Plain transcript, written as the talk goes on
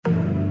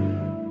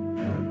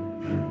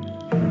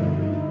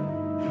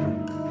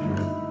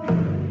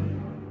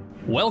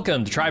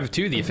Welcome to Tribe of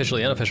Two, the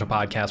officially unofficial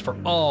podcast for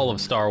all of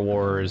Star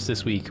Wars.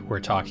 This week we're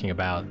talking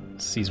about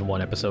Season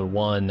 1, Episode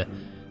 1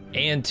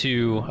 and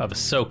 2 of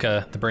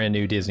Ahsoka, the brand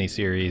new Disney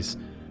series.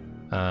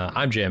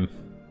 I'm Jim.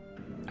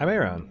 I'm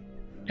A.Ron.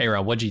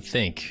 A.Ron, what'd you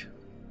think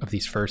of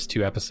these first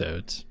two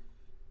episodes?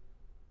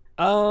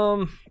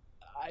 Oh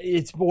man,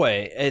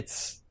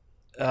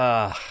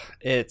 I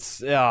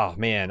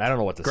don't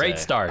know what to say. Great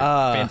start.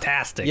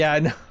 Fantastic. Yeah, I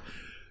know.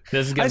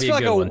 This is going to be a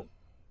good one.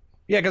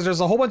 Yeah, because there's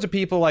a whole bunch of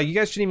people like, you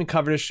guys shouldn't even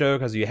cover this show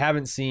because you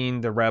haven't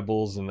seen the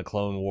Rebels and the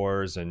Clone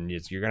Wars, and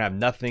you're gonna have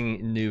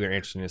nothing new or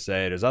interesting to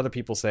say. There's other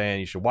people saying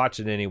you should watch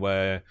it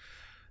anyway.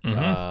 We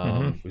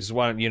just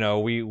want,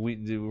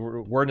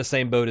 we're in the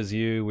same boat as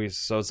you.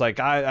 So it's like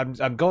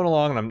I'm going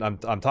along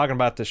and I'm talking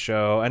about this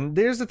show. And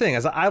there's the thing,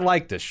 is I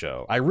like this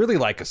show. I really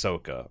like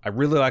Ahsoka. I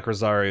really like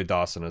Rosario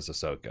Dawson as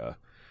Ahsoka.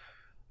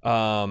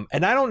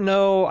 And I don't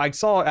know, I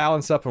saw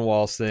Alan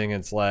Sepinwall's thing.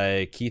 It's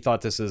like he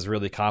thought this is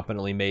really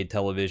competently made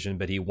television,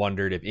 but he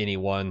wondered if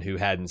anyone who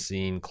hadn't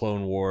seen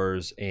Clone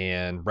Wars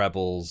and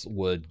Rebels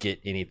would get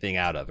anything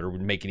out of it or would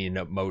make any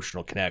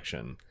emotional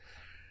connection.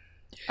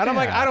 Yeah. And I'm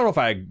like, I don't know if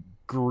I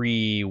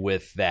agree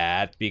with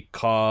that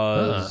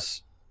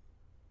because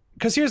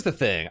here's the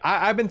thing.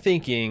 I've been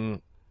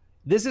thinking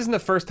this isn't the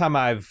first time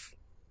I've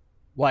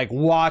like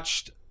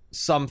watched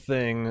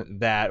something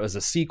that was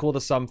a sequel to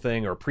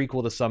something or a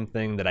prequel to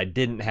something that I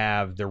didn't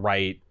have the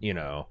right,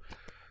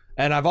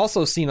 and I've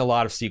also seen a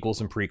lot of sequels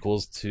and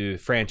prequels to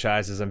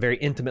franchises I'm very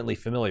intimately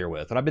familiar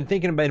with. And I've been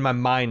thinking about it in my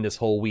mind this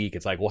whole week.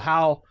 It's like, well,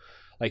 how,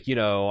 like,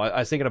 I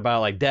was thinking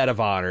about like Dead of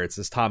Honor. It's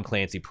this Tom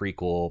Clancy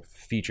prequel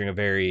featuring a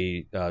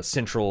very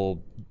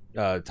central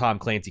Tom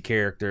Clancy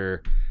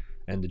character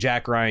and the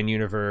Jack Ryan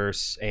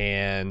universe.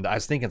 And I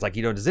was thinking, it's like,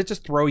 does it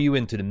just throw you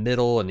into the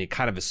middle and you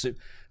kind of assume?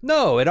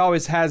 No, it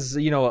always has,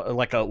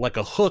 like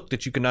a hook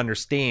that you can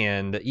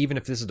understand, even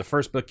if this is the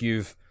first book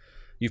you've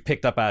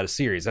picked up out of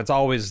series. That's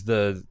always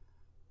the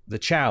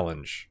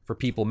challenge for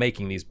people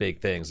making these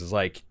big things, is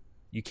like,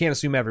 you can't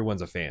assume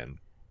everyone's a fan.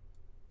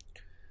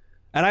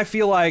 And I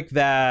feel like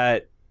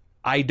that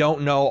I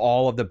don't know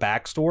all of the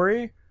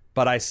backstory,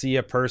 but I see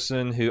a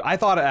person who I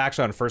thought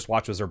actually on first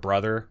watch was her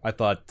brother. I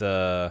thought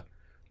the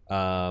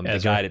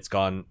guy that's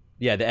gone,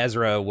 the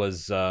Ezra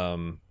was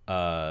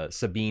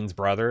Sabine's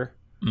brother.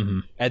 Mm-hmm.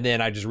 And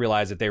then I just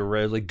realized that they were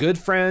really good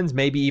friends,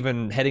 maybe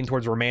even heading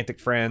towards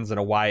romantic friends in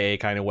a YA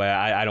kind of way.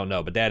 I don't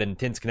know, but they had an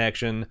intense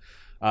connection.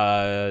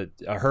 Her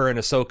and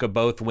Ahsoka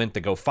both went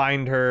to go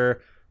find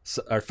her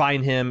or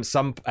find him.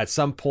 At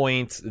some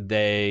point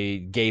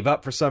they gave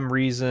up for some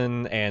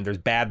reason, and there's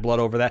bad blood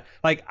over that.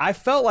 Like, I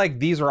felt like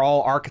these are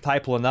all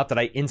archetypal enough that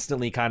I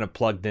instantly kind of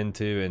plugged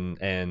into,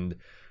 and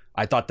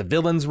I thought the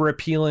villains were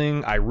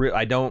appealing.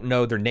 I don't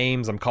know their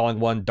names. I'm calling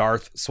one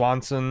Darth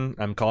Swanson.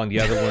 I'm calling the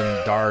other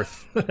one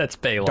Darth. That's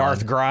Padawan.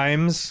 Darth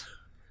Grimes,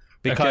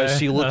 because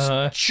she looks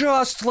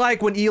just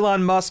like when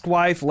Elon Musk's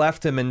wife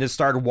left him and just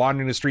started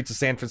wandering the streets of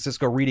San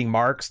Francisco reading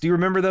Marx. Do you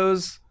remember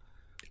those?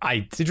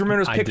 Did you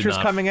remember those pictures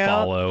coming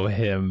out? Follow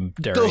him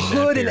during the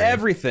hood and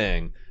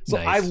everything. So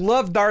nice. I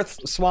love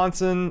Darth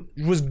Swanson.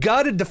 Was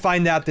gutted to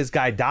find out this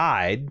guy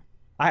died.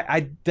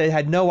 I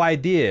had no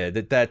idea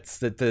that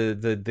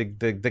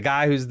the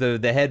guy who's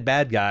the head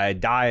bad guy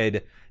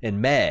died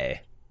in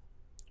May.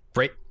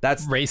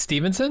 That's Ray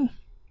Stevenson?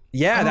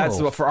 Yeah, that's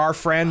for our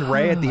friend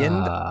Ray at the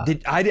end.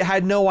 I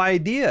had no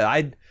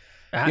idea.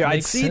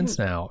 Makes sense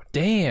now.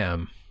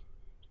 Damn.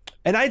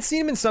 And I'd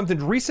seen him in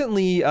something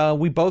recently.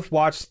 We both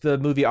watched the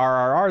movie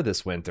RRR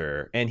this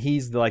winter, and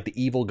he's the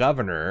evil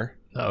governor.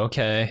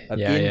 Okay. Of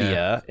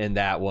India in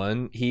that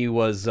one. He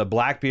was a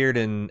Blackbeard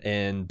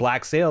in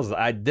Black Sails.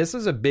 This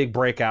is a big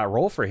breakout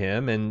role for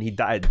him, and he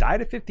died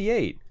at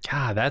 58.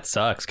 God, that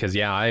sucks, because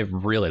I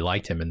really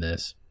liked him in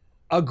this.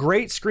 A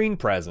great screen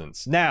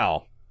presence.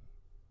 Now,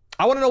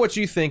 I want to know what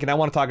you think, and I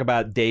want to talk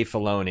about Dave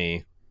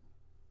Filoni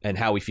and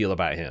how we feel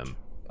about him.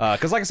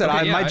 Because like I said,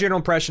 my general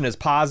impression is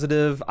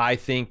positive. I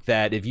think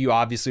that if you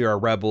obviously are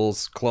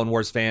Rebels, Clone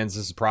Wars fans,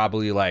 this is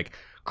probably like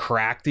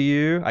crack to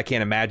you. I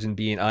can't imagine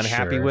being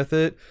unhappy with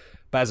it.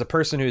 But as a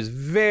person who is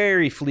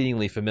very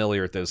fleetingly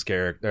familiar with those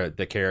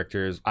the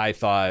characters, I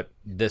thought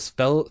this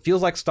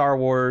feels like Star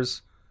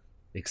Wars,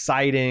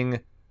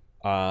 exciting.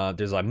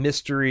 There's a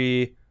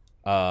mystery.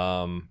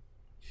 What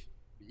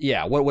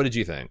did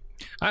you think?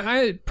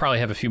 I probably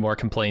have a few more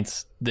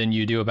complaints than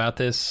you do about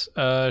this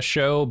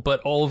show, but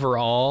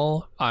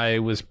overall, I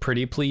was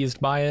pretty pleased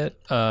by it.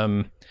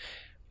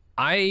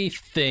 I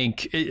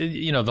think,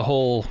 the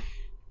whole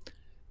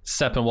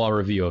Sepinwall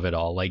review of it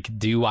all, like,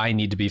 do I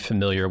need to be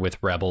familiar with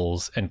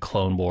Rebels and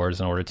Clone Wars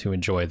in order to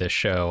enjoy this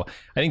show?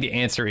 I think the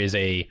answer is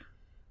a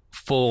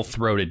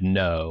full-throated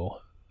no.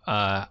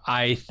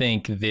 I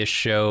think this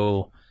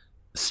show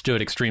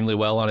stood extremely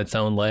well on its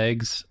own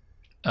legs.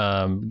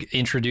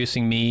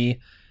 Introducing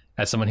me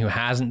as someone who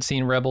hasn't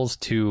seen Rebels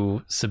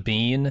to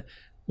Sabine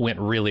went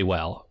really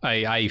well.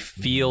 I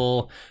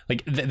feel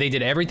like they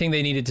did everything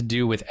they needed to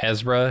do with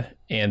Ezra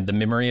and the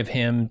memory of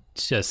him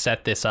to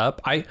set this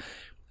up.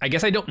 I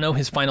guess I don't know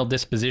his final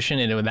disposition,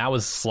 and that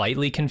was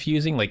slightly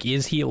confusing. Like,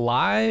 is he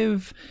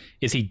alive?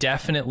 Is he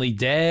definitely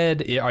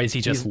dead? Or is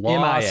he just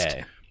lost?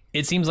 MIA.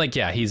 It seems like,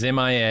 yeah, he's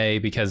MIA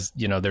because,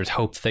 there's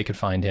hope that they could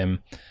find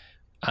him.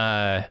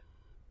 So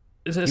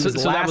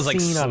that was like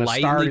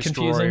slightly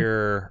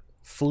confusing.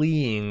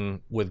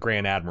 Fleeing with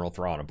Grand Admiral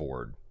Thrawn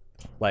aboard.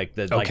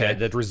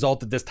 The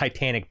result of this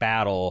Titanic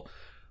battle.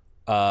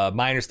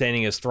 My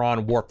understanding is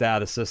Thrawn warped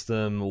out of the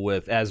system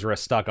with Ezra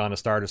stuck on a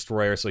Star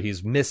Destroyer, so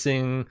he's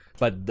missing.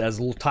 But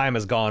as time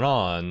has gone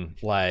on,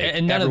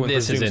 and none of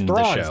this is in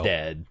Thrawn's the show.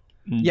 Dead.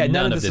 Yeah,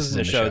 none of this is in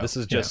the show. This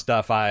is just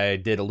stuff I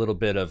did a little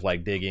bit of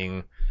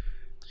digging.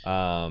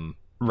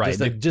 Right.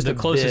 The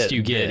closest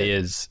you get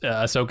is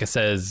Ahsoka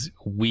says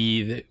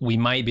we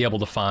might be able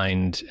to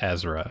find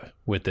Ezra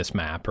with this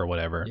map or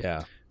whatever.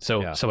 Yeah.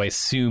 So I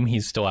assume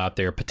he's still out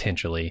there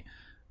potentially.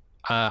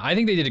 I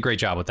think they did a great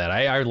job with that.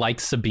 I like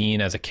Sabine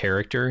as a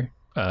character.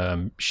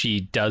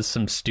 She does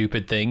some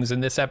stupid things in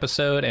this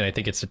episode, and I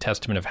think it's a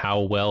testament of how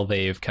well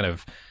they've kind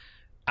of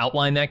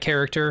outlined that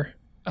character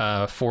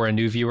for a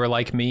new viewer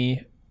like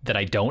me, that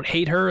I don't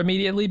hate her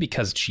immediately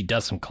because she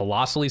does some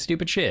colossally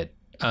stupid shit.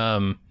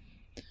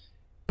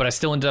 But I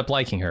still ended up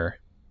liking her.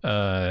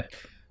 But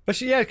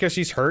because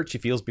she's hurt, she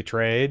feels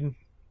betrayed.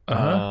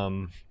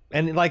 And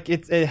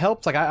it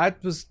helps. I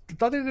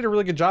thought they did a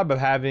really good job of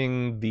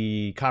having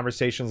the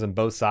conversations on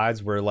both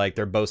sides where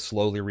they're both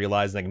slowly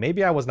realizing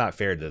maybe I was not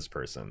fair to this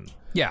person.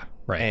 Yeah,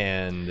 right.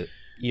 And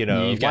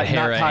you've got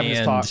Hera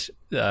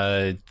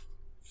and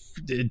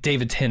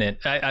David Tennant.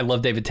 I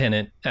love David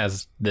Tennant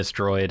as this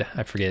droid.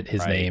 I forget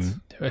his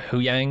name. Hu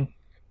Yang.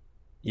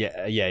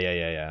 Yeah.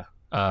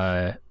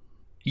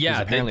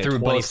 They threw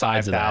both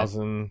sides of that.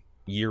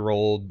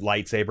 25,000-year-old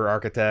lightsaber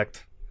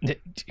architect.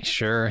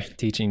 Sure,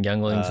 teaching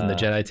younglings in the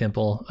Jedi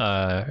Temple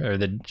or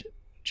the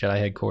Jedi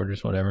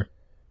headquarters, whatever.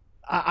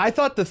 I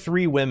thought the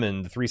three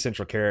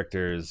central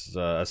characters,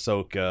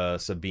 Ahsoka,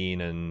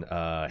 Sabine, and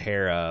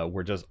Hera,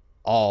 were just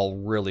all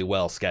really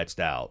well sketched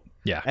out.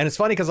 Yeah. And it's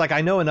funny because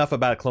I know enough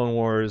about Clone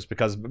Wars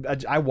because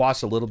I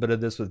watched a little bit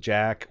of this with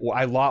Jack.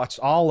 I watched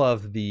all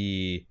of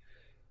the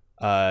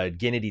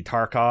Gennady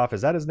Tarkov.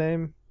 Is that his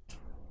name?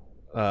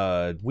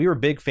 We were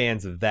big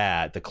fans of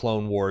that, the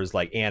Clone Wars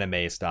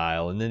anime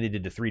style, and then they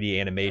did the 3D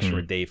animation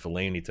where Dave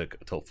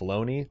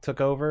Filoni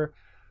took over.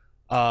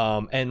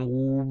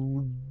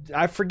 And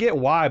I forget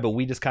why, but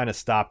we just kind of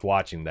stopped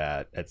watching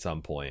that at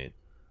some point.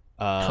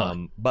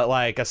 But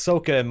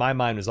Ahsoka in my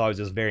mind was always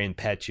just very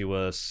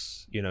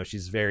impetuous.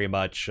 She's very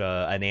much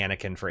an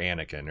Anakin for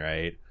Anakin,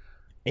 right?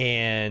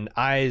 And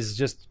I was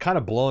just kind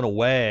of blown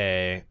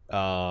away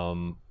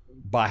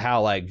by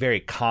how very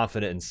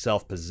confident and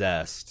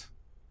self-possessed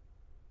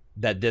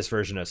that this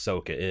version of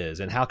Ahsoka is,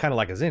 and how kind of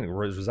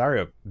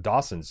Rosario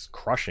Dawson's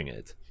crushing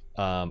it.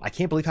 I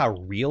can't believe how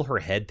real her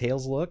head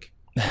tails look.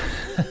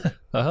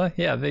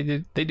 Yeah,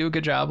 they do a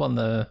good job on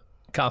the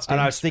costumes.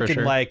 And I was thinking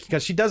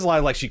because she does a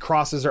lot of she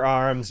crosses her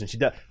arms and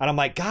and I'm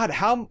like, God,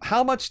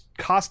 how much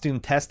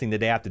costume testing did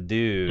they have to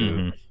do?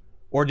 Mm-hmm.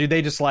 Or do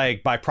they just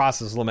by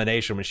process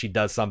elimination, when she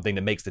does something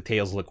that makes the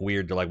tails look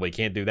weird, they're well, you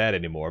can't do that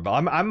anymore. But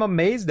I'm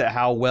amazed at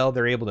how well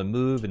they're able to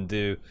move and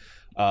do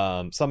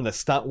some of the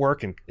stunt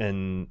work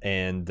and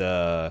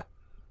I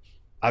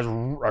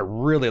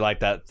really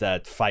like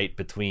that fight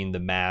between the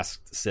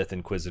masked Sith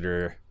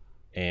Inquisitor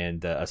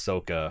and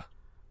Ahsoka.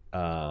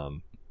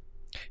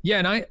 Yeah,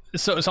 and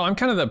I'm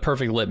kind of the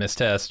perfect litmus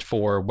test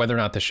for whether or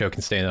not the show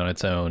can stand on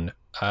its own.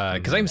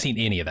 Because I haven't seen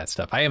any of that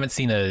stuff. I haven't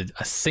seen a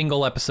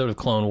single episode of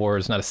Clone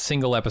Wars, not a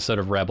single episode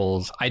of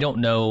Rebels. I don't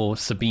know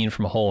Sabine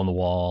from a hole in the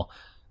wall.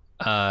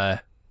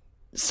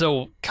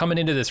 So coming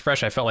into this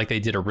fresh, I felt like they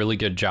did a really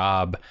good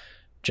job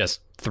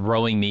just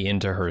throwing me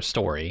into her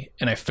story.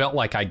 And I felt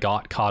like I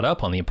got caught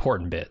up on the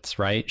important bits,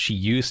 right? She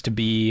used to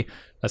be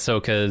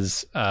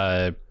Ahsoka's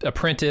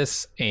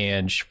apprentice,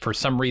 and for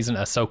some reason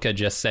Ahsoka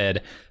just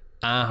said,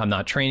 I'm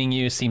not training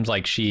you. Seems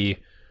like she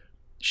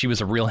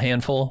was a real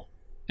handful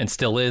and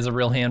still is a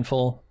real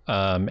handful.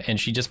 And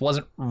she just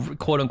wasn't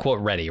quote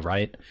unquote ready,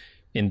 right?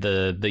 In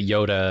the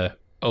Yoda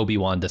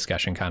Obi-Wan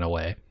discussion kind of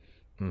way,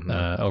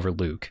 over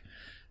Luke.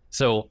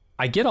 So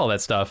I get all that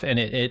stuff, and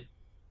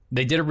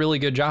they did a really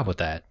good job with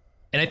that.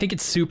 And I think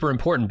it's super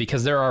important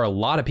because there are a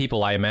lot of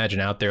people I imagine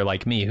out there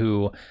like me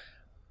who,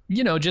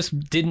 just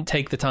didn't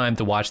take the time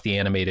to watch the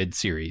animated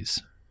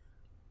series.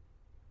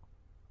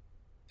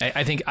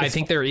 I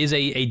think there is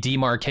a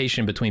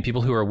demarcation between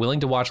people who are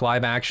willing to watch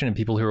live action and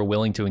people who are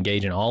willing to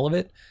engage in all of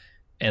it.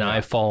 And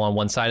I fall on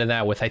one side of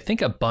that with, I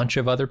think, a bunch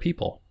of other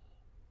people.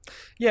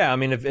 Yeah, I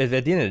mean, if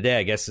at the end of the day,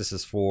 I guess this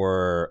is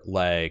for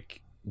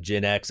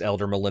Gen X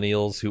elder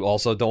millennials who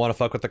also don't want to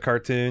fuck with the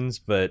cartoons,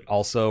 but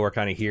also are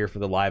kind of here for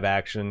the live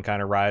action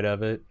kind of ride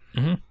of it.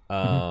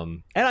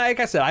 And like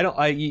I said,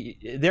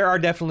 there are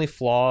definitely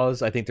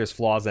flaws. I think there's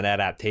flaws in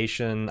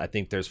adaptation. I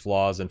think there's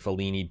flaws in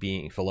Filoni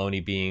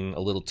being a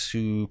little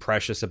too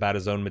precious about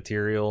his own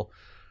material.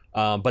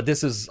 But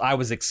this is,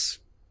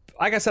 I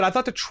like I said, I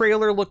thought the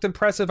trailer looked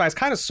impressive. I was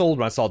kind of sold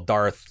when I saw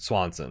Darth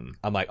Swanson.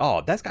 I'm like,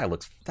 oh, that guy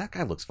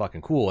looks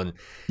fucking cool. And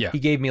he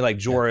gave me like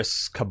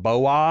Joris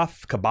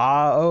Kabaoth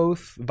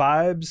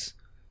vibes.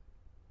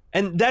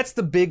 And that's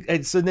the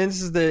big. So then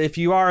this is if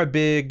you are a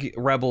big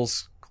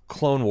Rebels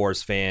Clone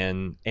Wars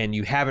fan and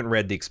you haven't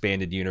read the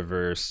expanded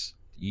universe,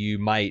 you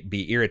might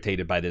be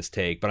irritated by this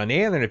take. But on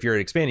the other hand, if you're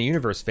an expanded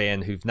universe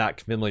fan who's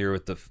not familiar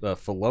with the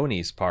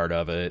Filoni's part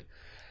of it,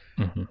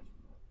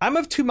 I'm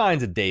of two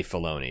minds of Dave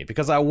Filoni,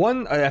 because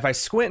if I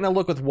squint and I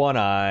look with one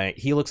eye,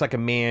 he looks like a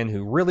man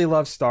who really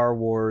loves Star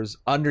Wars,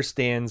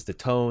 understands the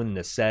tone,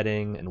 the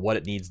setting, and what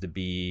it needs to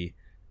be,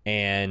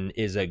 and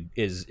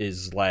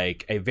is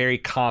like a very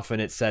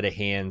confident set of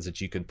hands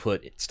that you can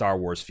put Star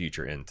Wars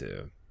future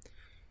into.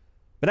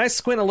 But I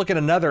squint and look at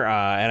another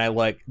eye, and I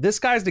like, this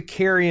guy's the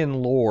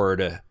Carrion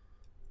Lord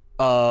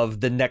of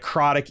the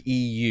necrotic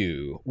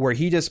EU, where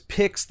he just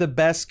picks the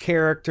best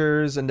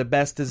characters and the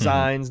best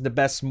designs, the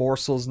best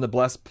morsels and the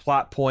best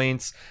plot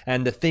points,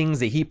 and the things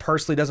that he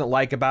personally doesn't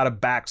like about a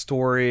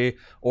backstory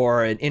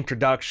or an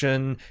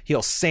introduction.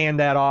 He'll sand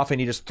that off and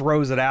he just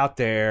throws it out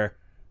there.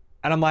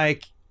 And I'm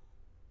like,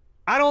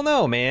 I don't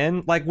know,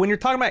 man. Like, when you're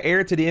talking about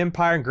Heir to the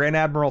Empire and Grand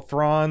Admiral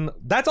Thrawn,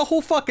 that's a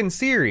whole fucking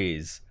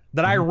series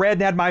that I read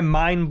and had my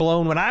mind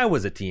blown when I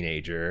was a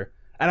teenager.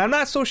 And I'm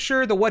not so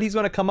sure that what he's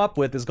going to come up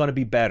with is going to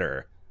be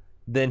better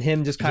than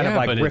him just kind of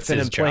like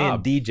riffing and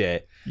playing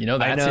DJ. You know,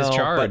 that's his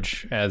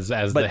charge as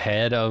the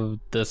head of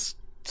this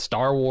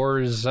Star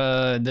Wars,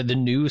 the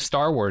new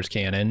Star Wars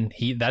canon.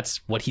 That's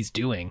what he's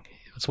doing.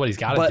 That's what he's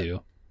got to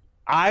do.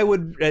 I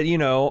would,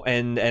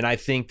 and I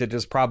think that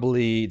there's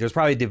probably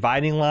a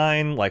dividing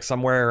line, like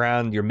somewhere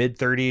around your mid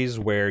 30s,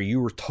 where you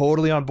were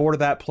totally on board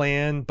with that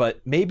plan.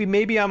 But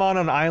maybe I'm on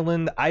an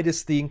island. I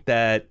just think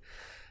that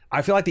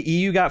I feel like the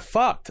EU got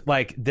fucked.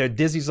 Like,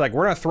 Disney's like,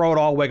 we're gonna throw it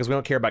all away because we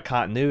don't care about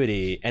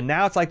continuity, and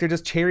now it's like they're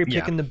just cherry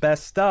picking the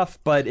best stuff.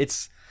 But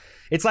it's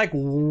like,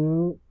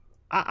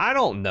 I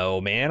don't know,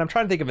 man. I'm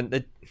trying to think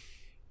of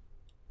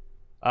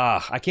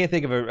I can't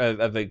think of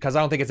it because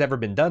I don't think it's ever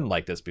been done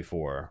like this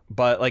before.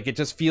 But like, it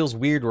just feels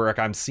weird where like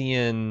I'm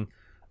seeing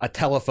a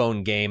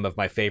telephone game of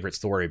my favorite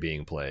story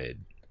being played.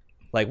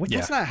 Like,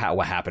 that's not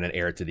what happened in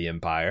Heir to the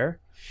Empire.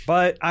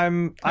 But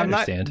I'm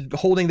not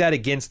holding that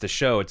against the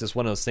show. It's just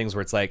one of those things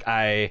where it's like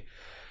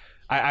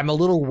I'm a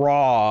little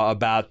raw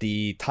about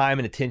the time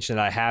and attention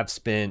I have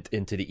spent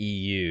into the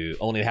EU,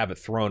 only to have it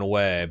thrown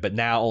away. But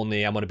now I'm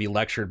going to be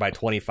lectured by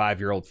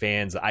 25-year-old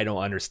fans that I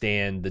don't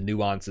understand the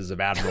nuances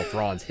of Admiral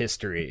Thrawn's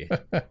history.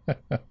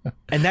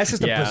 And that's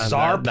just a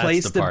bizarre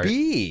place to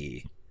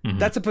be. Mm-hmm.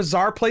 That's a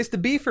bizarre place to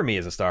be for me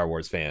as a Star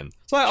Wars fan.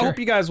 So I hope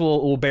you guys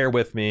will bear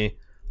with me.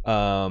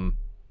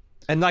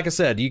 And like I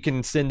said, you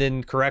can send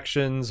in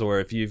corrections, or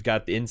if you've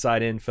got the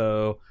inside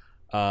info,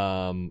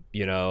 on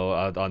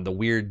the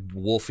weird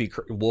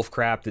wolf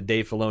crap that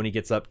Dave Filoni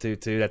gets up to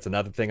too. That's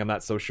another thing I'm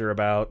not so sure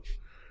about.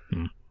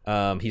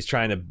 He's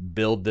trying to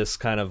build this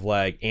kind of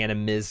like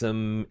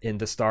animism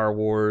into Star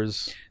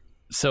Wars.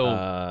 So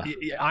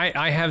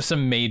I have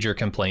some major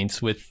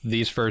complaints with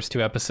these first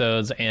two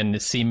episodes,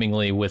 and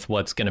seemingly with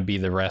what's going to be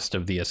the rest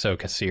of the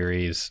Ahsoka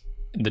series,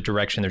 the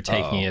direction they're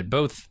taking it,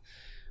 both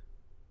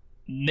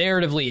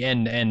narratively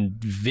and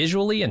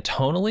visually and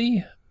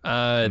tonally,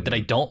 that I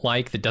don't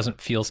like, that doesn't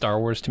feel Star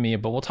Wars to me,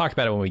 but we'll talk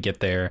about it when we get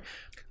there.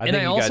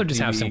 I also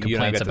just have some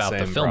complaints about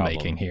the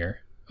filmmaking here.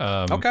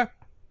 Okay.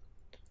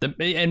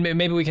 And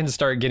maybe we can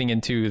start getting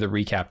into the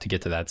recap to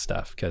get to that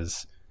stuff,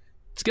 because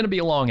it's going to be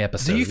a long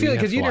episode. Do you feel,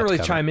 because you didn't really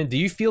chime in, do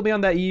you feel me on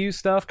that EU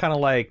stuff? Kind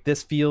of like,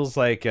 this feels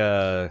like...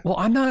 well,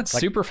 I'm not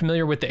super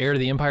familiar with the Heir to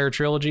the Empire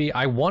trilogy.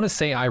 I want to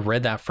say I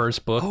read that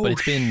first book, but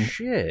it's been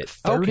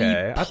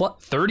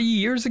 30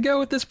 years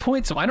ago at this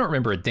point, so I don't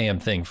remember a damn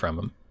thing from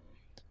him.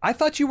 I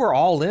thought you were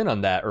all in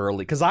on that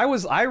early, because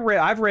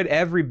I've read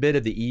every bit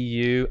of the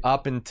EU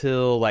up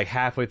until like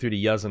halfway through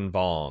the Yuuzhan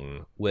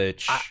Vong,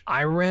 which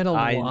I read a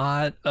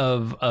lot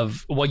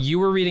of while you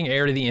were reading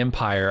Heir to the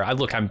Empire. I'm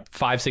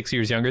 5-6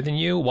 years younger than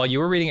you. While you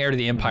were reading Heir to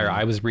the Empire,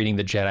 I was reading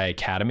the Jedi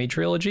Academy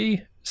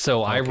trilogy,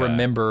 so I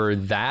remember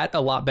that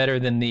a lot better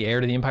than the Heir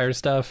to the Empire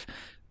stuff.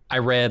 I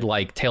read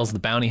like Tales of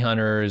the Bounty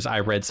Hunters. I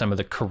read some of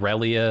the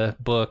Corellia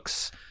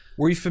books.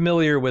 Were you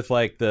familiar with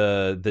like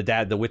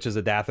the Witches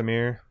of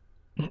Dathomir?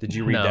 Did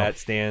you read that,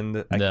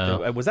 Stan?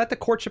 No. Was that the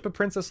courtship of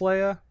Princess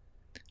Leia?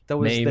 That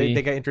was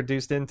they got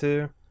introduced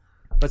into?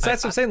 But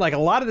that's what I'm saying. Like, a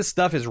lot of this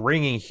stuff is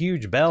ringing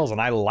huge bells, and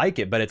I like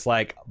it. But it's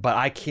like, but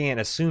I can't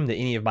assume that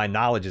any of my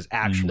knowledge is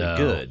actually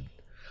good.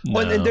 No.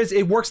 Well, and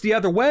it works the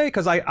other way,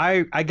 because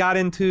I got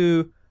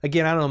into,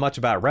 again, I don't know much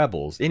about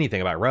anything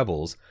about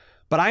Rebels,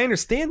 but I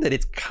understand that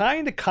it's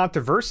kind of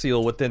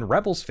controversial within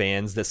Rebels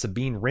fans that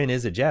Sabine Wren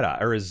is a Jedi,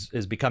 or is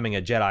becoming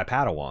a Jedi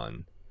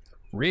Padawan.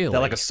 Really? That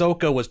like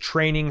Ahsoka was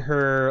training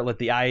her, like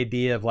the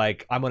idea of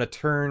like, I'm going to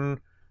turn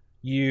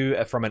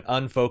you from an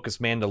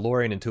unfocused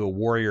Mandalorian into a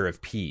warrior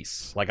of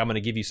peace. Like, I'm going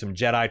to give you some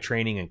Jedi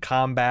training in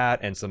combat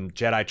and some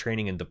Jedi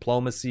training in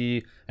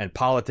diplomacy and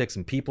politics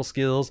and people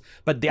skills.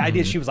 But the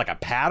idea she was like a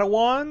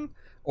Padawan,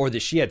 or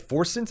that she had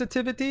force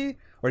sensitivity,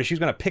 or that she was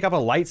going to pick up a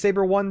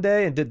lightsaber one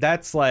day. And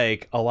that's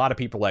like a lot of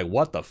people like,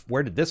 what the?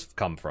 Where did this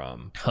come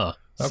from? Huh.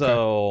 Okay.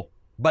 So,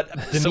 but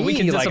to so me, we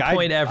can like,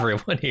 disappoint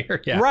everyone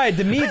here. Yeah. Right.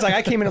 To me, it's like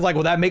I came in and like,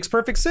 well, that makes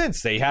perfect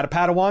sense. They had a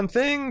Padawan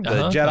thing.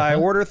 The Jedi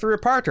Order threw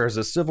apart. There was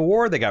a civil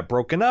war. They got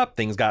broken up.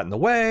 Things got in the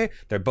way.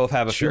 They both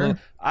have a feeling.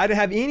 I didn't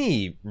have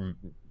any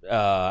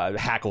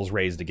hackles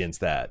raised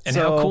against that. And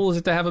how cool is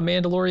it to have a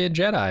Mandalorian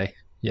Jedi?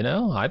 You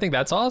know, I think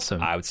that's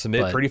awesome. I would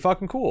submit pretty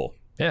fucking cool.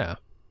 Yeah.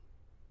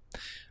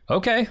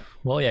 Okay.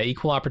 Well, yeah,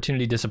 equal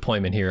opportunity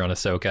disappointment here on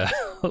Ahsoka.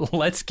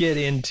 Let's get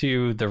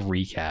into the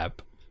recap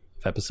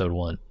of episode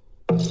 1.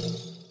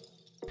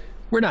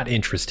 We're not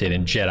interested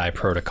in Jedi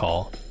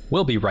protocol.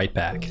 We'll be right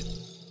back.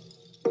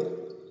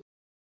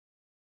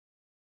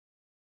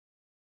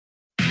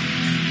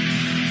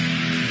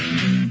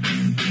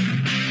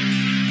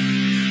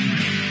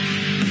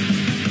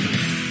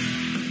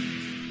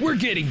 We're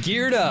getting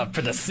geared up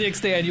for the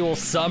 6th annual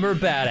Summer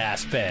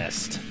Badass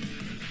Fest.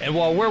 And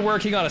while we're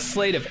working on a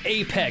slate of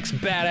apex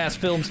badass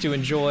films to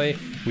enjoy,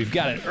 we've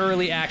got an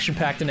early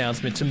action-packed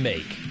announcement to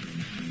make.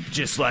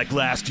 Just like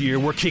last year,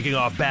 we're kicking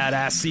off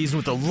Badass Season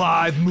with a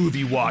live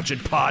movie watch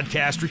and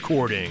podcast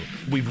recording.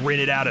 We've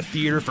rented out a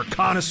theater for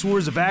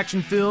connoisseurs of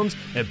action films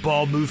and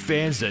Bald Move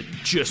fans that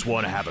just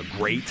want to have a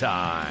great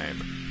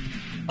time.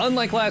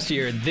 Unlike last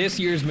year, this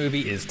year's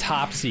movie is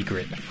top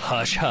secret.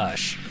 Hush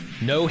hush.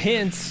 No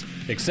hints,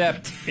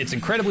 except it's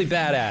incredibly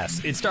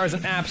badass. It stars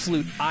an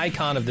absolute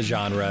icon of the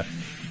genre.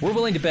 We're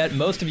willing to bet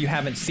most of you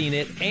haven't seen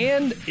it,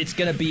 and it's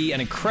going to be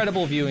an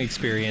incredible viewing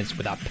experience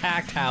with a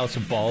packed house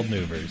of bald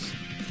movers.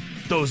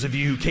 Those of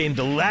you who came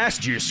to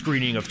last year's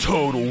screening of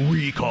Total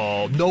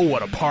Recall know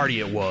what a party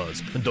it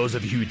was. And those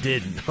of you who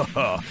didn't,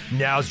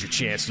 now's your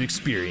chance to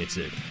experience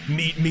it.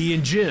 Meet me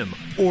and Jim,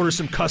 order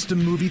some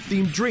custom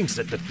movie-themed drinks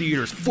at the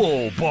theater's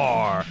full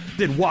bar,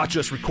 then watch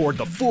us record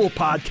the full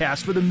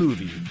podcast for the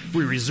movie.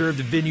 We reserved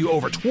the venue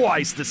over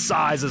twice the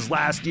size as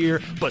last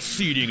year, but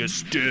seating is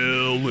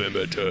still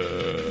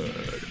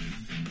limited.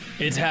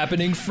 It's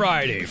happening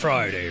Friday,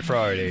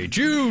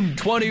 June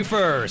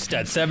 21st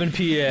at 7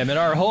 p.m. in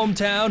our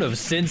hometown of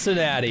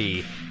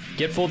Cincinnati.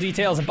 Get full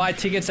details and buy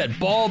tickets at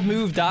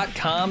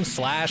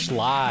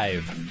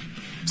baldmove.com/live.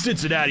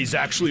 Cincinnati's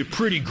actually a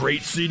pretty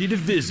great city to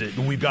visit,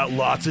 and we've got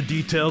lots of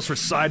details for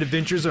side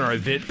adventures on our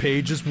event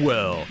page as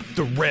well.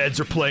 The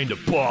Reds are playing the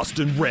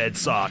Boston Red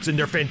Sox in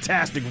their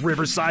fantastic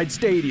Riverside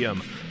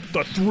Stadium.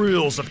 The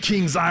thrills of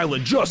Kings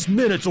Island just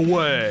minutes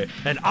away,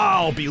 and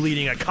I'll be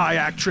leading a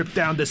kayak trip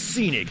down the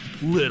scenic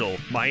Little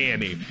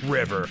Miami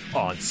River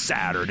on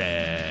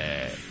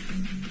Saturday.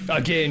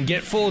 Again,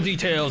 get full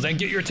details and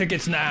get your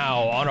tickets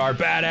now on our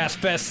Badass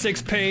Fest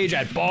 6 page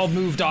at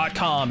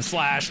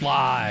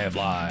baldmove.com/live.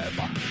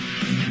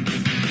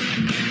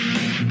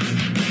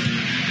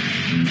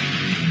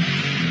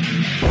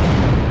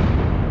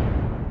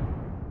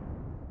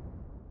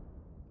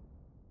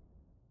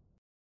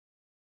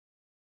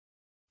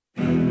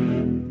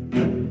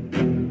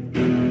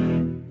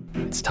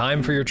 It's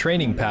time for your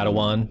training,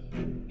 Padawan.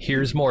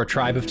 Here's more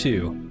Tribe of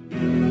Two.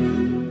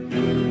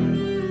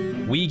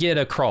 We get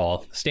a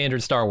crawl,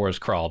 standard Star Wars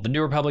crawl. The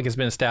New Republic has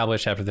been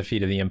established after the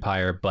defeat of the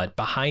Empire, but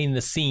behind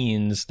the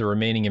scenes, the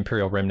remaining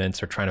Imperial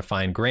remnants are trying to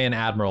find Grand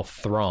Admiral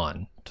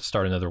Thrawn to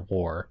start another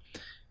war.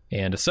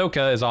 And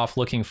Ahsoka is off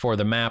looking for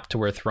the map to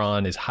where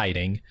Thrawn is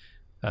hiding,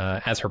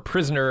 as her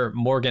prisoner,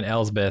 Morgan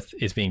Elsbeth,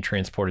 is being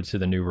transported to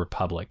the New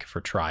Republic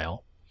for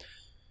trial.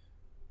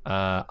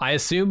 I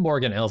assume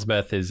Morgan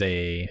Elsbeth is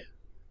a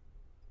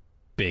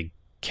big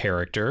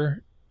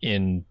character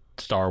in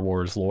Star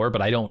Wars lore,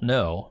 but I don't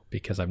know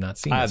because I've not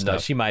seen this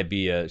stuff. She might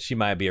be a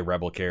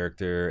rebel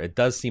character. It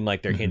does seem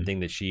like they're hinting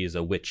that she is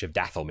a witch of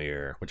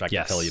Dathomir, which I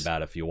can tell you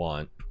about if you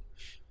want.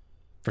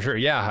 For sure,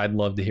 yeah, I'd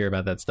love to hear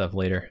about that stuff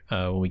later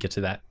when we get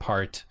to that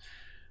part.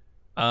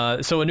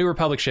 So a New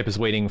Republic ship is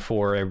waiting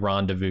for a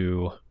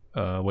rendezvous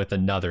with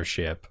another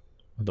ship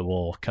that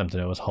we'll come to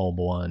know as Hull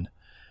 1.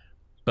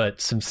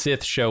 But some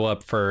Sith show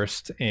up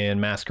first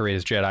and masquerade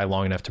as Jedi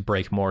long enough to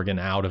break Morgan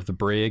out of the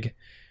brig,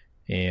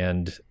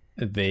 and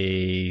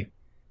they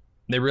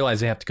realize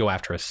they have to go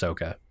after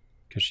Ahsoka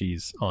because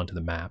she's onto the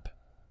map.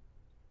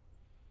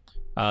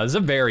 This is a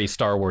very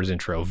Star Wars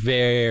intro,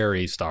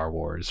 very Star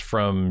Wars,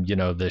 from, you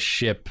know, the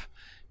ship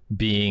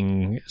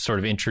being sort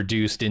of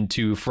introduced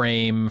into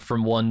frame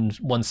from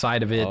one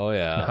side of it,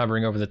 and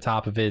hovering over the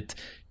top of it,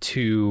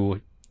 to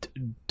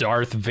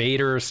Darth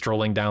Vader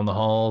strolling down the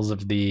halls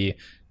of the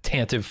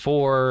Tantive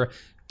 4,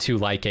 to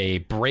like a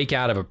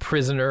breakout of a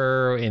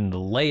prisoner in the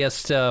Leia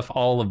stuff.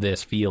 All of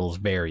this feels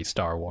very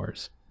Star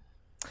Wars.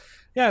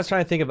 Yeah, I was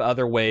trying to think of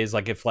other ways,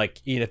 like if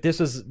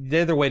this is the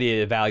other way to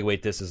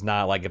evaluate this is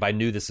not like if I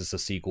knew this is a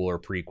sequel or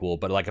prequel,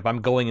 but like if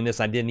I'm going in this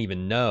I didn't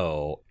even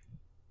know,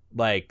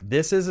 like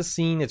this is a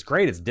scene. It's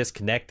great. It's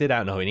disconnected. I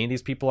don't know who any of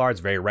these people are. It's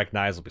very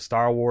recognizable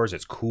Star Wars.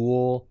 It's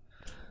cool.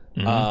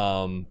 Very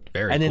and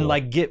then cool.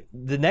 like get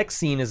the next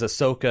scene is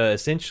Ahsoka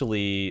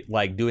essentially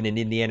like doing an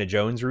Indiana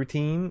Jones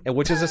routine,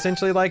 which is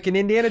essentially like an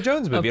Indiana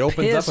Jones movie. It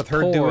opens up with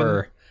her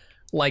doing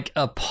like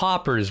a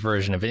Popper's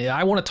version of it.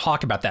 I want to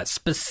talk about that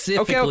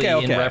specifically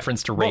in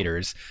reference to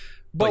Raiders.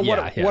 But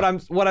what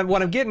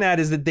I'm getting at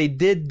is that they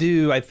did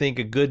do, I think,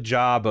 a good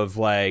job of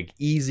like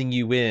easing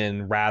you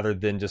in rather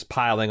than just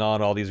piling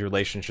on all these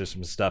relationships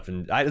and stuff.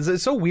 And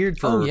it's so weird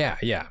for. Oh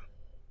yeah.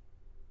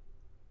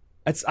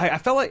 I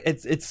felt like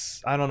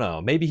it's I don't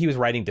know. Maybe he was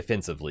writing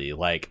defensively.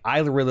 Like, I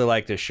really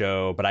like this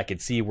show, but I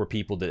could see where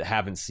people that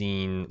haven't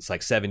seen it's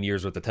like 7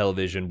 years worth of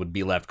television would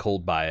be left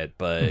cold by it.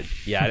 But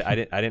yeah, I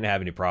didn't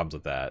have any problems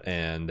with that,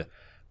 and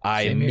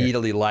I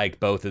immediately liked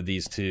both of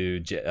these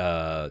two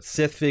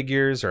Sith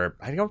figures, or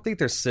I don't think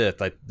they're Sith,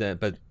 but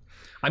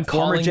I'm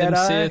calling them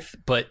Sith,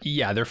 but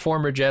yeah, they're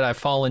former Jedi,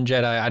 fallen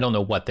Jedi. I don't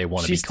know what they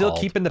want to be called. She's still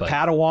keeping the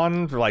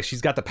Padawan, like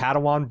she's got the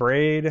Padawan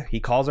braid.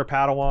 He calls her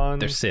Padawan.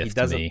 They're Sith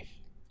to me.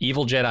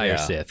 Evil Jedi or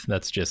Sith.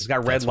 That's just. He's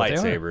got red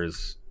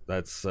lightsabers.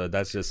 That's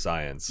just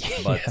science.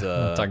 But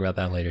we'll talk about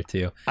that later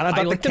too. And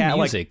I like the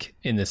music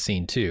in this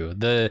scene too.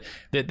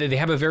 They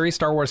have a very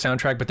Star Wars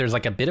soundtrack, but there's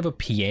like a bit of a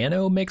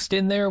piano mixed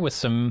in there with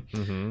some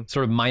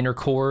sort of minor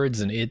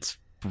chords, and it's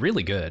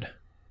really good.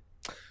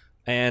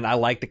 And I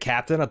like the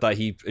captain. I thought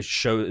he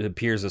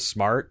appears as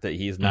smart, that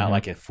he's not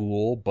like a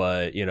fool,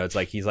 but you know, it's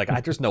like he's like,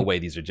 there's no way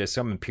these are just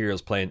some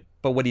Imperials playing.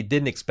 But what he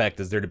didn't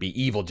expect is there to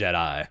be evil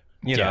Jedi.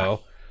 You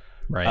know.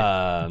 Right.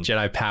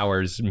 Jedi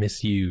powers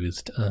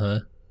misused.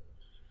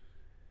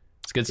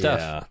 It's good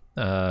stuff.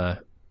 Yeah.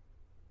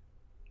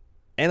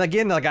 And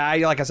again, like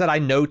I said, I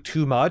know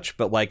too much,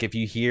 but like if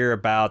you hear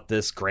about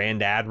this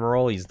Grand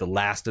Admiral, he's the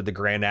last of the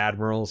Grand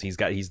Admirals. He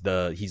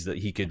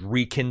could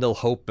rekindle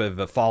hope of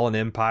a fallen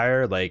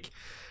empire. Like,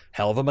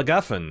 hell of a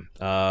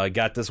MacGuffin.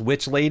 Got this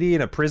witch lady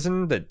in a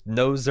prison that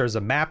knows there's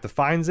a map that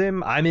finds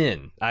him. I'm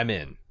in.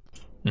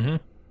 All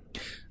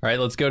right,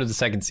 let's go to the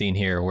second scene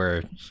here,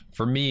 where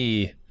for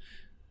me,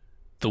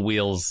 the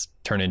wheels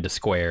turn into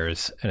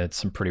squares, and it's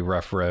some pretty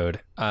rough road.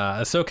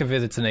 Ahsoka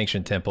visits an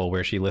ancient temple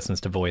where she listens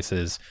to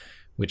voices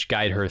which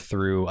guide her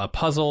through a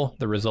puzzle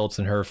that results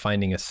in her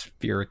finding a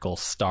spherical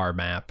star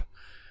map.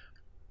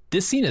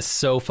 This scene is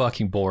so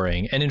fucking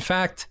boring, and in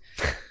fact,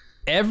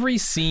 every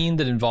scene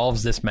that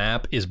involves this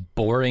map is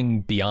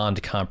boring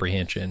beyond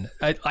comprehension.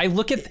 I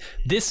look at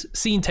this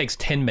scene takes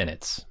 10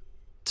 minutes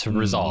to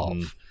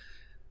resolve,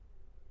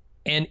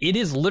 and it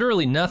is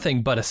literally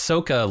nothing but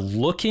Ahsoka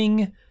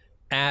looking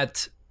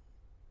at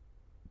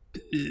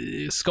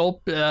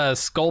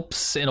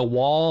sculpts in a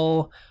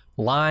wall,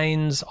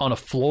 lines on a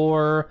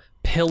floor,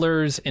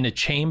 pillars in a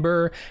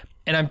chamber,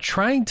 and I'm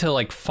trying to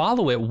like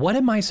follow it. What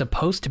am I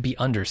supposed to be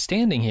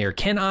understanding here?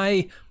 Can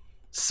I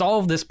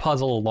solve this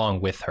puzzle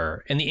along with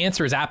her? And the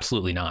answer is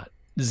absolutely not.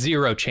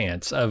 Zero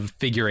chance of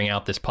figuring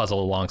out this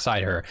puzzle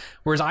alongside her.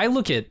 Whereas I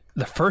look at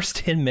the first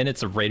 10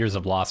 minutes of Raiders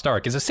of Lost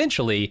Ark as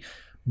essentially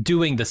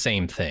doing the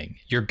same thing.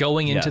 You're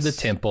going into the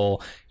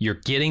temple, you're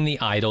getting the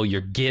idol,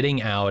 you're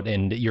getting out,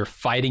 and you're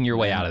fighting your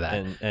way out of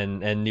that.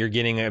 And you're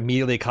getting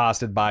immediately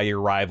accosted by your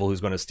rival who's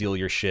going to steal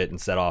your shit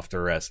and set off the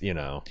rest, you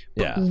know.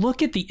 But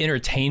look at the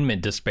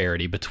entertainment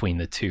disparity between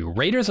the two.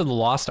 Raiders of the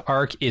Lost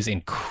Ark is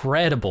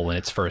incredible in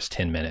its first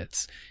 10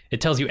 minutes. It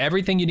tells you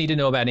everything you need to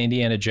know about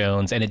Indiana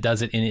Jones, and it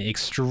does it in an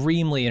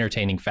extremely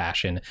entertaining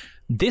fashion.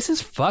 This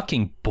is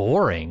fucking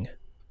boring.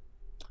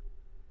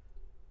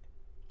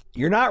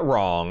 You're not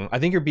wrong. I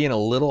think you're being a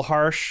little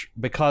harsh,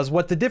 because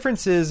what the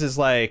difference is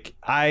like,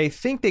 I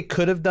think they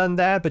could have done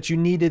that, but you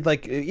needed,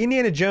 like,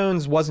 Indiana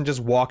Jones wasn't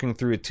just walking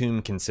through a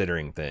tomb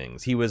considering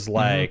things. He was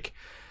like,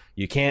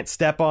 you can't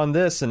step on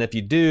this, and if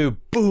you do,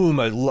 boom,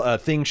 a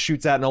thing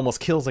shoots out and almost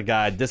kills a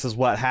guy. This is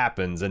what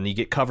happens, and you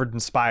get covered in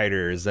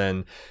spiders,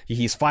 and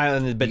he's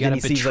filing, but then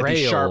he sees like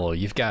a sharp.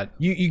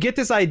 You get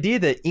this idea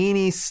that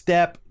any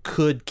step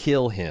could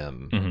kill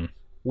him.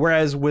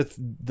 Whereas with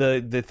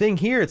the thing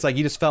here, it's like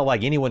you just felt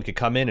like anyone could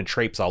come in and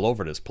traipse all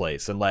over this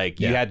place, and like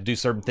you had to do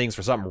certain things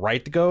for something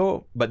right to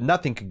go, but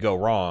nothing could go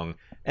wrong.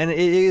 And it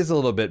is a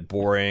little bit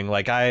boring.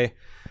 Like I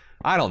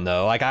don't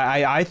know. Like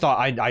I thought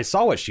I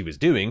saw what she was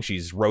doing.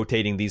 She's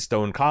rotating these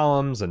stone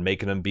columns and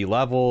making them be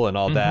level and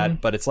all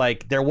that. But it's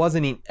like there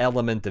wasn't an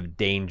element of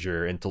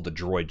danger until the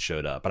droid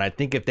showed up. And I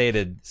think if they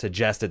had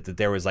suggested that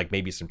there was like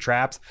maybe some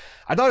traps,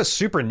 I thought it was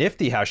super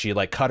nifty how she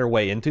like cut her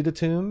way into the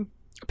tomb.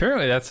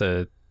 Apparently that's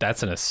an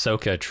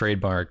Ahsoka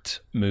trademarked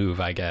move,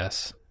 I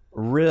guess.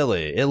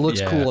 Really? It looks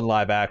cool in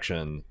live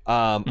action.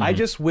 I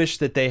just wish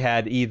that they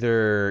had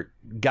either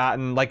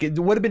gotten, like, it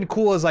would have been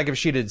cool as like if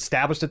she'd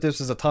established that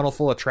this is a tunnel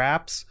full of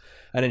traps,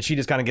 and then she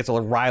just kind of gets a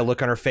wry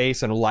look on her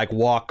face and like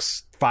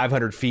walks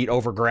 500 feet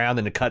over ground,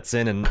 and it cuts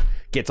in and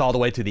gets all the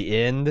way to the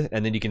end,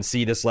 and then you can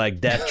see this like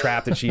death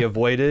trap that she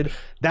avoided.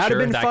 That'd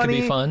have been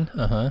funny. That could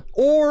be fun.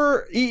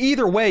 Or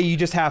either way, you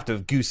just have to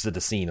goose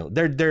the scene.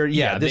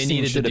 This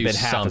scene should have been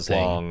half as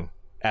long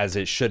as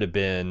it should have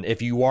been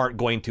if you aren't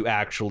going to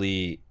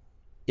actually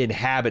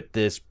inhabit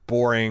this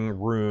boring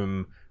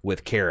room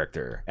with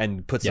character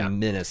and put some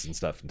menace and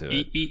stuff into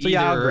it.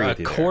 Either a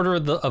quarter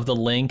of the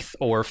length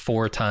or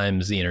 4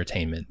 times the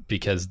entertainment,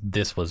 because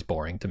this was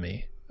boring to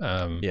me.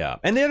 Yeah,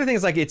 and the other thing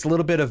is like it's a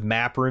little bit of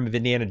map room of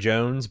Indiana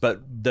Jones, but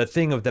the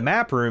thing of the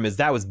map room is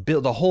that was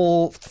built. The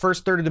whole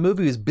first third of the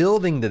movie was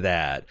building to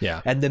that.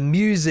 Yeah, and the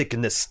music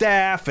and the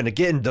staff and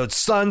again the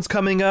sun's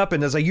coming up,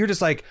 and it's like you're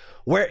just like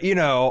where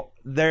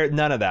there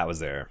none of that was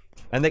there,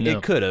 and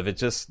it could have.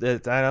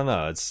 I don't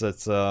know. It's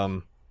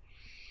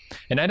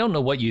and I don't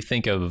know what you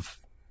think of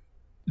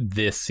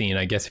this scene,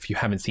 I guess, if you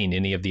haven't seen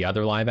any of the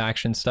other live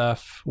action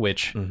stuff,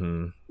 which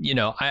I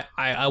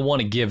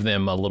want to give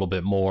them a little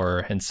bit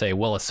more and say,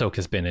 well,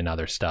 Ahsoka's been in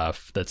other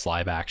stuff that's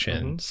live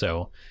action,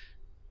 so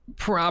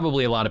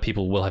probably a lot of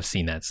people will have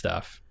seen that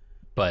stuff.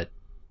 But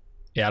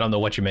yeah, I don't know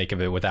what you make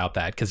of it without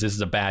that, because this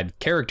is a bad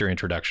character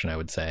introduction, I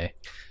would say.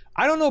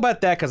 I don't know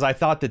about that, because I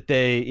thought that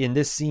they in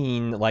this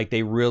scene, like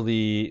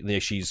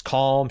she's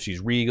calm,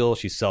 she's regal,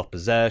 she's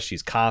self-possessed,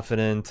 she's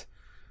confident.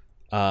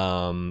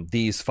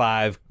 These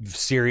 5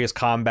 serious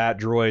combat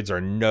droids are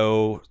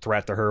no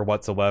threat to her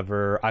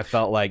whatsoever. I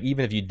felt like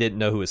even if you didn't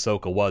know who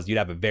Ahsoka was, you'd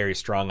have a very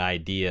strong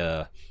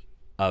idea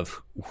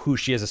of who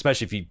she is,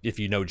 especially if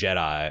you know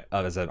Jedi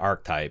as an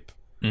archetype.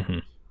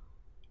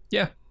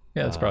 Yeah,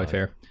 that's probably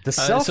fair. The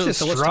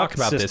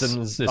self-destruct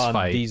systems this on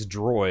fight. These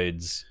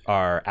droids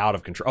are out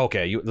of control.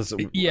 Okay,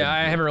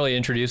 I haven't really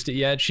introduced it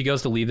yet. She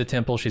goes to leave the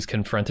temple. She's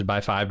confronted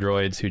by 5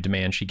 droids who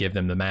demand she give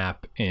them the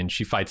map, and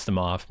she fights them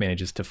off,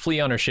 manages to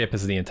flee on her ship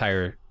as the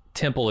entire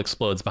temple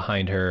explodes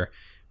behind her.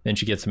 Then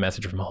she gets a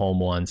message from Home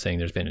One saying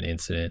there's been an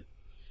incident.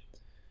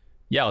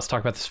 Yeah, let's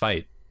talk about this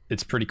fight.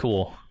 It's pretty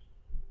cool.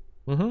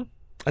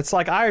 It's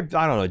like, I don't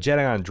know,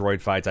 Jedi on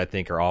droid fights I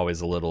think are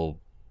always a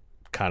little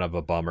kind of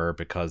a bummer,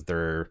 because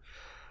they're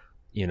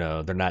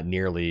not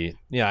nearly,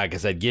 like I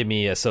said, give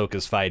me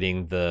Ahsoka's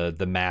fighting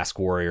the mask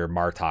warrior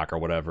Martok or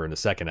whatever in the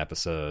second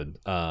episode.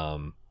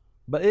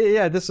 But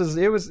it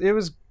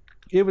was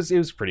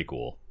pretty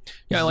cool.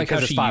 Yeah, I like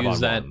how she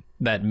used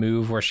that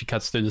move where she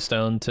cuts through the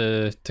stone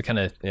to kind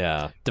of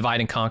divide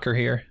and conquer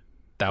here.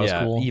 That was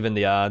cool. Even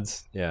the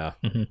odds. Yeah.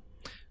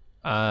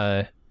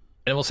 And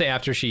we'll say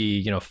after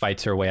she,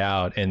 fights her way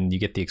out and you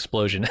get the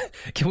explosion.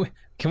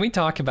 Can we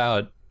talk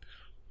about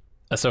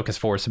Ahsoka's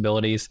Force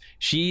abilities?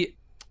 She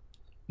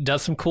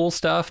does some cool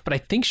stuff, but I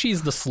think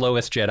she's the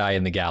slowest Jedi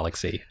in the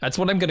galaxy. That's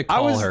what I'm going to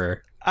call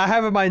her. I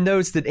have in my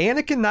notes, did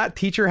Anakin not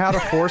teach her how to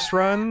Force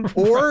run?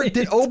 Or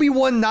did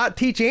Obi-Wan not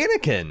teach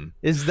Anakin?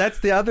 That's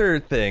the other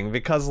thing,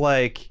 because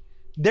like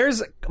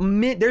there's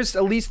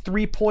at least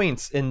 3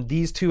 points in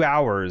these 2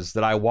 hours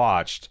that I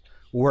watched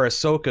where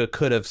Ahsoka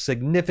could have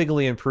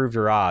significantly improved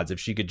her odds if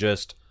she could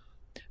just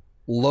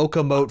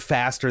locomote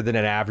faster than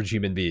an average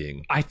human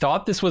being. I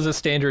thought this was a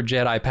standard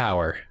Jedi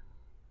power.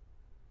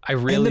 I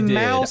really did.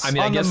 I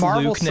mean, I guess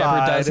Luke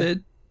never does it.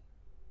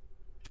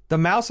 The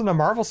mouse on the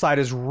Marvel side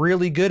is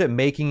really good at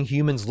making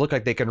humans look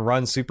like they can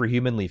run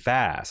superhumanly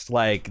fast.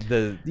 Like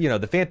the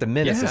Phantom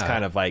Menace is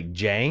kind of like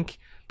jank,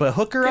 but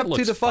hook her up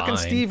to the fucking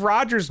Steve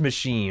Rogers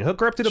machine.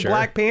 Hook her up to the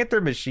Black Panther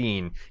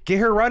machine. Get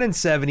her running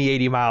 70,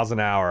 80 miles an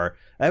hour.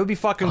 That would be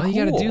fucking cool. All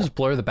you gotta do is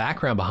blur the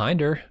background behind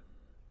her.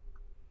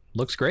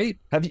 Looks great.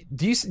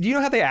 Do you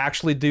know how they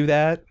actually do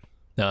that?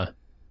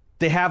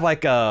 They have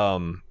like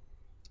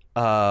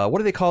what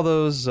do they call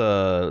those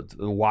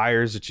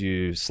wires that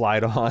you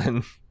slide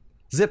on?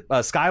 Zip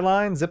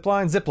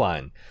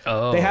line.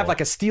 Oh. They have like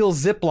a steel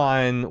zip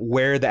line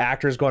where the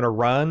actor is going to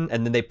run,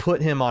 and then they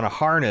put him on a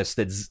harness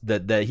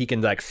that he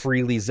can like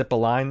freely zip a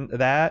line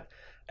that,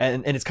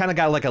 and it's kind of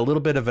got like a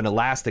little bit of an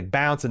elastic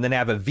bounce, and then they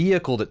have a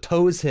vehicle that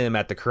tows him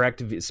at the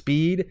correct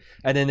speed,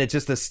 and then it's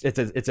just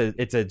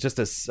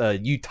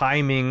you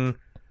timing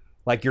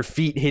like your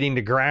feet hitting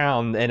the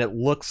ground, and it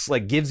looks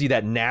like gives you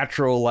that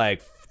natural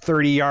like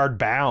 30-yard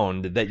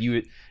bound that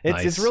you.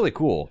 It's really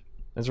cool.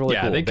 It's really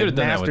cool. They could have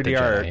done that with the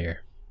Jedi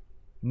here.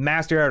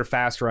 Master the art of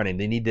fast running.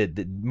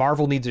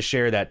 Marvel needs to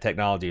share that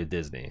technology with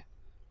Disney.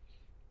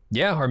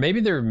 Yeah, or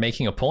maybe they're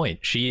making a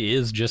point. She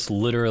is just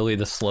literally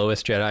the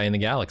slowest Jedi in the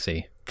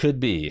galaxy. Could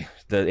be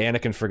that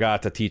Anakin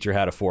forgot to teach her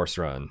how to Force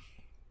run.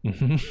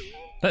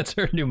 That's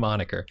her new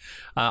moniker.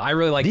 I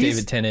really like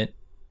David Tennant.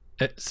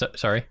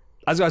 Sorry.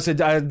 I was going to say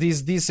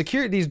these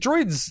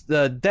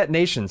droids'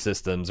 detonation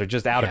systems are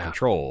just out of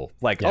control.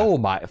 Like, oh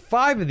my,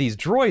 5 of these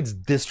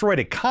droids destroyed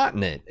a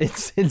continent.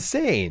 It's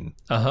insane.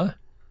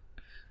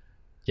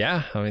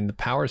 Yeah, I mean the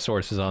power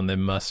sources on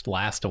them must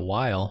last a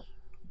while.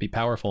 Be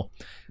powerful.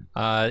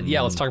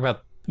 Let's talk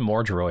about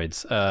more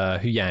droids.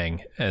 Hu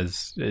Yang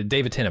as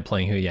David Tennant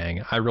playing Hu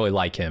Yang. I really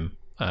like him.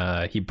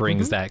 He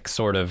brings that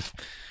sort of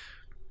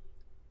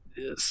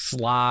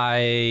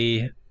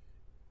sly,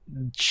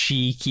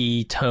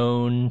 cheeky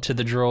tone to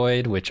the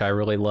droid, which I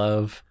really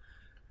love.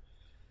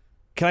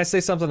 Can I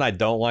say something I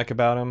don't like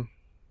about him?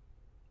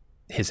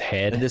 His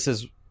head. And this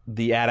is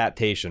the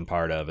adaptation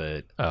part of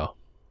it. Oh.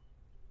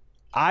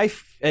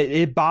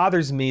 It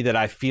bothers me that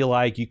I feel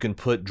like you can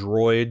put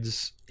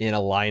droids in a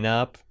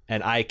lineup,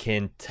 and I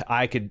think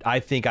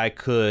I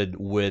could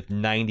with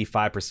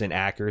 95%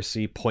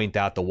 accuracy point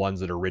out the ones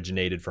that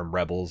originated from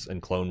Rebels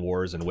and Clone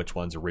Wars and which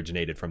ones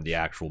originated from the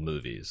actual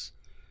movies.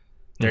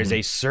 There's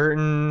a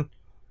certain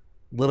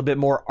little bit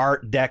more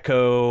Art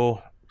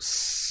Deco,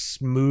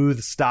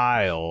 smooth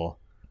style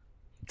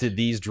to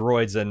these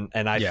droids,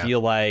 and I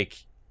feel like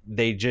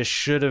they just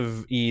should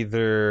have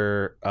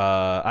either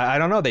I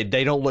don't know, they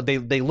don't look,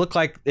 they look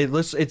like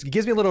it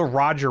gives me a little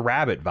Roger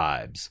Rabbit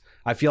vibes.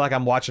 I feel like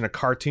I'm watching a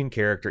cartoon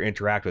character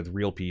interact with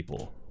real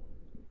people.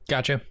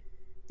 Gotcha.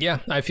 Yeah,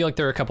 I feel like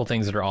there are a couple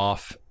things that are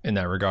off in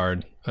that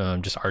regard,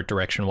 just art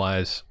direction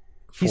wise.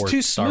 He's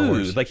too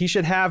smooth. Like, he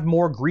should have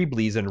more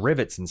greeblies and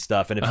rivets and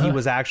stuff. And if he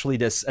was actually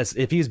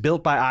if he's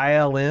built by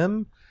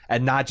ILM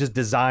and not just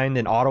designed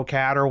in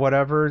AutoCAD or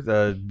whatever,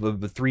 the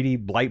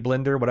 3D light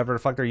blender, whatever the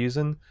fuck they're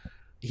using,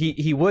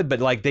 he would.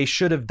 But like, they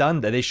should have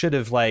done that. They should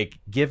have like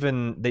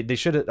given. They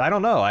should have. I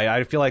don't know.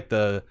 I feel like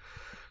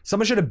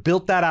someone should have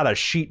built that out of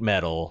sheet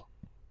metal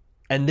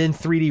and then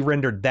 3D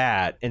rendered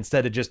that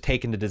instead of just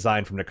taking the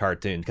design from the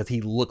cartoon, because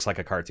he looks like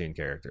a cartoon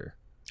character.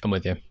 I'm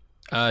with you.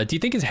 Do you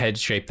think his head's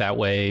shaped that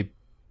way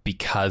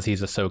because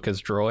he's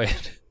Ahsoka's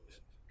droid?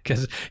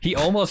 Because he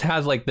almost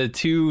has like the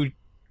two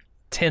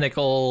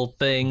tentacle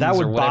things. That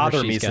would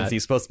bother me since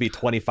he's supposed to be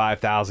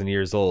 25,000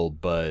 years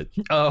old, but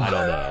I don't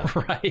know.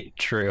 Right,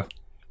 true.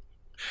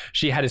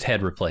 She had his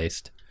head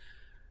replaced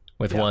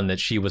with one that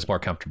she was more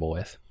comfortable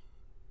with.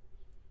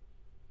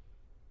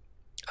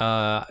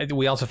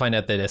 We also find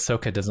out that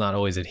Ahsoka does not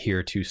always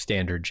adhere to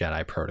standard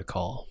Jedi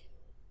protocol,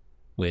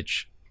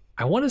 which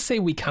I want to say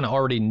we kind of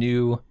already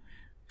knew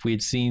if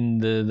we'd seen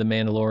the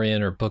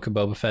Mandalorian or Book of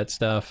Boba Fett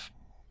stuff.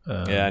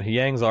 And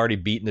Yang's already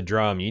beating the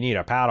drum. You need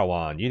a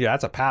Padawan.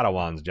 That's a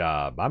Padawan's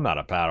job. I'm not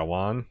a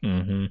Padawan.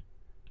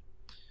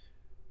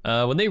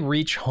 Mm-hmm. When they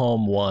reach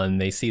Home 1,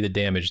 they see the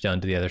damage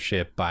done to the other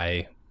ship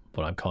by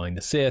what I'm calling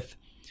the Sith.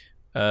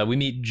 We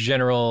meet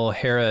General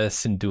Hera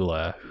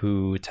Syndulla,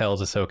 who tells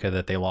Ahsoka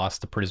that they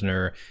lost the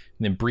prisoner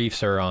and then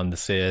briefs her on the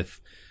Sith.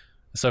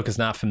 Ahsoka's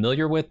not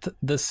familiar with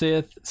the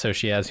Sith, so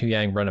she has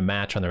Huyang run a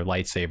match on their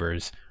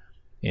lightsabers,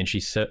 and she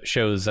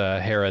shows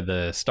Hera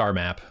the star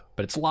map,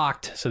 but it's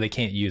locked, so they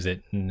can't use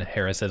it. And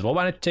Hera says, well,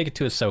 why don't you take it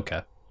to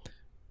Ahsoka?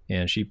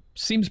 And she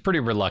seems pretty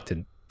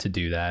reluctant to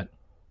do that.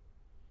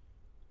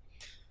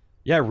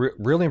 Yeah,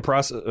 really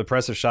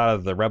impressive shot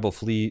of the Rebel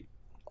fleet.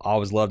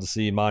 Always love to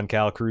see Mon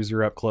Cal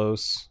cruiser up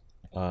close.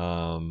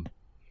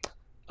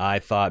 I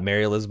thought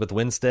Mary Elizabeth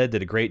Winstead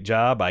did a great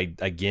job.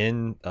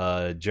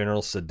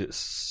 General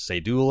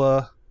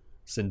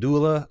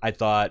Syndulla, I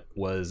thought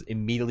was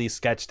immediately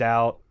sketched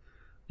out.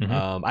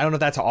 Mm-hmm. I don't know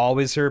if that's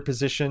always her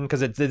position,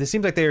 because it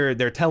seems like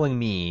they're telling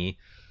me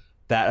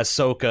that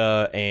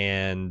Ahsoka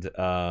and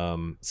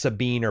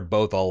Sabine are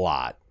both a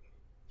lot.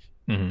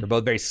 Mm-hmm. They're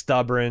both very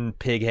stubborn,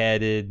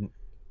 pig-headed,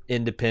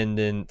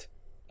 independent,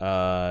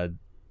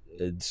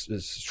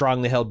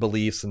 strongly held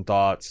beliefs and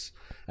thoughts,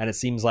 and it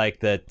seems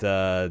like that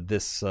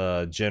this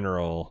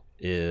general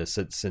is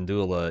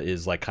Syndulla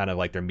is like kind of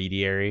like their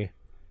mediary.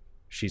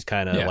 She's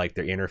kind of like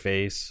their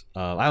interface.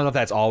 I don't know if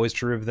that's always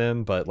true of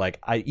them, but like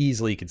I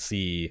easily could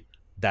see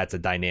that's a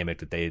dynamic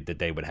that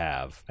they would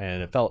have,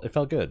 and it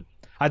felt good.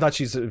 I thought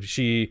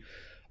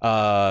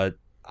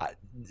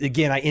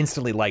again, I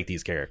instantly like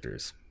these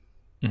characters.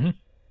 Mm-hmm.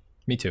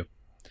 Me too.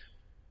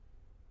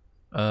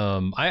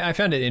 I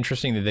found it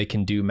interesting that they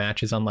can do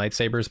matches on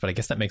lightsabers, but I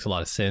guess that makes a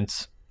lot of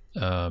sense.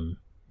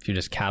 If you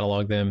just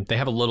catalog them, they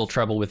have a little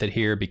trouble with it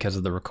here because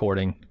of the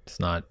recording. It's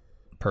not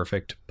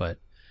perfect, but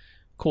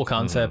cool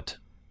concept.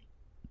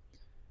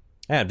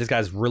 Yeah, this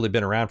guy's really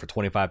been around for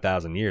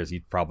 25,000 years. He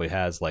probably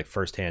has like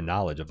firsthand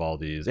knowledge of all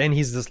these, and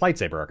he's this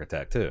lightsaber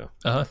architect too.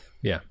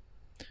 Yeah.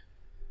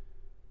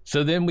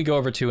 So then we go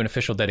over to an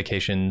official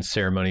dedication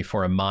ceremony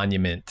for a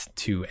monument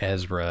to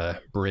Ezra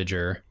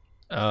Bridger.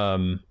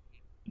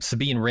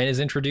 Sabine Wren is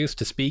introduced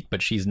to speak,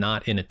 but she's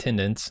not in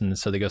attendance, and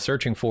so they go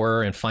searching for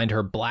her and find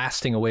her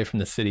blasting away from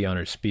the city on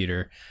her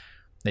speeder.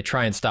 They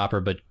try and stop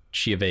her, but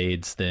she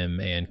evades them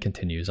and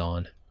continues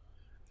on.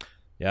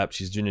 Yep,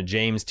 she's doing a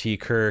James T.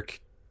 Kirk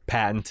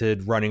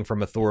patented running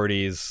from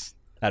authorities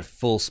at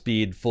full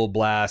speed, full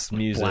blast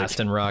music. Blast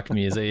and rock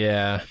music,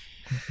 yeah.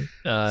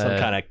 Some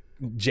kind of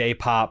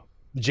J-pop,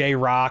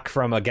 J-rock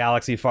from a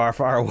galaxy far,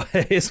 far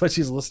away is what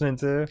she's listening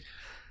to.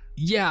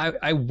 Yeah,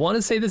 I want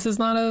to say this is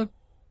not a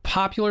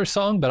popular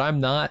song, but I'm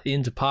not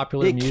into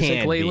popular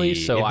music lately,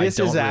 so I don't really know. This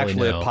is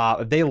actually a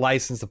pop. If they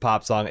license a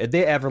pop song, if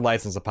they ever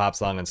license a pop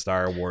song in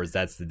Star Wars,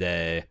 that's the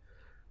day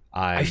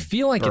I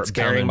feel like it's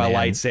burying my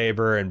man.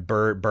 lightsaber and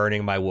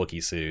burning my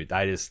Wookiee suit.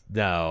 I just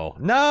no.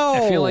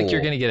 I feel like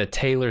you're gonna get a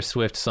Taylor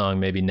Swift song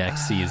maybe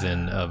next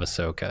season of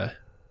Ahsoka.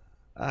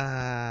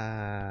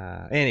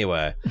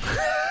 Anyway,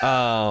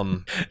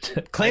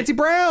 Clancy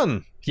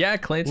Brown. Yeah,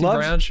 Clancy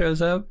Brown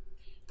shows up.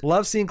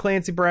 Love seeing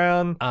Clancy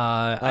Brown.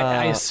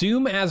 I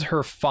assume as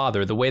her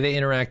father. The way they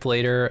interact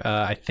later,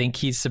 I think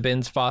he's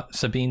Sabine's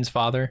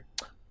father.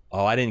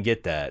 Oh, I didn't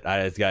get that.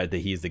 I just got that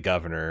he's the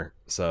governor.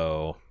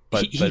 So,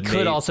 but he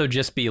could also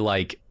just be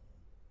like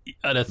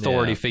an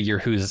authority figure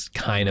who's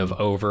kind of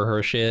over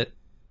her shit,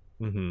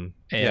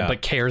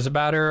 but cares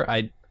about her.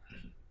 I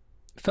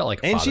Felt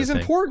like a and father she's thing.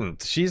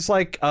 important. She's a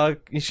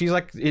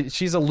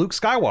Luke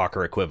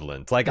Skywalker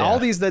equivalent. Like all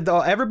these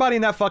everybody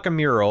in that fucking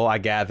mural, I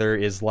gather,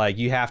 is like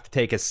you have to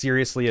take as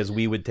seriously as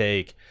we would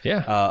take a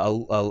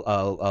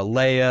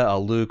Leia, a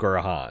Luke, or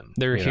a Han.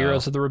 They're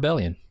heroes of the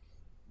rebellion,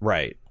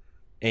 right?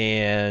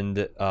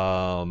 And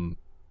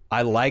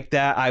I like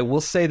that. I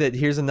will say that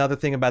here's another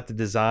thing about the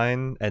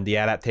design and the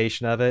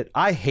adaptation of it.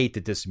 I hate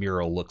that this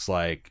mural looks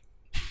like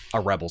a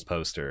Rebels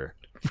poster.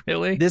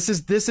 Really? This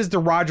is the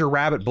Roger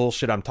Rabbit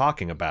bullshit I'm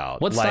talking about.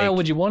 What style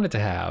would you want it to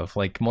have?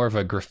 Like more of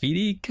a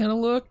graffiti kind of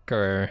look,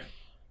 or?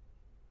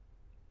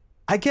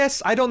 I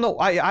guess I don't know.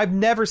 I've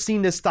never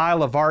seen this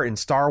style of art in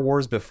Star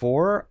Wars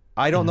before.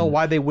 I don't know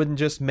why they wouldn't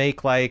just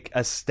make like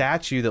a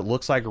statue that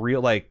looks like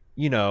real, like,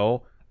 you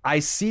know. I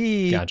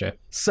see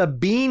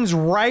Sabine's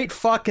right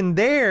fucking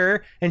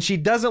there, and she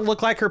doesn't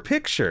look like her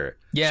picture.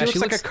 Yeah, she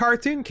looks like a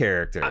cartoon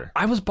character.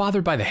 I was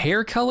bothered by the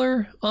hair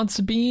color on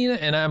Sabine,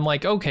 and I'm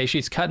like, okay,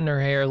 she's cutting her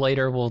hair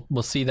later. We'll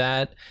see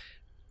that.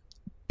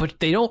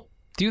 But they don't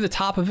do the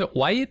top of it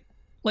white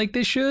like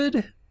they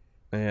should.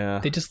 Yeah.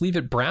 They just leave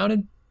it brown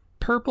and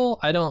purple.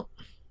 I don't...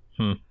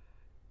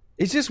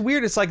 It's just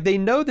weird. It's like they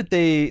know that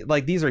they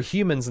like these are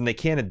humans and they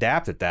can't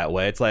adapt it that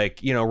way. It's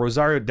like, you know,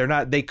 Rosario,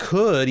 they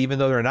could, even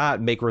though they're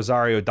not, make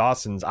Rosario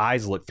Dawson's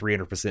eyes look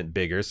 300%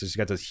 bigger. So she's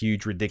got those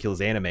huge,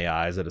 ridiculous anime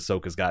eyes that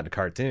Ahsoka's got in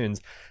cartoons.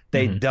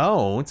 They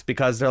don't,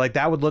 because they're like,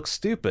 that would look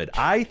stupid.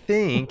 I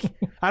think,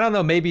 I don't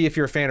know, maybe if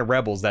you're a fan of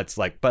Rebels, that's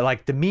like, but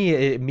like to me,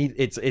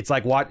 it's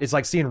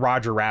like seeing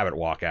Roger Rabbit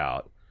walk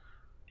out.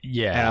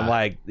 Yeah. And I'm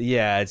like,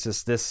 yeah, it's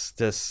just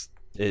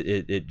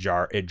it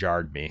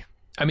jarred me.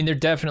 I mean, they're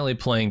definitely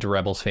playing to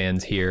Rebels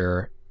fans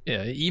here.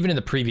 Even in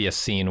the previous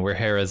scene where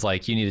Hera's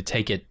like, you need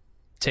to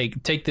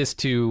take this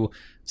to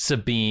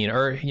Sabine,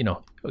 or, you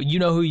know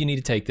who you need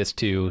to take this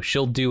to.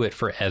 She'll do it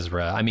for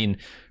Ezra. I mean,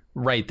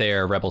 right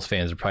there, Rebels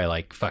fans are probably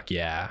like, fuck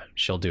yeah,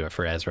 she'll do it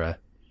for Ezra.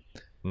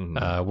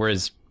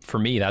 Whereas for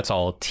me, that's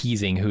all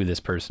teasing who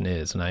this person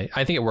is. And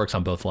I think it works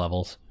on both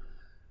levels.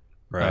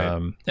 Right.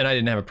 And I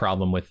didn't have a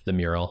problem with the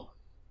mural.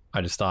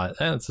 I just thought,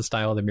 it's the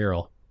style of the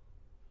mural.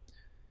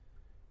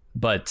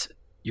 But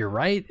you're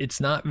right,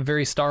 it's not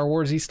very Star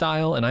Wars-y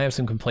style, and I have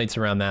some complaints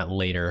around that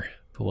later,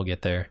 but we'll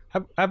get there.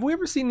 Have we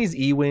ever seen these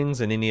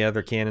E-Wings in any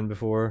other canon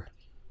before?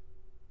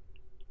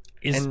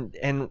 And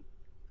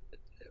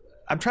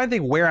I'm trying to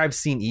think where I've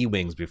seen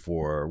E-Wings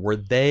before. Were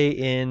they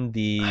in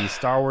the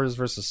Star Wars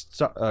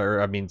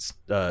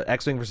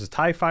X-Wing versus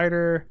TIE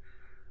Fighter?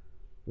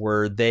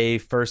 Were they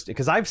first?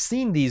 Because I've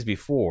seen these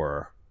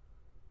before.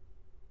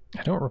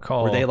 I don't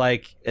recall. Were they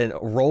like a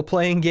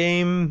role-playing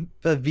game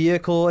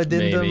vehicle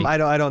addendum? Maybe.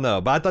 I don't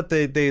know, but I thought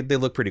they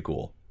look pretty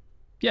cool.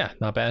 Yeah,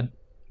 not bad.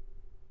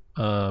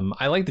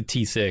 I like the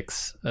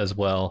T6 as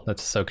well.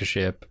 That's Ahsoka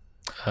ship.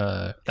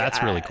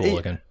 That's really cool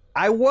looking.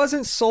 I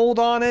wasn't sold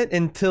on it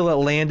until it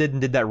landed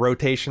and did that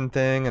rotation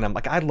thing, and I'm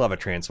like, I'd love a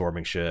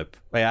transforming ship.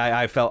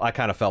 I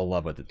kind of fell in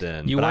love with it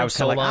then. You weren't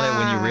sold on it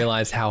when you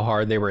realized how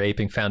hard they were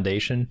aping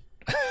Foundation.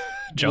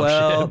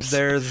 Jump ships.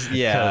 there's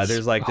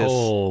like this.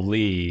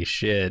 Holy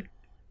shit!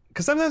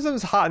 Because sometimes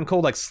it's hot and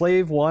cold. Like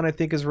Slave One, I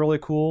think is really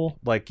cool.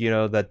 Like, you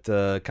know, that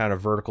kind of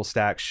vertical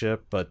stack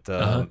ship. But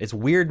it's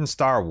weird in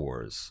Star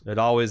Wars. It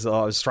always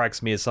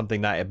strikes me as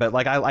something that. But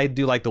like I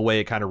do like the way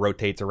it kind of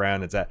rotates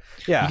around. It's that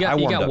I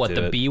warmed up to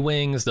the it.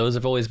 B-Wings. Those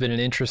have always been an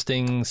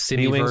interesting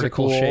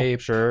semi-vertical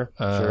shape. Sure.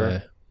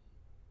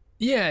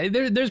 Yeah,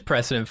 there's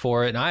precedent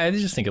for it. And I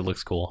just think it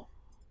looks cool.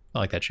 I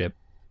like that ship.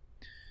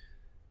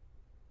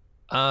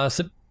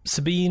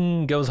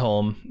 Sabine goes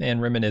home and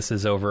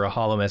reminisces over a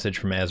holo message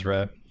from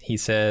Ezra. He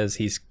says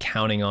he's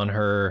counting on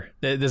her.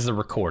 This is a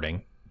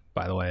recording,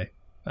 by the way.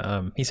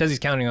 He says he's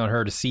counting on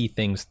her to see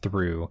things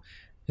through,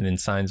 and then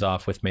signs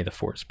off with, "May the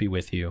Force be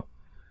with you."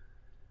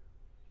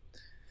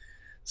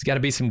 There's got to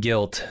be some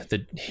guilt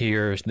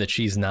that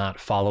she's not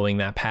following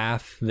that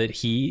path that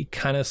he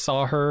kind of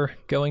saw her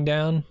going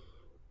down.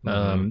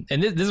 And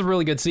this is a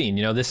really good scene.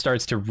 You know, this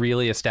starts to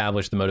really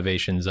establish the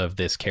motivations of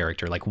this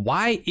character. Like,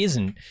 why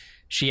isn't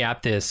she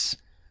at this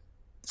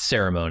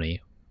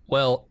ceremony?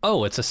 Well,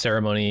 it's a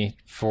ceremony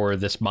for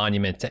this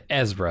monument to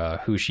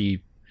Ezra, who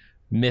she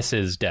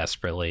misses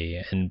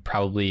desperately, and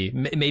probably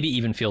maybe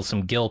even feels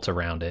some guilt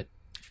around it.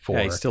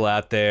 Yeah, he's still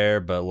out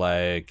there, but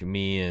like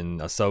me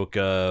and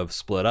Ahsoka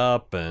split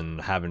up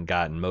and haven't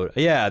gotten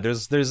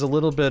there's a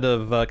little bit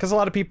of because a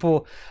lot of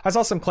people, I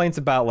saw some complaints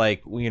about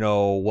like, you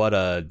know, what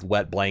a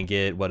wet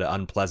blanket, what an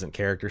unpleasant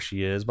character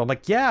she is, but I'm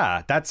like,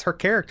 yeah, that's her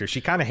character.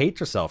 She kind of hates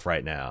herself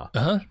right now.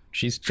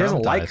 She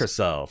doesn't like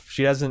herself.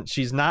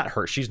 She's not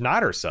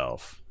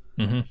herself.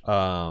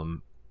 Yeah,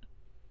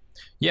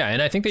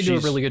 and I think they do a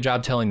really good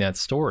job telling that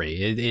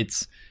story.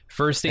 It's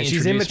first they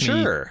she's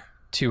immature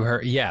to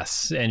her,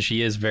 yes, and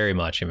she is very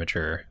much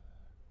immature.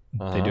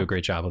 They do a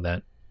great job of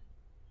that.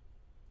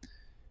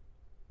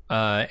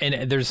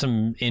 And there's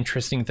some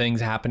interesting things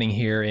happening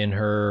here in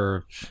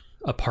her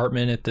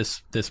apartment at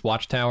this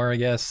watchtower, I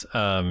guess.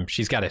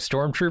 She's got a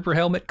stormtrooper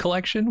helmet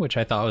collection, which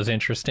I thought was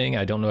interesting.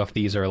 I don't know if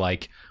these are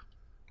like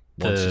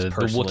the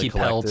Wookiee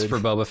pelts for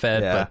Boba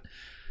Fett, but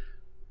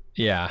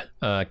Yeah,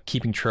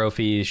 keeping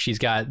trophies. She's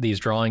got these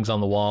drawings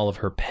on the wall of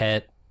her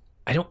pet.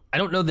 I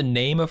don't know the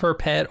name of her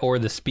pet or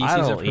the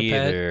species of her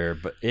either,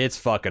 pet. But it's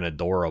fucking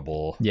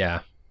adorable. Yeah,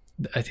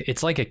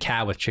 it's like a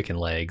cat with chicken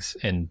legs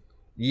and.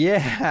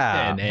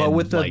 Yeah, but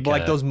with the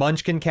like those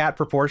Munchkin cat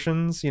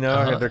proportions, you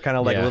know, they're kind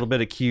of like a little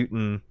bit of cute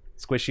and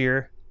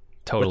squishier.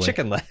 Totally. With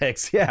chicken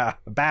legs, yeah,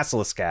 a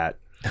basilisk cat.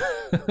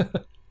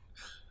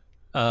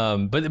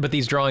 But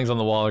these drawings on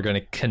the wall are going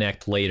to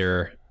connect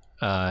later,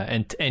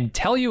 and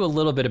tell you a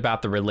little bit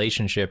about the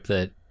relationship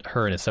that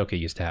her and Ahsoka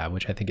used to have,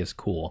 which I think is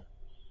cool.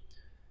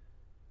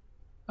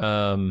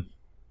 So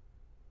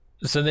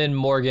then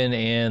Morgan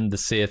and the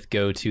Sith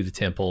go to the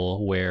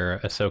temple where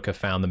Ahsoka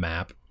found the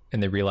map.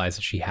 And they realize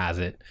that she has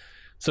it.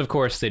 So, of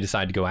course, they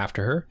decide to go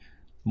after her.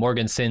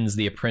 Morgan sends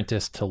the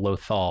apprentice to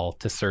Lothal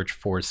to search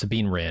for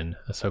Sabine Wren,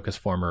 Ahsoka's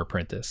former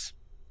apprentice.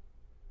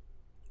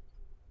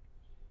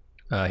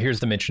 Here's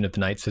the mention of the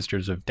Night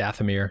Sisters of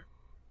Dathomir,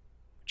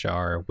 which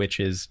are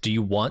witches. Do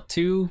you want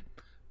to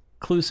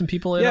clue some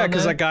people in? Yeah,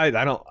 because that guy,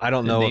 I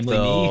don't know if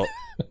they'll... me.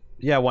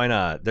 Yeah, why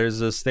not? There's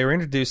this. They were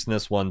introduced in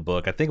this one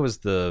book. I think it was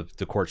the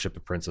courtship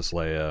of Princess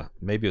Leia.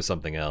 Maybe it was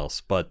something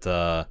else,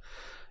 but.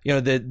 You know,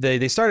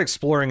 they started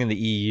exploring in the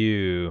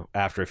EU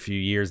after a few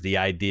years the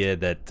idea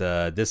that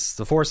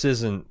the Force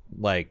isn't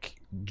like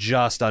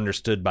just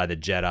understood by the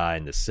Jedi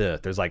and the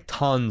Sith. There's like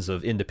tons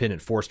of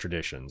independent Force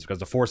traditions because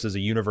the Force is a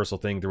universal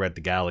thing throughout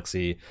the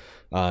galaxy,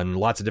 and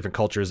lots of different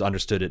cultures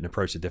understood it and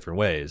approached it different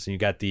ways. And you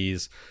got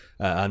these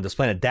on this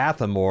planet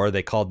Dathomir,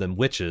 they called them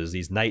witches,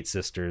 these Night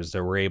Sisters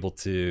that were able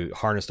to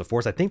harness the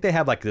Force. I think they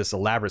have like this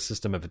elaborate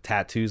system of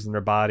tattoos in their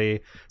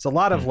body. It's a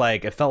lot of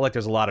like, it felt like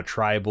there's a lot of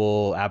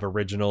tribal,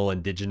 aboriginal,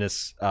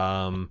 indigenous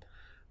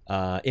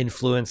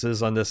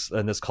influences on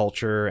this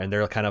culture, and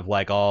they're kind of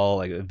like all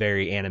like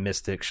very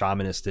animistic,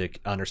 shamanistic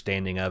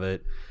understanding of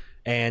it.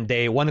 And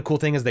one of the cool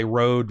thing is they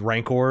rode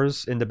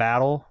rancors into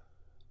battle.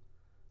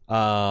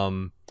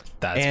 And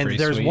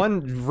there's sweet.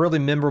 one really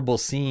memorable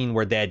scene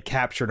where they had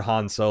captured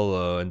Han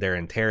Solo and they're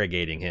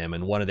interrogating him,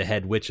 and one of the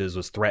head witches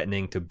was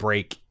threatening to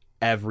break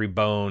every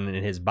bone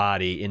in his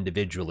body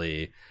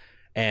individually.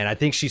 And I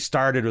think she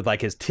started with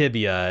like his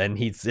tibia, and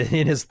he's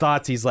in his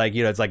thoughts, he's like,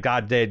 you know, it's like,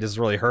 God, Dave, this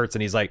really hurts.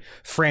 And he's like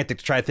frantic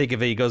to try to think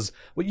of it. He goes,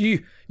 well,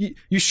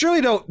 you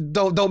surely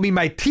don't mean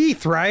my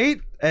teeth,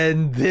 right?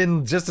 And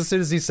then just as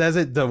soon as he says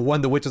it, the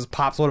witches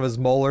pops one of his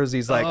molars.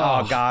 He's like,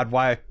 oh God,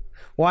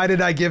 why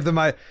did I give them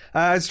I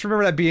just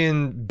remember that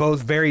being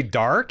both very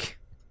dark,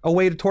 a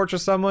way to torture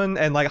someone,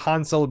 and like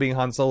Han Solo being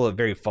Han Solo,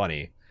 very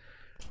funny.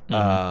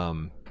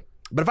 Mm-hmm.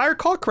 But if I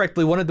recall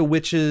correctly, one of the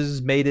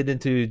witches made it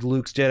into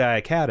Luke's Jedi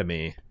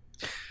Academy.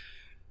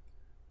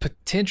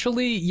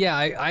 Potentially, yeah.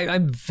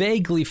 I'm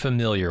vaguely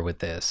familiar with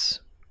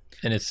this,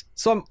 and it's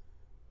so.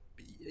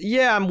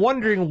 I'm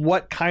wondering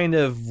what kind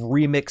of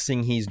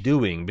remixing he's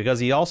doing, because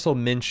he also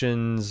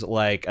mentions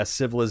like a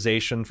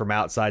civilization from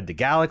outside the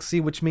galaxy,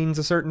 which means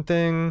a certain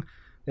thing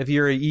if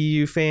you're a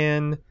EU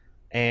fan.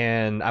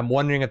 And I'm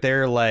wondering if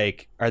they're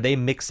like, are they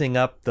mixing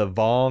up the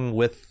Vong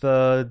with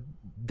the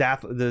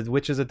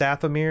witches of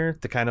Dathomir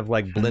to kind of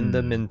like blend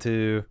them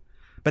into?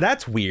 But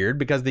that's weird,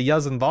 because the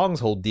Yuz and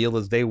Vong's whole deal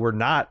is they were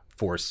not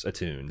Force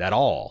attuned at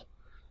all.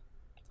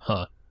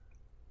 Huh.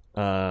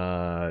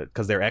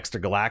 Because they're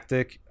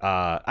extragalactic.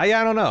 I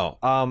don't know.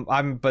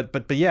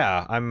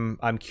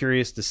 I'm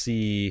curious to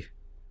see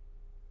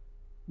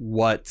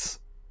what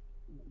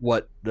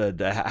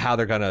how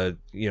they're gonna,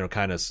 you know,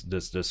 kind of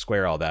just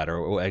square all that,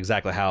 or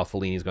exactly how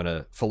Filoni's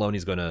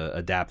gonna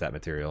adapt that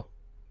material.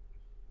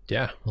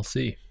 Yeah, we'll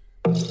see.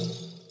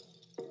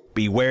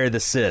 Beware the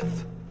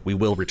Sith. We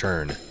will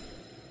return.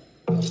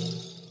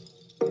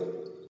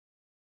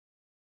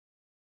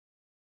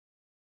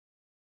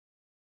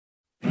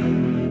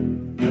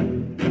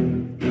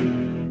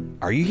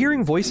 Are you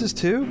hearing voices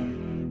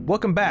too?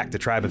 Welcome back to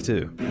Tribe of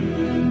Two.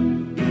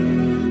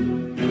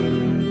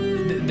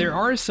 There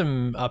are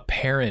some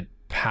apparent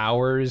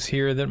powers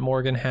here that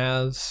Morgan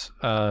has.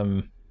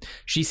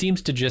 She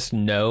seems to just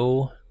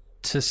know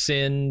to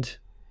send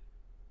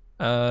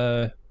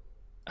I'm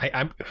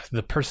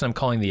the person I'm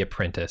calling the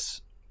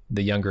Apprentice,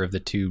 the younger of the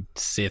two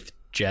Sith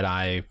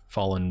Jedi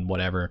fallen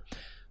whatever.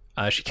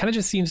 She kind of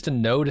just seems to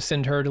know to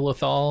send her to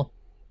Lothal.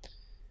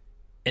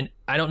 And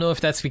I don't know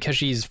if that's because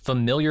she's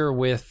familiar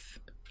with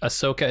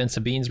Ahsoka and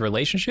Sabine's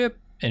relationship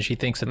and she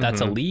thinks that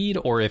that's a lead,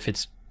 or if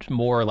it's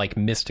more like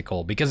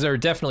mystical, because there are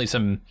definitely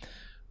some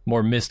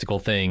more mystical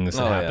things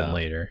that happen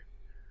later.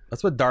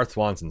 That's what Darth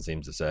Swanson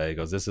seems to say. He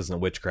goes, this isn't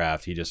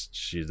witchcraft.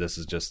 This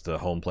is just the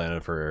home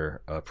planet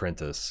for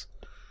Apprentice.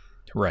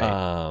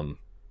 Right.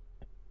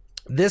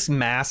 This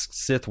masked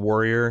Sith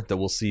warrior that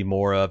we'll see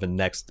more of in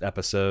next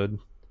episode,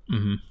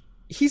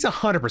 he's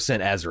 100%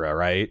 Ezra,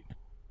 right?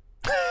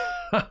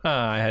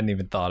 I hadn't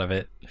even thought of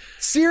it.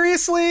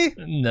 Seriously?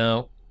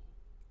 No.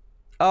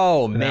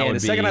 Oh man! The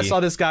second I saw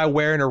this guy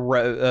wearing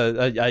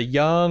a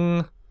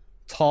young,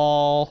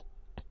 tall,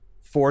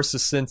 Force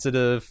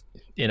sensitive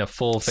in a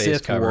full face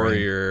Sith covering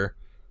warrior,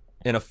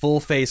 in a full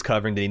face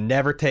covering that he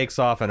never takes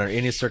off under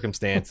any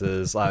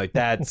circumstances. Like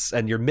that's,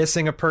 and you're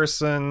missing a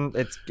person.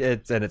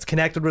 It's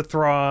connected with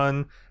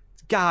Thrawn.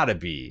 It's gotta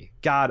be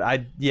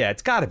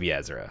it's gotta be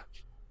Ezra.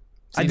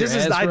 It's either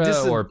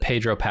Ezra or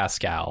Pedro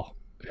Pascal,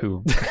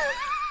 who.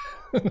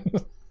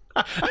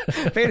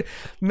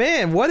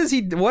 Man, what has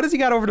he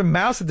got over to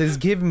Mouse that just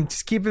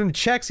keep him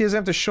checks he doesn't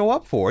have to show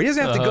up for? He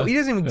doesn't have to go. He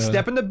doesn't even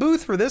step in the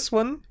booth for this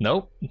one.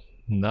 Nope,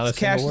 not just a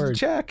single word. The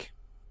check.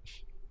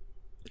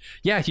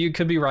 Yeah, you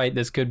could be right.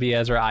 This could be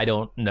Ezra. I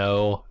don't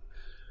know.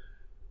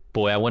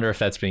 Boy, I wonder if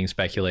that's being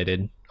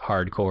speculated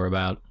hardcore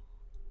about.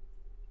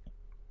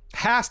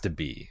 Has to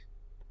be.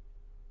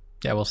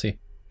 Yeah, we'll see.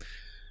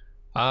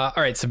 All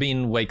right,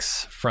 Sabine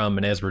wakes from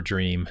an Ezra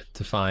dream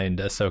to find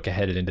Ahsoka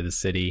headed into the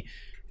city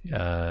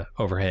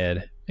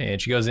overhead,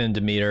 and she goes in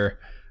to meet her.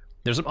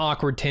 There's some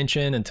awkward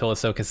tension until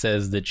Ahsoka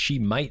says that she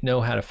might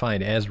know how to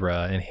find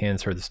Ezra and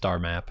hands her the star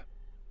map.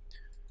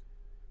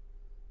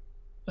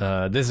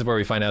 This is where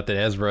we find out that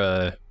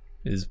Ezra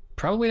is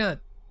probably not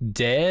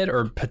dead,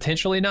 or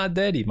potentially not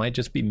dead. He might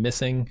just be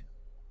missing.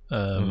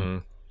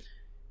 And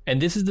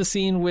this is the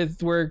scene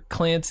where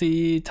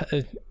Clancy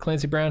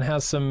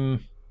Brown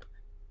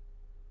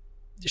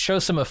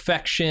shows some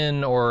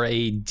affection or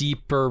a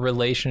deeper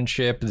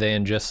relationship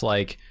than just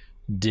like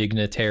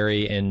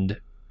dignitary and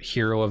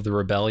hero of the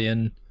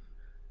rebellion.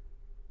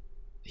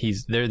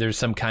 There's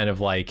some kind of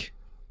like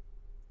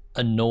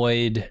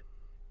annoyed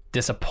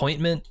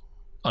disappointment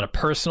on a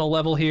personal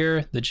level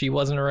here that she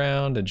wasn't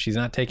around and she's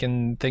not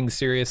taking things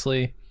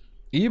seriously.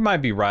 You might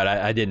be right.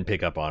 I didn't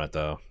pick up on it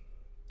though.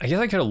 I guess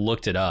I could have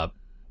looked it up,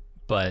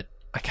 but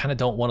I kind of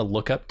don't want to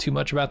look up too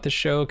much about this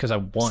show because I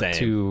want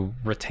to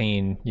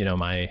retain,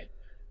 my,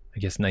 I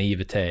guess,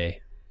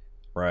 naivete.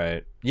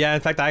 Right. Yeah,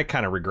 in fact, I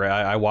kind of regret.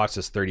 I watched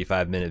this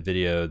 35-minute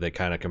video that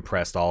kind of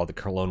compressed all of the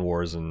Clone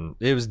Wars, and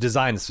it was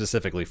designed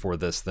specifically for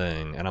this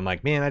thing. And I'm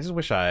like, man, I just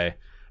wish I'd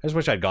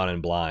gone in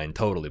blind,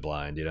 totally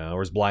blind,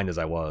 or as blind as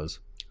I was.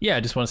 Yeah,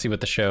 I just want to see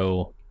what the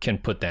show can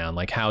put down.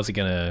 Like, how's it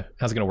gonna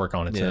work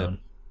on its own?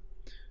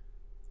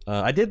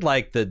 I did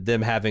like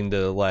them having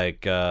to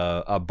like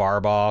a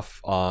barb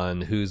off on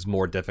who's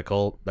more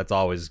difficult. That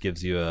always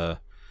gives you an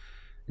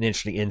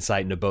interesting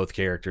insight into both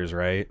characters,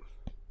 right?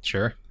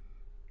 Sure.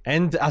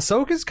 And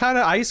Ahsoka's kind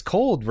of ice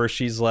cold, where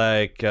she's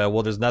like,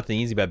 well, there's nothing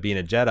easy about being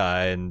a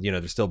Jedi, and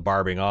they're still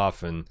barbing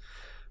off, and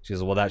she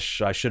goes, well, I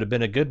should have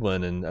been a good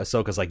one, and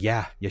Ahsoka's like,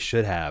 yeah, you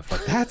should have.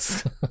 Like,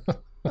 that's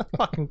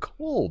fucking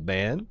cold,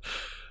 man.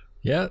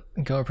 Yeah,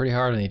 going pretty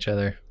hard on each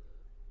other.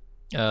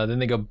 Then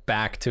they go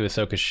back to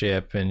Ahsoka's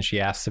ship, and she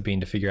asks Sabine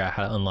to figure out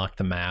how to unlock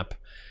the map.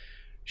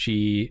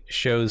 She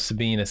shows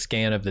Sabine a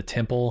scan of the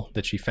temple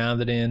that she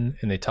found it in,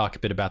 and they talk a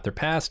bit about their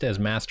past as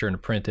master and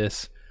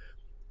apprentice.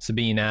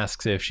 Sabine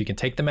asks if she can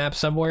take the map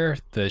somewhere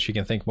that she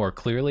can think more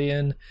clearly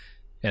in,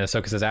 and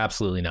Ahsoka says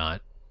absolutely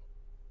not.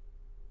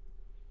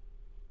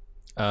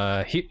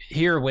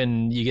 Here,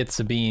 when you get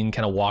Sabine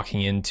kind of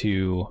walking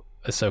into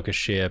Ahsoka's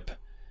ship,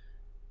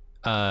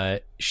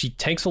 she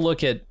takes a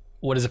look at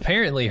what is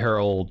apparently her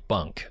old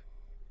bunk,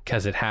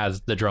 because it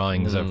has the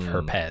drawings of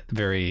her pet,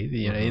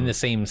 very in the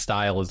same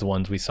style as the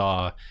ones we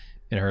saw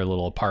in her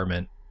little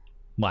apartment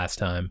last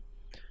time.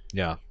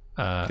 Yeah,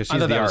 because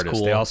she's the artist.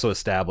 Cool. They also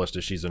established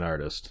that she's an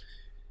artist.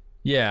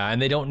 Yeah, and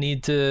they don't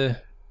need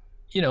to,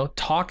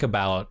 talk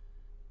about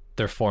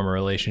their former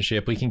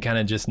relationship. We can kind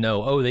of just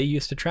know, they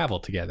used to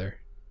travel together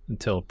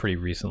until pretty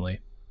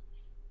recently.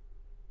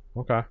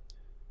 Okay.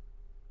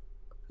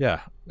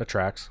 Yeah, that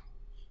tracks.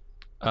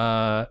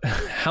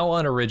 How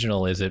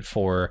unoriginal is it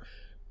for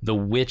the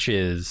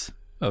witches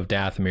of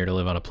Dathomir to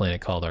live on a planet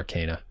called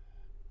Arcana?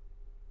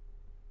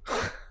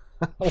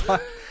 I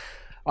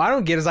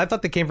don't get it. I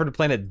thought they came from the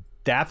planet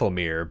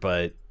Dathomir,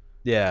 but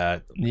yeah.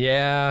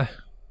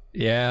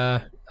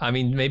 I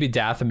mean, maybe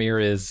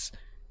Dathomir is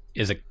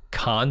a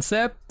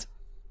concept.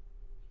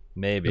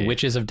 Maybe the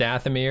witches of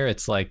Dathomir.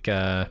 It's like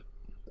the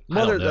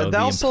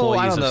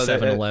employees of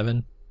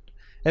 7-Eleven.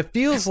 It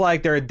feels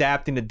like they're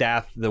adapting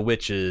the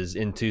witches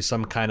into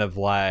some kind of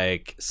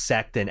like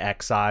sect in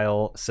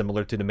exile,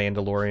 similar to the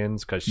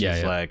Mandalorians, because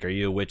she's like, are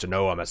you a witch?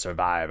 No, I'm a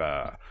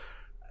survivor.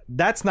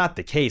 That's not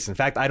the case. In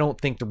fact, I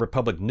don't think the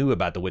Republic knew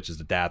about the witches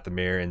of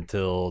Dathomir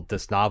until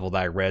this novel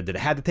that I read, that it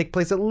had to take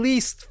place at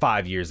least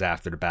 5 years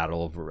after the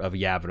Battle of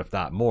Yavin, if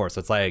not more. So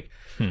it's like,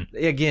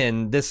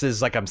 again, this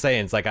is like I'm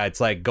saying, it's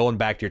like going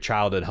back to your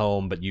childhood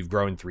home, but you've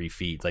grown 3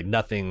 feet. It's like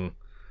nothing.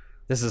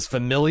 This is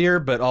familiar,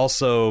 but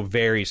also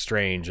very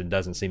strange and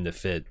doesn't seem to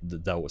fit.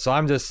 So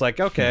I'm just like,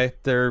 okay,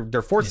 they're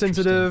force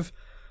sensitive,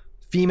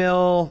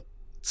 female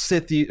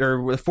Sith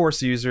or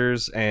Force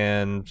users,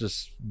 and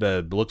just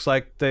looks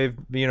like they've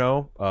been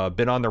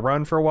on the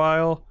run for a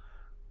while.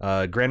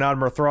 Grand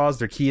Admiral Thraw's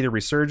their key to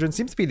resurgence.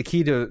 Seems to be the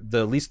key to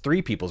at least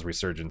 3 people's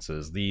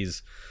resurgences.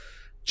 These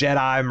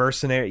Jedi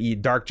mercenary,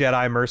 Dark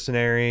Jedi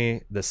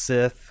mercenary, the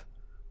Sith,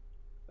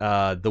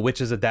 the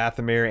Witches of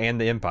Dathomir,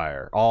 and the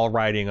Empire, all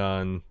riding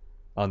on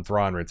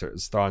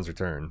Thrawn's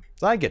return.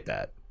 So I get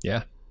that.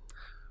 Yeah.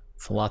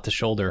 It's a lot to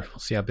shoulder. We'll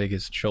see how big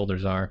his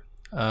shoulders are.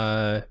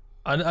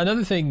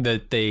 Another thing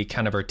that they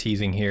kind of are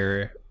teasing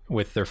here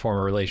with their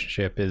former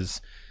relationship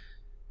is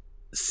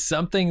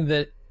something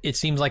that it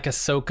seems like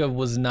Ahsoka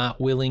was not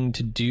willing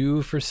to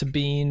do for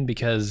Sabine,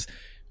 because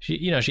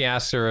she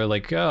asks her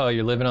like, "Oh,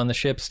 you're living on the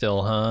ship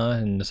still, huh?"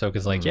 And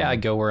Ahsoka's like, "Yeah, I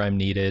go where I'm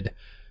needed."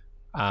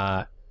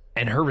 And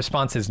her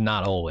response is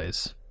not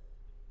always,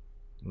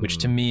 which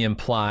to me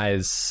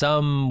implies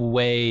some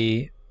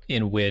way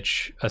in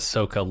which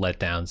Ahsoka let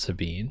down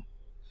Sabine.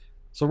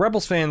 So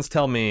Rebels fans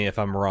tell me if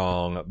I'm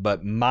wrong,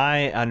 but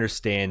my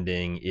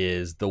understanding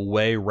is the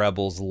way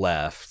Rebels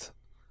left,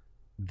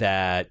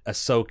 that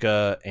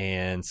Ahsoka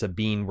and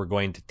Sabine were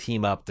going to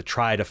team up to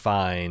try to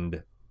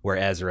find where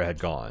Ezra had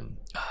gone.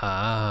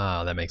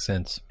 Ah, that makes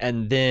sense.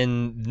 And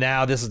then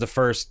now this is the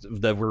first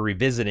that we're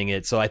revisiting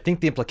it. So I think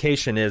the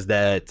implication is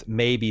that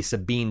maybe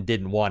Sabine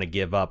didn't want to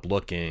give up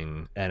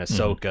looking, and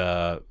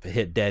Ahsoka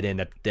hit dead end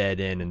at dead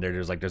end, and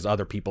there's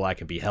other people I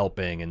could be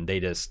helping, and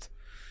they just...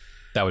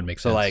 That would make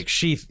sense. So like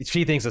she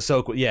thinks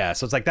Ahsoka, yeah.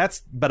 So it's like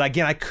that's, but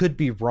again, I could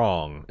be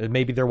wrong.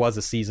 Maybe there was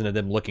a season of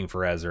them looking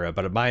for Ezra,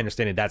 but my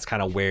understanding that's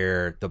kind of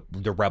where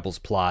the Rebels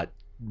plot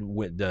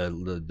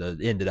the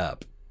ended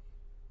up.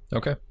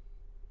 Okay.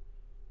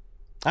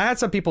 I had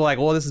some people like,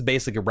 well, this is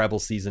basically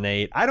Rebels season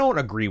 8. I don't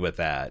agree with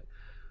that.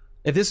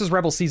 If this was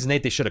Rebels season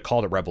 8, they should have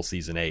called it Rebels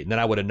season 8, and then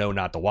I would have known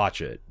not to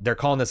watch it. They're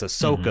calling this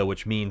Ahsoka,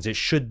 which means it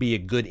should be a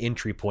good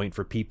entry point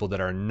for people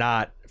that are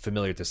not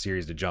familiar with the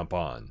series to jump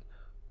on.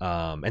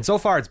 And so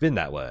far it's been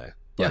that way.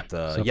 But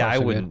I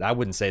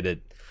wouldn't say that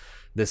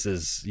this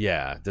is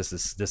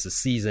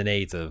season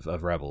 8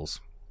 of Rebels.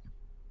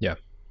 Yeah.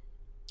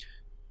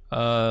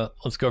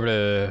 Let's go over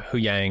to Hu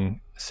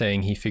Yang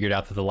saying he figured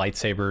out that the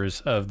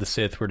lightsabers of the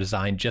Sith were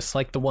designed just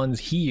like the ones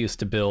he used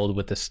to build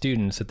with the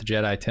students at the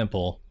Jedi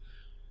Temple.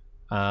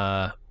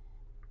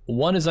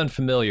 One is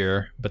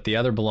unfamiliar, but the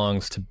other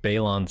belongs to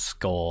Balon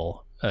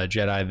Skull, a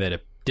Jedi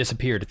that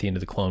disappeared at the end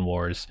of the Clone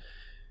Wars.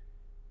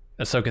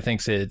 Ahsoka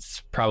thinks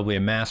it's probably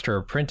a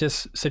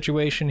master-apprentice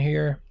situation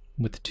here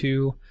with the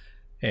two,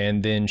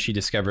 and then she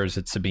discovers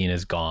that Sabine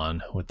is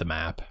gone with the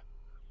map.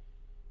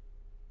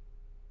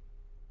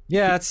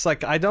 Yeah, it's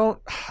like we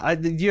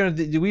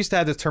used to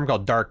have this term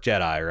called Dark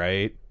Jedi,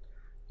 right?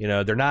 You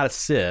know, they're not a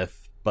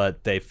Sith,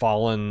 but they've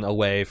fallen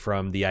away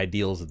from the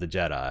ideals of the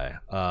Jedi.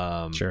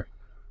 Sure.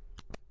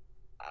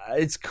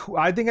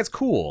 I think it's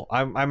cool.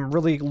 I'm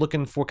really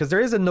looking for, because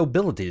there is a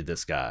nobility to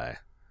this guy.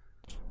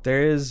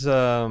 There is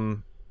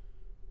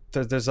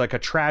there's like a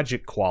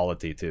tragic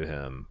quality to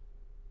him.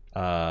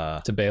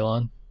 To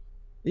Balon?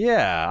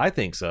 Yeah, I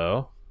think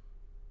so.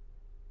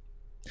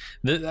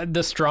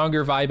 The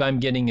stronger vibe I'm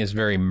getting is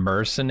very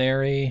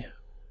mercenary.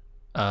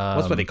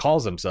 That's what he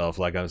calls himself,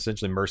 like I'm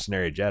essentially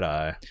mercenary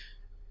Jedi.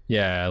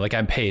 Yeah, like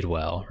I'm paid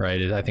well,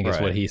 right? I think is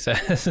what he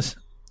says.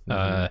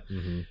 I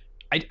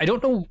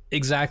don't know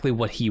exactly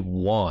what he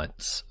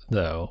wants,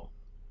 though.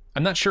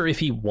 I'm not sure if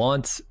he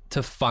wants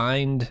to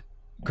find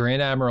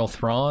Grand Admiral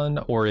Thrawn,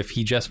 or if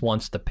he just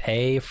wants to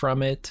pay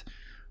from it,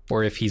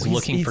 or if he's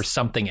looking for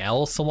something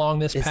else along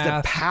this path. It's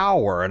the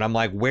power, and I'm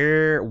like,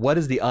 what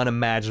is the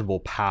unimaginable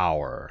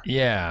power?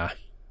 Yeah.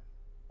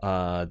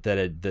 That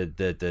a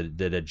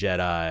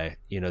Jedi,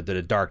 that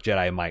a dark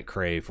Jedi might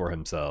crave for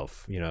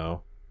himself,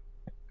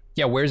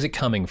 Yeah, where's it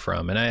coming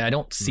from? And I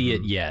don't see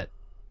it yet,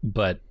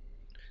 but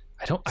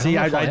I don't see.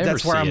 I don't know if I'll ever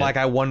that's where see I'm it. like,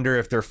 I wonder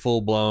if they're full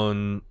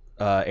blown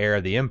heir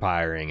of the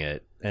Empiring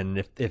it.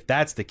 And if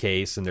that's the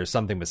case, and there's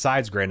something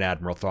besides Grand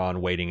Admiral Thrawn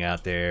waiting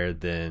out there,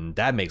 then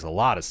that makes a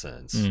lot of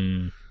sense.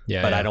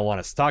 But I don't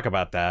want to talk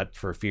about that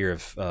for fear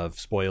of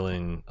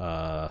spoiling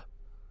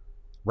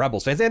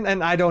Rebels fans.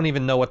 And I don't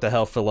even know what the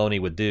hell Filoni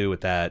would do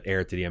with that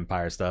heir to the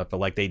Empire stuff. But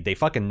like they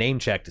fucking name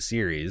checked the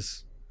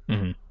series,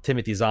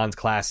 Timothy Zahn's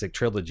classic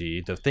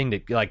trilogy, the thing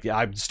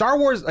that Star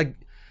Wars.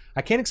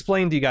 I can't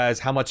explain to you guys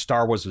how much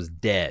Star Wars was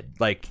dead.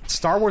 Like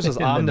Star Wars was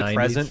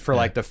omnipresent for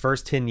like the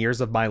first 10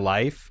 years of my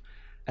life.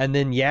 And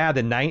then,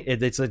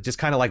 it's just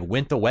kind of like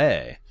went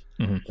away.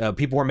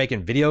 People weren't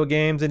making video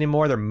games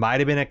anymore. There might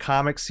have been a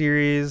comic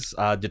series.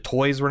 The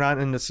toys were not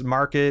in this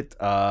market.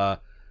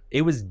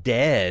 It was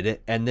dead.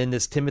 And then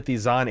this Timothy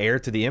Zahn Heir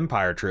to the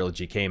Empire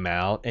trilogy came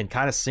out and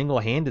kind of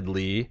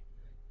single-handedly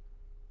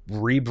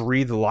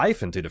rebreathed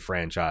life into the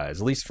franchise.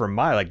 At least for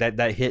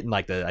that hit in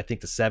I think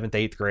the 7th,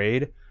 8th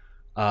grade.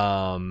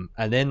 And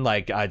then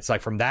it's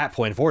like from that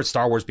point forward,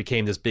 Star Wars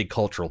became this big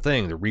cultural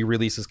thing. The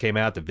re-releases came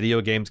out, the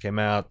video games came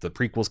out, the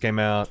prequels came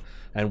out,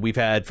 and we've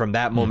had from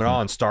that moment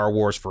on Star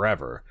Wars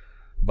forever.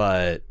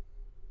 But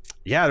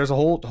yeah, there's a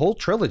whole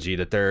trilogy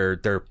that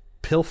they're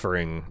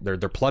pilfering, they're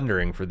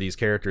plundering for these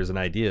characters and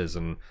ideas,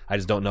 and I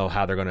just don't know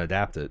how they're going to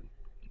adapt it.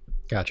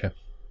 Gotcha.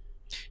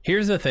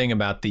 Here's the thing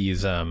about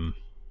these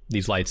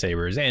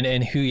lightsabers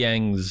and Hu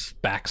Yang's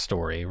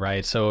backstory,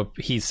 right? So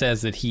he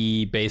says that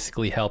he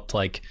basically helped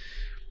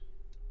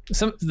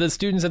the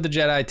students at the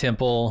Jedi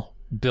Temple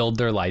build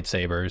their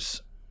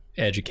lightsabers,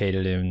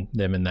 educated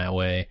them in that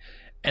way.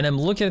 And I'm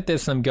looking at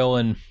this and I'm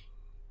going,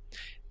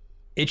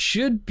 it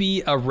should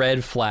be a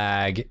red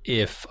flag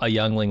if a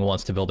youngling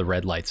wants to build a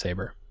red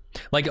lightsaber.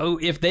 Like,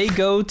 if they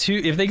go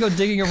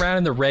digging around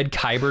in the red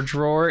Kyber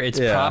drawer, it's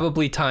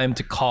probably time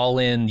to call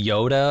in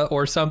Yoda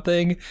or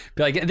something.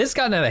 Be like, this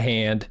got out of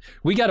hand.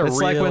 We got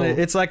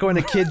it's like when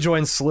a kid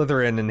joins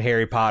Slytherin in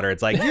Harry Potter.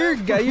 It's like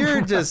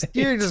you're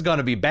just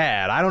gonna be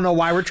bad. I don't know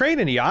why we're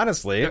training you.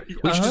 Honestly,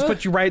 we should just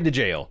put you right into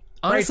jail.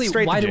 Honestly,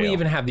 why do we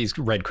even have these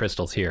red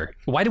crystals here?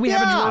 Why do we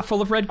have a drawer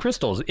full of red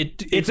crystals?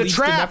 It's a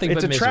trap.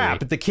 It's a trap.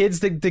 The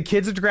kids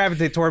are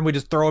gravitate toward him. We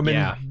just throw them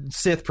in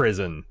Sith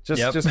prison.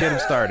 Just get them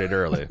started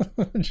early.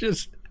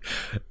 just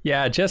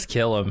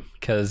kill them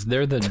because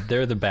they're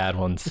the bad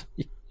ones.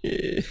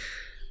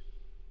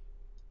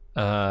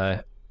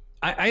 I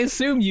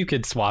assume you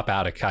could swap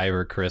out a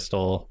Kyber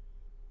crystal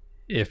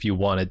if you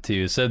wanted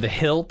to. So the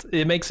hilt,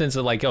 it makes sense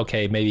that like,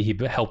 okay, maybe he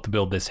helped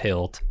build this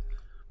hilt,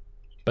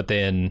 but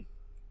then.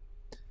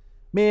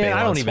 Man,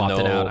 I don't even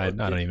know. I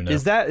don't even know.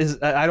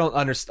 I don't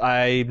understand.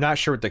 I'm not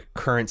sure what the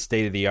current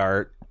state of the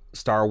art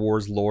Star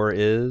Wars lore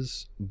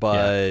is,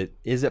 but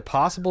is it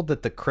possible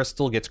that the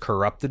crystal gets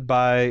corrupted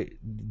by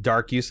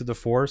dark use of the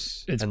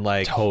Force? It's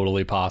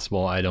totally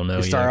possible. I don't know.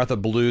 You start out the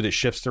blue that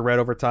shifts to red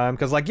over time,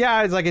 because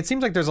it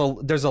seems like there's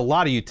a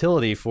lot of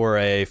utility for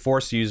a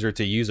Force user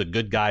to use a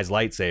good guy's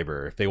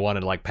lightsaber if they wanted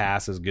to like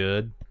pass as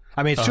good.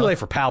 I mean, it's too late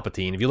for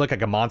Palpatine. If you look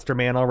like a Monster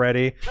Man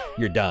already,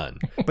 you're done.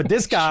 But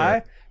this guy.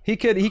 Sure. He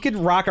could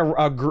rock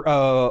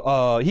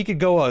he could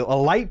go a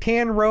light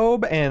tan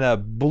robe and a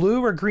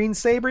blue or green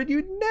saber.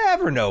 You'd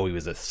never know he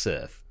was a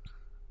Sith.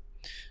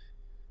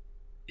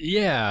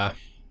 Yeah,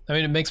 I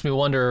mean, it makes me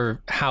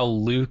wonder how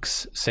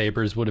Luke's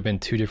sabers would have been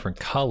two different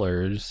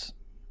colors.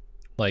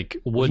 Like,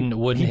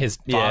 wouldn't his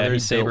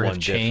father's saber have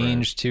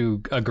changed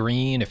to a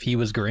green if he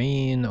was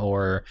green,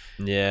 or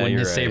wouldn't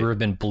his saber have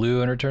been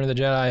blue in Return of the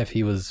Jedi if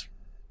he was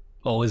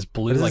always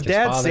blue like his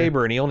dad's father?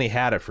 Saber, and he only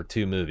had it for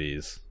 2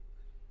 movies.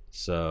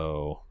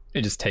 So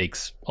it just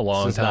takes a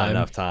long time.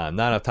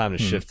 Not enough time to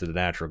shift to the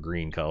natural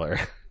green color.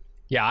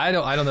 Yeah, I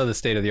don't know the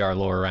state of the art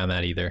lore around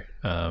that either.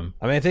 I mean,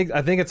 I think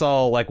it's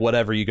all like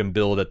whatever you can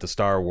build at the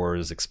Star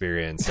Wars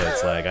experience. So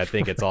it's like I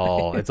think it's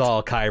all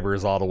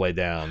Kybers all the way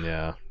down.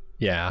 Yeah.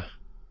 Yeah.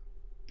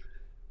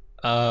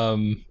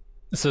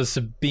 So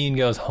Sabine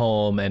goes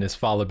home and is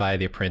followed by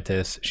the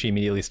Apprentice. She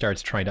immediately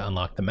starts trying to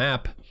unlock the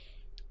map.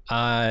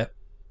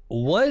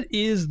 What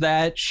is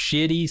that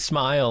shitty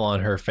smile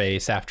on her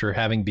face after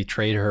having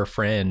betrayed her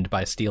friend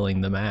by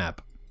stealing the map?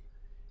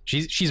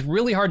 She's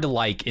really hard to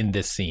like in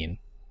this scene.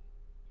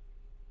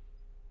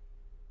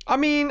 I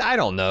mean, I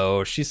don't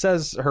know. She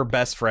says her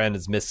best friend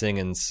is missing,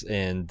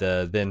 and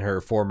then her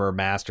former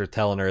master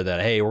telling her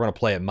that, hey, we're gonna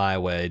play it my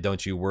way.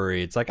 Don't you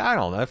worry. It's like, I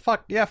don't know.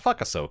 Fuck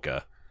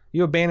Ahsoka.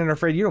 You abandoned her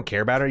friend. You don't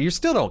care about her. You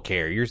still don't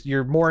care.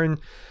 You're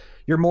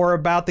more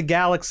about the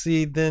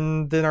galaxy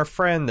than our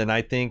friend, and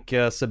I think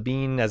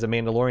Sabine as a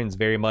Mandalorian is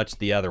very much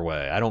the other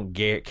way. I don't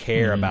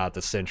care about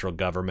the central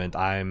government.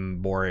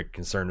 I'm more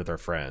concerned with our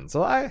friend. So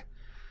like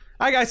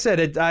I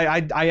said,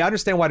 I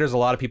understand why there's a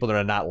lot of people that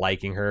are not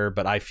liking her,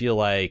 but I feel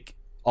like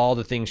all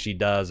the things she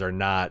does are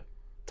not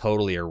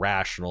totally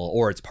irrational,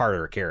 or it's part of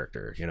her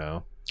character, you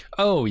know?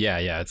 Oh, yeah,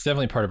 it's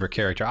definitely part of her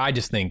character. I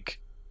just think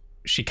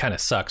she kind of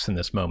sucks in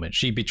this moment.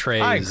 She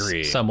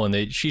betrays someone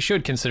that she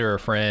should consider a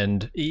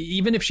friend,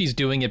 even if she's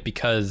doing it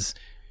because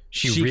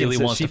she really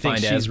wants to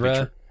find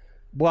Ezra.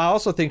 Well, I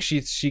also think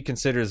she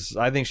thinks that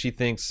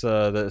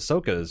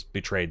Ahsoka has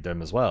betrayed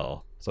them as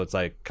well. So it's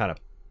like kind of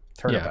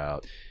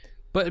turnabout.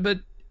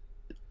 But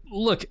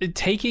look,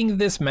 taking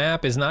this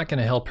map is not going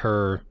to help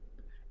her.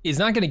 Is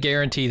not going to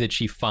guarantee that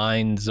she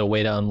finds a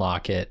way to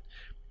unlock it.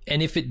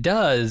 And if it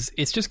does,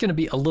 it's just going to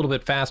be a little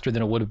bit faster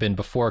than it would have been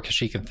before because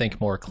she can think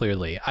more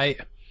clearly.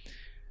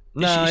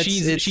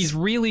 She's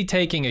really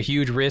taking a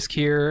huge risk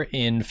here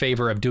in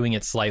favor of doing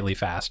it slightly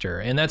faster,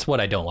 and that's what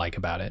I don't like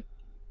about it.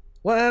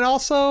 Well, and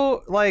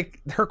also,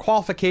 like, her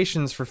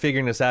qualifications for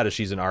figuring this out is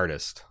she's an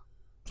artist.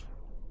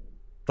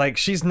 Like,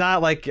 she's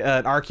not like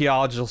an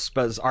archaeological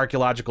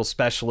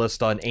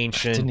specialist on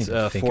ancient,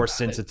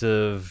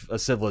 force-sensitive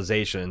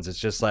civilizations. It's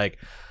just like,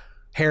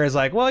 Hera's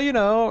like, well, you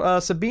know,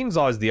 Sabine's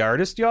always the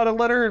artist. You ought to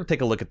let her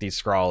take a look at these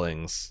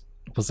scrawlings.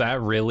 Was that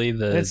really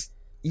the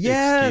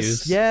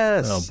excuse?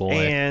 Yes. Oh, boy.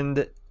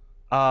 And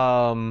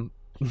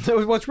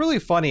what's really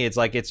funny, it's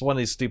like, it's one of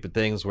these stupid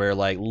things where,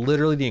 like,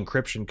 literally the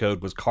encryption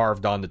code was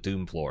carved on the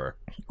tomb floor.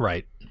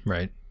 Right.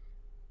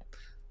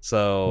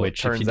 So,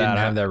 which, if you didn't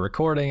have that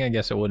recording, I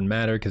guess it wouldn't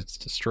matter because it's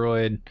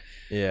destroyed.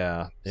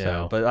 Yeah.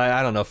 So. But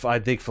I don't know. I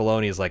think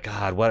Filoni is like,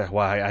 God,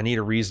 why? I need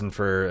a reason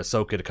for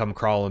Ahsoka to come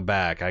crawling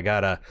back.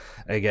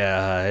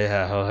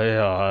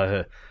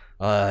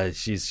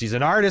 She's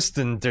an artist,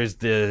 and there's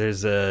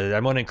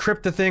I'm gonna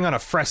encrypt the thing on a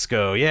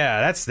fresco.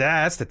 Yeah, that's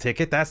the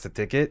ticket. That's the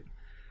ticket.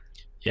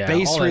 Yeah,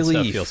 base all relief.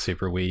 That stuff feels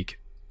super weak.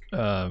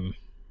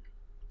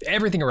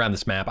 Everything around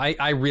this map,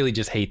 I really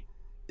just hate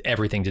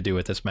everything to do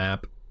with this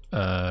map.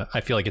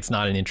 I feel like it's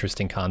not an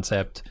interesting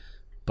concept,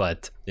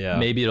 but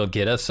maybe it'll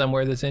get us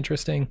somewhere that's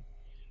interesting.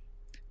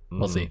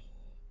 We'll see.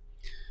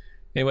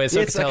 Anyway,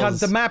 so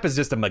the map is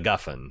just a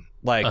MacGuffin.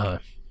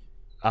 Like,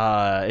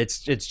 It's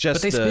just.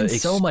 But they spend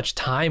so much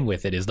time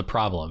with it is the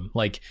problem.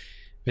 Like,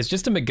 if it's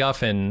just a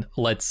MacGuffin,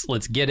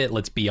 let's get it.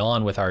 Let's be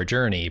on with our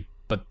journey.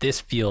 But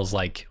this feels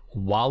like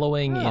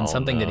wallowing in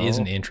something that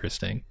isn't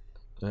interesting.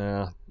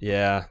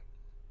 Yeah.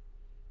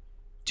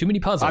 Too many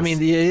puzzles. I mean,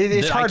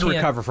 it's hard to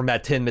recover from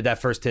that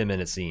first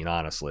 10-minute scene.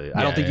 Honestly,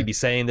 I don't think you'd be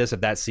saying this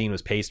if that scene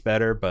was paced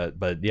better.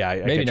 But yeah, I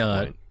maybe get your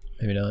not. point.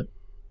 Maybe not.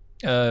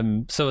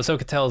 So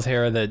Ahsoka tells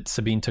Hera that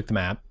Sabine took the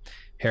map.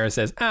 Hera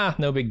says,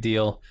 no big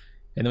deal.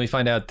 And then we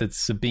find out that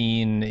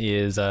Sabine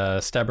is a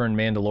stubborn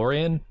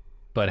Mandalorian,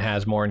 but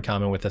has more in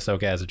common with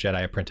Ahsoka as a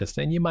Jedi apprentice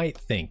than you might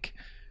think.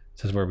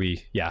 This is where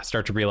we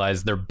start to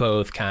realize they're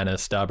both kind of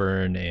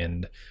stubborn,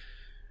 and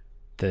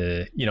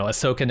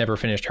Ahsoka never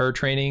finished her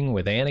training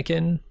with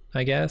Anakin,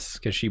 I guess,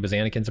 because she was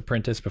Anakin's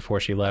apprentice before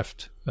she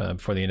left,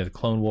 before the end of the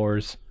Clone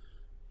Wars.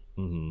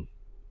 Mm-hmm.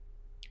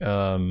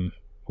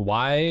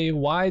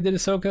 Why did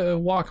Ahsoka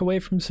walk away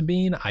from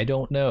Sabine? I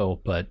don't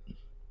know, but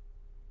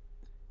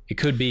it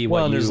could be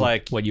what you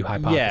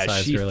hypothesized. Yeah,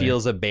 she earlier.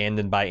 feels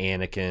abandoned by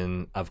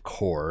Anakin, of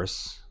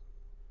course.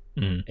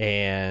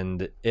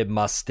 And it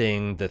must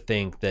sting to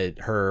think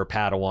that her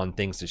Padawan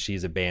thinks that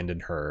she's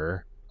abandoned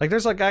her. Like,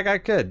 there's and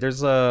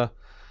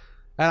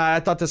I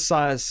thought this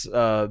size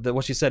that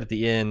what she said at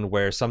the end,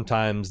 where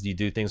sometimes you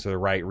do things for the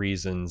right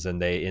reasons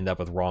and they end up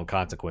with wrong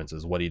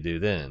consequences. What do you do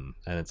then?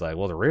 And it's like,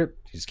 well, you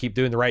just keep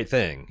doing the right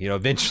thing.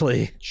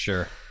 Eventually,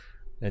 sure.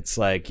 It's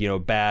like,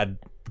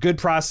 good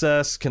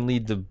process can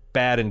lead to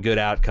bad and good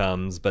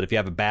outcomes, but if you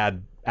have a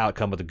bad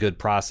outcome with a good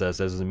process,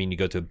 that doesn't mean you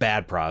go to a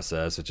bad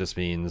process. It just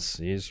means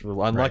you're just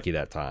unlucky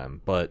that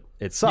time. But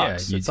it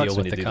sucks. Yeah, it sucks deal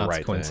when with you the do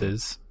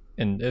consequences,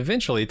 and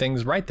eventually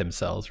things right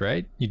themselves.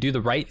 Right? You do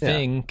the right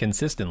thing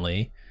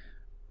consistently,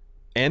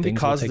 and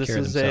because this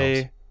is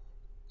a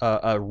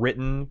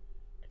written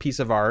piece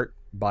of art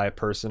by a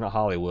person at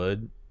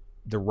Hollywood,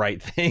 the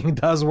right thing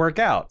does work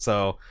out.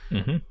 So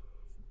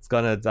it's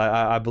gonna.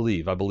 I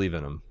believe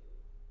in him.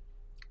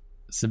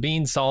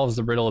 Sabine solves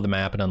the riddle of the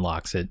map and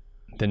unlocks it.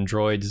 Then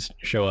droids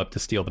show up to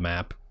steal the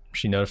map.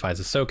 She notifies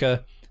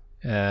Ahsoka.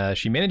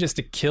 She manages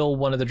to kill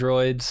one of the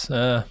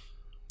droids.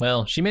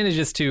 She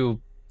manages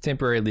to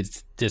temporarily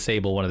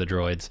disable one of the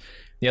droids.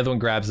 The other one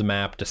grabs the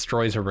map,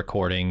 destroys her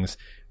recordings,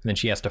 and then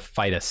she has to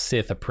fight a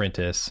Sith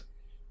apprentice.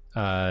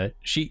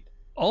 She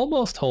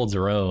almost holds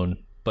her own,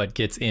 but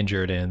gets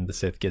injured, and the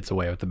Sith gets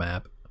away with the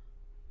map.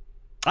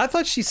 I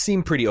thought she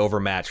seemed pretty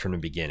overmatched from the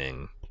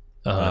beginning.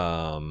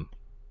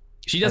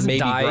 She doesn't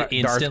die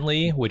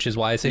instantly, which is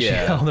why I say she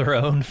held her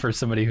own for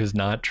somebody who's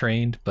not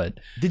trained. But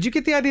did you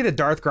get the idea that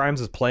Darth Grimes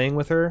was playing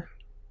with her?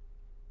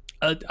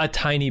 A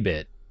tiny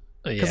bit.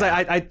 Because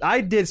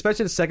I did,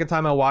 especially the second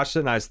time I watched it,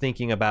 and I was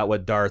thinking about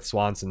what Darth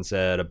Swanson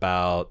said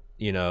about,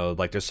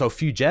 there's so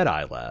few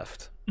Jedi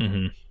left.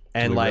 Mm-hmm.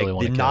 And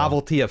really the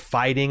novelty of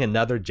fighting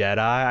another Jedi,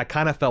 I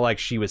kind of felt like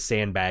she was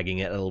sandbagging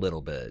it a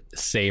little bit.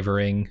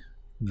 Savoring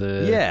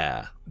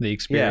the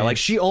experience. Yeah, like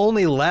she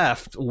only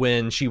left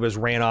when she was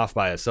ran off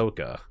by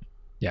Ahsoka.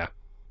 Yeah.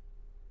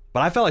 But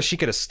I felt like she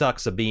could have stuck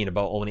Sabine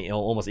about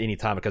almost any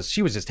time, because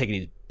she was just taking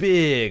these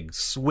big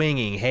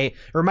swinging. It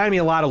reminded me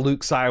a lot of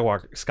Luke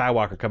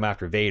Skywalker come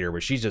after Vader, where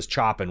she's just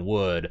chopping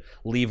wood,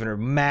 leaving her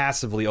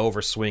massively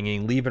over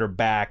swinging, leaving her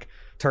back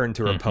turned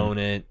to her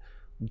opponent.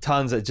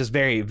 Tons of just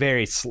very,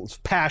 very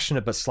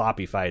passionate but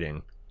sloppy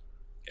fighting.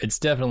 It's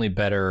definitely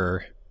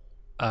better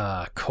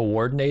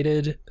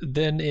coordinated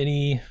than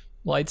any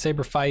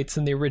lightsaber fights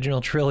in the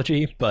original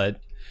trilogy, but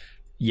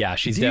yeah,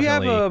 she's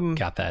definitely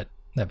got that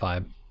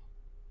vibe.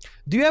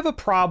 Do you have a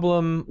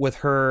problem with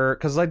her?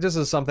 Because this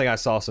is something I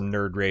saw some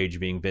nerd rage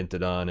being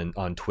vented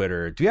on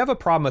Twitter. Do you have a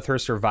problem with her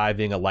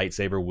surviving a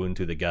lightsaber wound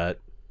to the gut?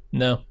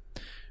 No.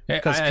 I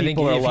think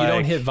if you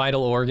don't hit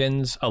vital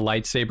organs, a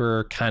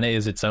lightsaber kind of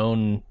is its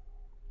own.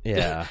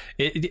 Yeah.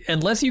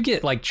 Unless you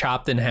get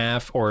chopped in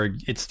half, or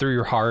it's through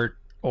your heart,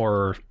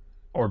 or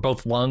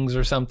both lungs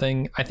or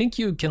something, I think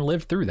you can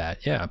live through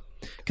that. Yeah.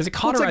 Because it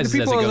cauterizes as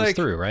it goes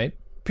through, right?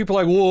 People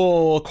are like,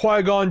 well,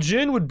 Qui-Gon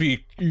Jinn would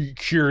be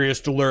curious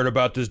to learn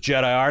about this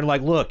Jedi art.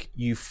 Like, look,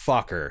 you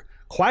fucker.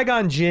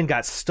 Qui-Gon Jinn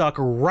got stuck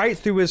right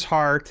through his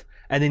heart,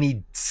 and then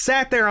he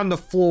sat there on the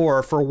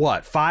floor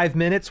for 5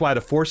 minutes while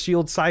the Force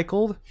shield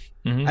cycled?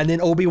 Mm-hmm. And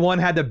then Obi-Wan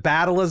had to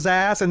battle his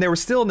ass, and they were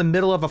still in the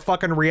middle of a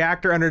fucking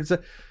reactor. And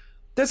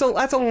that's a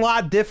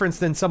lot different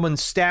than someone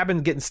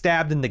getting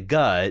stabbed in the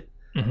gut,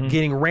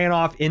 getting ran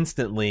off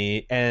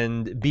instantly,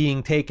 and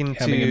being taken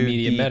having to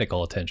immediate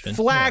medical attention.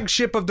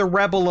 Flagship of the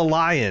Rebel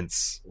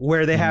Alliance,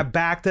 where they have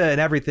Bacta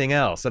and everything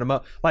else. And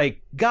I'm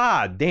like,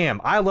 god damn,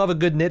 I love a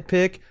good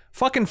nitpick.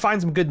 Fucking find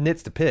some good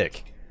nits to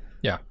pick.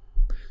 Yeah,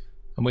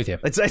 I'm with you.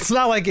 It's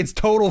not like it's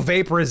total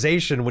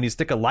vaporization when you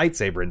stick a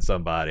lightsaber in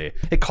somebody.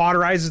 It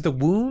cauterizes the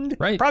wound.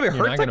 Right. Probably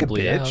hurts like a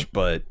bitch,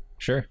 but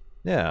sure.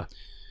 Yeah.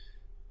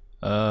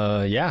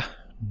 Yeah.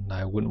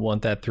 I wouldn't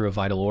want that through a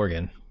vital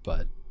organ,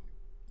 but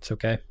it's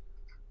okay.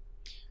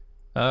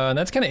 And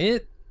that's kind of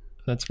it.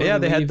 That's they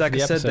had, like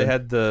I said, they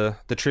had the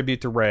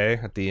tribute to Rey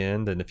at the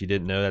end, and if you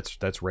didn't know,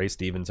 that's Ray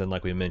Stevenson,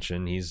 like we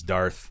mentioned. He's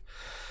Darth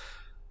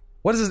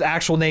what is his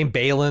actual name?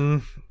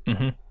 Balin.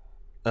 Mm-hmm.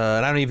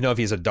 And I don't even know if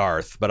he's a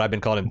Darth, but I've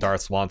been calling him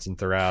Darth Swanson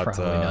throughout.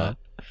 Probably not.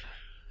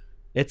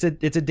 It's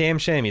a damn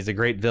shame. He's a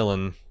great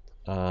villain.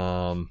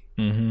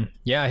 Mm-hmm.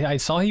 Yeah, I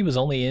saw he was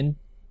only in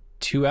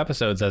 2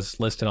 episodes as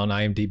listed on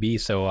IMDb,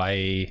 so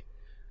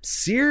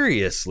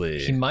seriously,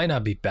 he might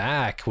not be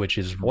back, which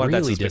is what, really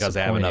that's just because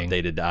I haven't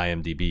disappointing. updated to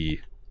IMDb.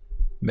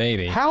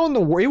 Maybe. How in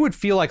the world? It would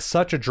feel like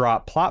such a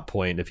drop plot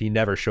point if he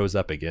never shows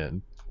up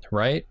again.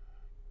 Right?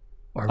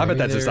 Or I bet maybe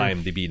that's just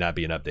IMDb not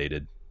being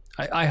updated.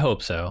 I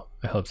hope so.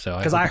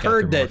 Because I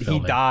heard that he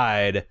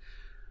died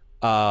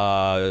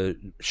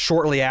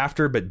shortly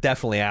after, but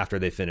definitely after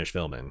they finished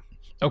filming.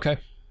 Okay.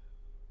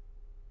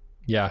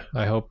 Yeah,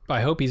 I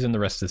hope he's in the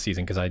rest of the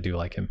season because I do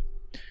like him.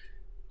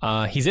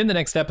 He's in the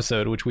next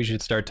episode, which we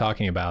should start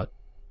talking about.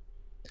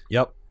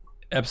 Yep.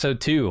 Episode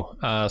 2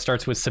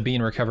 starts with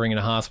Sabine recovering in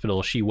a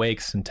hospital. She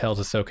wakes and tells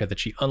Ahsoka that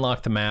she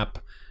unlocked the map,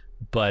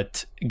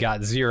 but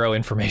got 0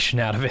 information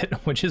out of it,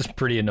 which is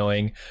pretty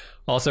annoying.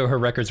 Also, her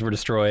records were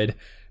destroyed.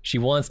 She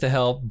wants to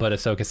help, but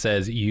Ahsoka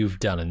says, "You've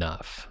done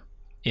enough,"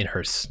 in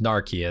her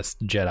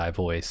snarkiest Jedi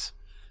voice.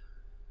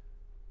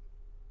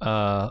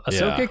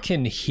 Ahsoka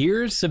can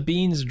hear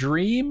Sabine's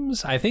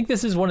dreams. I think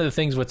this is one of the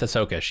things with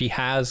Ahsoka. She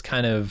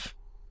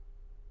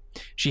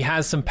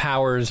has some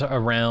powers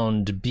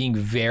around being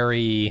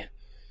very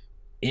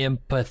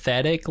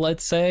empathetic,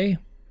 let's say.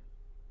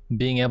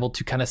 Being able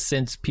to kind of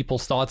sense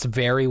people's thoughts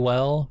very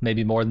well,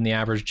 maybe more than the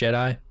average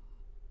Jedi.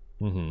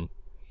 Mm-hmm.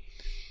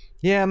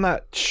 Yeah, I'm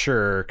not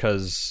sure,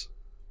 because...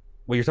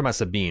 Well, you're talking about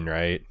Sabine,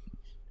 right?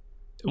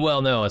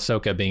 Well, no,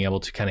 Ahsoka being able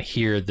to kind of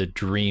hear the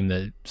dream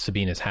that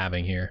Sabine is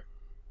having here.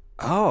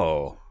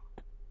 Oh.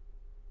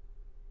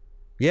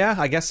 Yeah,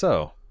 I guess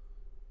so.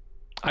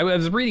 I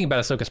was reading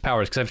about Ahsoka's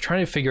powers because I was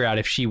trying to figure out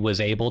if she was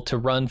able to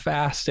run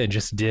fast and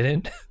just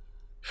didn't.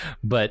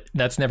 But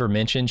that's never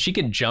mentioned. She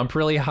can jump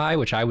really high,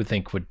 which I would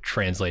think would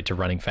translate to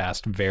running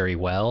fast very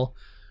well.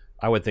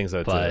 I would think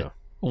so, but too.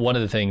 One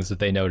of the things that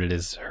they noted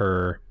is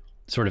her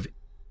sort of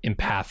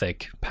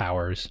empathic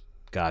powers.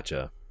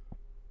 Gotcha.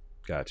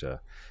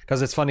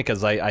 Because it's funny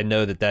because I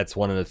know that's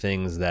one of the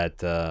things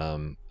that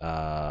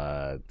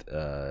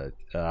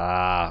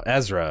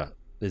Ezra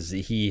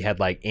he had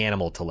like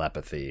animal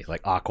telepathy,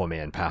 like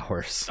Aquaman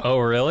powers. Oh,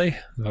 really?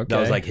 Okay. That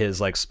was like his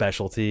like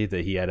specialty,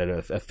 that he had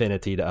an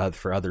affinity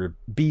for other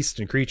beasts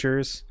and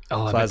creatures.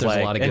 Oh, I bet there's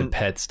a lot of good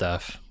pet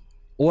stuff.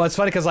 Well, it's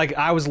funny because like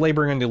I was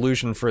laboring under the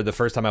illusion for the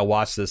first time I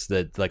watched this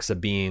that like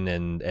Sabine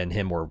and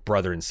him were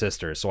brother and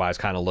sister. So I was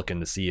kind of looking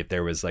to see if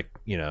there was like,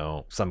 you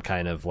know, some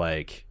kind of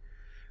like,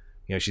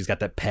 you know, she's got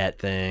that pet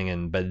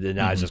thing, but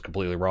no, I was just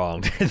completely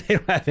wrong. They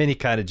don't have any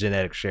kind of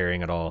genetic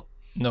sharing at all.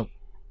 Nope.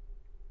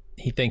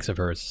 He thinks of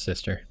her as a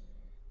sister.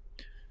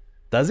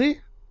 Does he?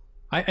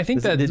 I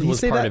think that was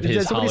part of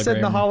his hologram. Somebody said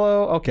in the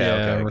holo?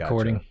 Okay,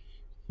 recording. Gotcha.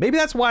 Maybe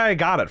that's why I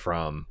got it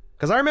from.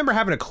 Because I remember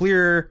having a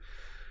clear...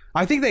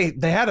 I think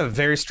they had a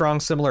very strong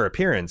similar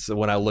appearance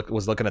when I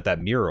was looking at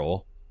that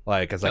mural.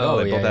 Like, it's like,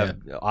 they both have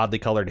oddly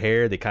colored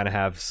hair. They kind of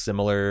have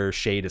similar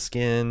shade of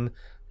skin.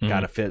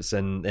 Kind of fits.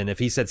 And if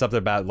he said something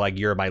about, like,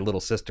 you're my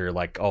little sister,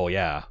 like, oh,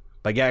 yeah.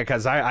 But yeah,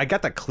 because I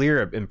got that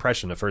clear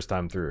impression the first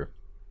time through.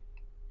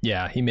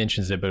 Yeah, he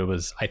mentions it, but it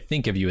was, I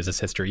think of you as a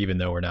sister, even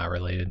though we're not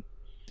related.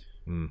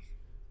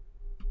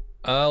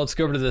 Let's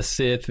go over to the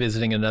Sith,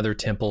 visiting another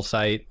temple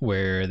site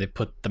where they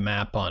put the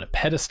map on a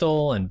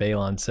pedestal, and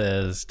Balon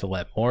says to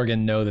let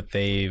Morgan know that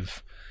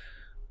they've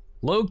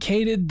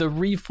located the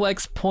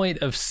reflex point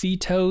of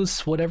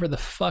Cetos, whatever the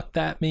fuck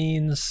that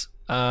means.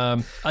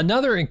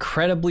 Another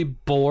incredibly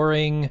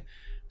boring,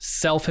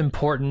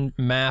 self-important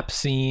map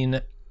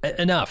scene.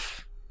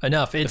 Enough.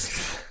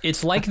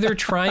 It's like they're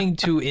trying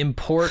to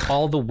import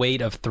all the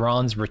weight of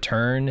Thrawn's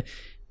return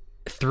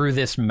through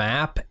this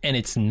map, and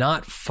it's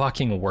not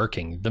fucking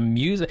working. The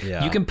music,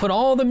 you can put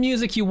all the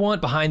music you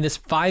want behind this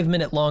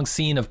 5-minute long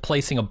scene of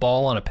placing a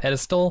ball on a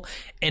pedestal,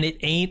 and it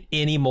ain't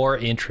any more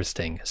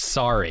interesting.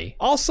 Sorry.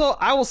 Also,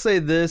 I will say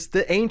this,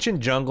 the ancient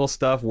jungle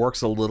stuff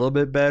works a little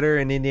bit better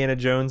in Indiana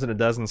Jones than it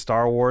does in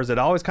Star Wars. It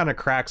always kind of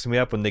cracks me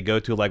up when they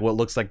go to like what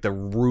looks like the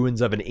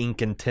ruins of an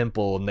Incan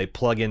temple, and they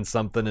plug in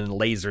something and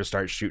lasers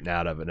start shooting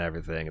out of it and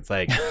everything. It's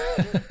like...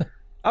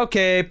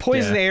 Okay,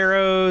 poison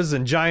arrows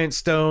and giant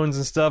stones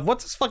and stuff.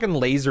 What's this fucking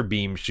laser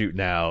beam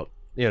shooting out?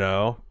 You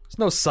know, there's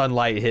no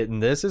sunlight hitting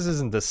this. This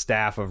isn't the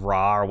staff of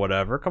Ra or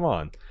whatever. Come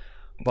on.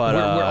 But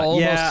we're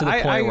almost to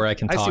the point where I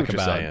can talk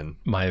about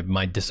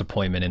my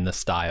disappointment in the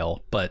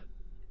style, but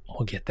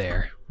we'll get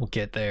there.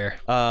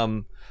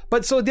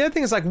 But so the other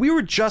thing is, like, we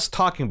were just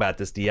talking about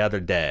this the other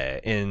day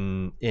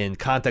in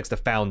context of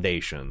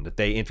Foundation, that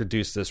they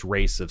introduced this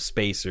race of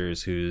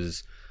spacers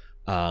whose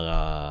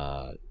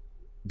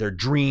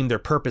their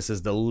purpose is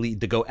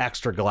to go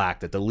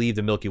extragalactic, to leave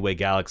the Milky Way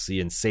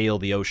galaxy and sail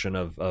the ocean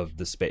of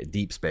the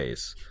deep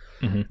space.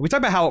 Mm-hmm. We talk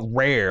about how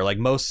rare, like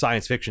most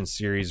science fiction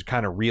series,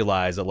 kind of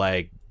realize that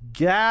like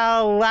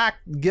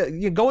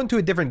going to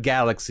a different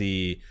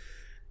galaxy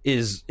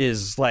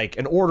is like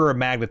an order of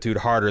magnitude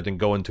harder than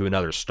going to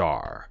another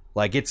star.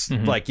 Like it's you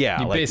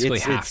basically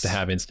have to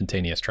have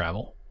instantaneous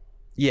travel.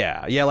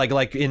 Yeah,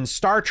 like in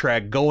Star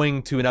Trek,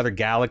 going to another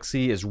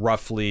galaxy is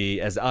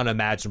roughly as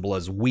unimaginable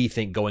as we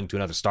think going to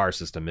another star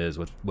system is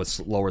with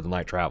slower than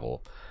light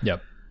travel.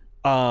 Yep.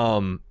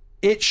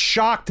 It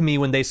shocked me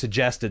when they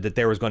suggested that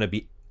there was going to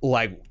be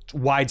like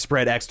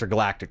widespread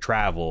extragalactic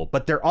travel,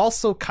 but they're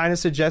also kind of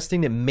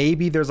suggesting that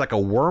maybe there's like a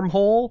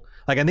wormhole.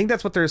 Like I think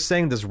that's what they're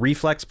saying. This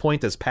reflex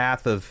point, this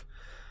path of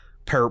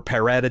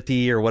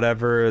paridity or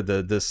whatever,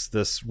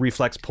 this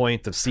reflex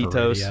point of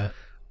Cetos. Yeah.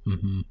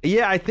 Mm-hmm.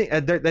 Yeah, I think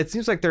that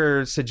seems like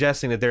they're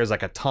suggesting that there's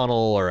like a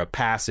tunnel or a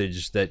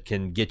passage that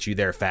can get you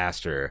there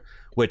faster,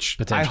 which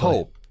I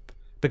hope,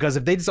 because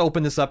if they just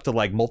open this up to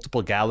like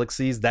multiple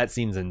galaxies, that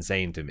seems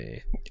insane to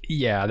me.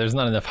 Yeah, there's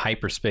not enough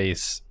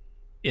hyperspace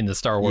in the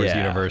Star Wars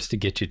universe to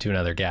get you to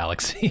another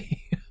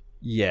galaxy.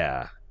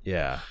 Yeah.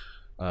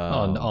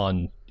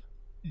 On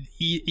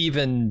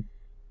even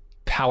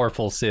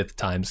powerful Sith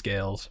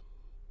timescales.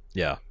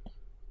 Yeah.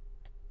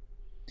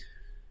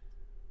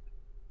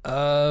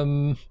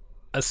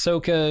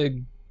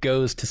 Ahsoka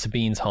goes to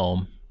Sabine's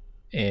home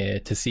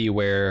to see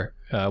where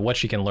what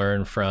she can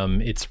learn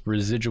from its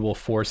residual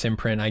force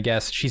imprint, I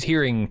guess. She's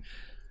hearing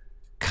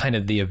kind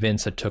of the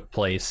events that took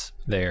place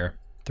there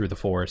through the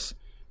force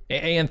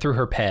and through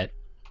her pet.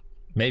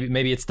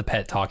 Maybe it's the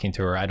pet talking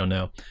to her, I don't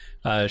know.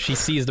 She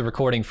sees the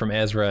recording from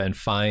Ezra and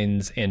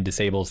finds and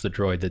disables the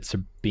droid that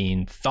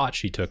Sabine thought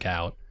she took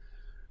out.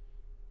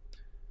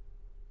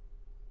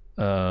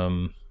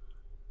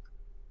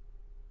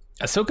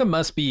 Ahsoka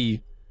must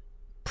be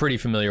pretty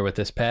familiar with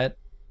this pet.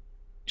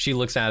 She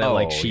looks at it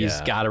like she's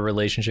got a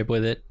relationship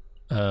with it.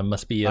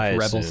 Must be a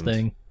Rebels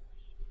thing.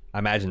 I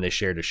imagine they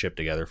shared a ship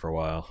together for a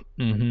while.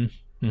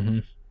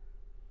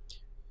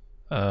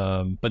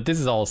 But this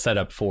is all set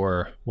up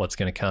for what's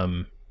going to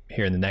come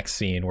here in the next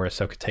scene, where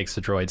Ahsoka takes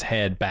the droid's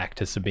head back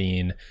to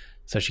Sabine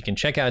so she can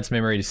check out its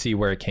memory to see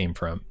where it came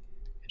from.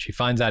 And she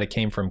finds out it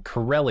came from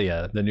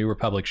Corellia, the New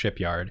Republic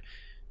shipyard.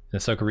 And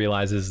Ahsoka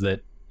realizes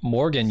that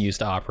Morgan used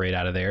to operate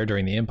out of there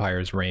during the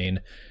Empire's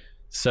reign,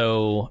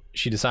 so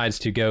she decides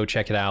to go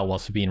check it out while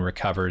Sabine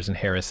recovers, and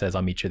Hera says,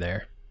 "I'll meet you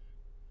there."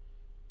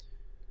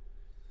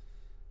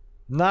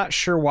 Not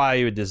sure why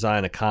you would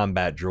design a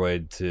combat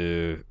droid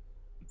to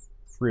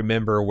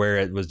remember where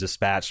it was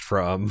dispatched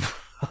from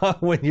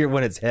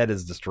when its head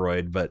is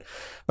destroyed, but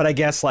I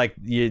guess like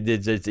you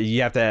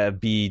have to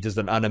be just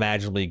an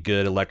unimaginably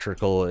good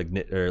electrical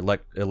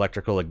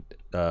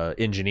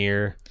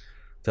engineer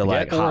to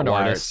like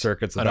hotwire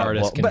circuits. An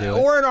artist can do it.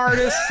 Or an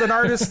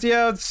artist,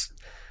 yeah.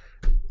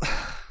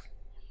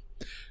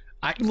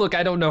 I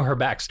don't know her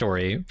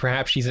backstory.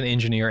 Perhaps she's an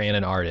engineer and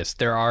an artist.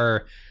 There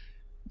are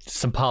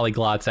some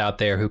polyglots out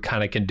there who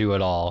kind of can do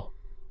it all.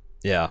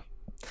 Yeah.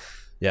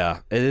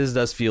 It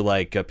does feel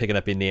like picking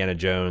up Indiana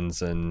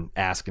Jones and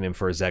asking him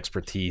for his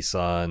expertise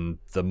on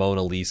the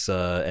Mona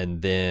Lisa,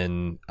 and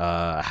then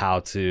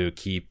how to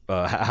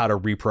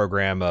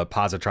reprogram a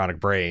positronic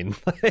brain.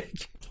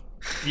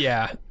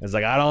 Yeah, it's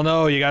like, I don't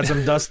know. You got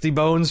some dusty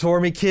bones for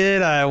me,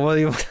 kid?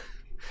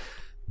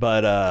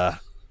 But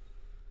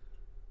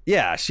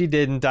yeah, she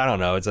didn't. I don't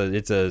know. It's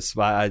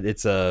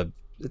a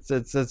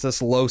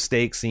low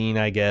stake scene,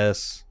 I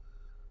guess.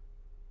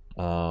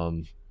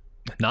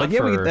 Not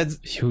for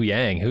Hu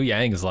Yang. Hu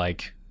Yang is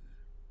like,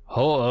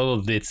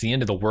 oh, it's the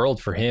end of the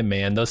world for him,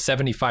 man. Those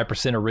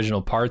 75%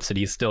 original parts that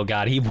he's still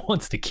got, he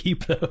wants to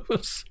keep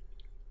those.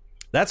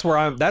 This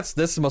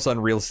is the most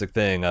unrealistic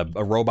thing. A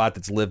robot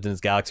that's lived in this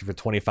galaxy for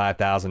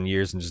 25,000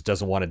 years and just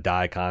doesn't want to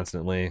die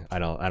constantly. I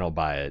don't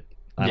buy it.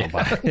 I don't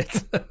buy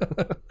it.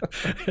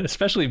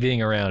 Especially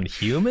being around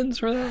humans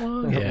for that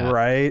long. Yeah.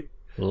 Right.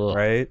 Ugh.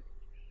 Right.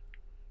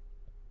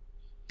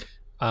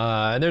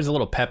 And there's a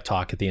little pep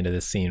talk at the end of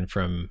this scene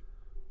from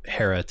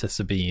Hera to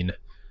Sabine,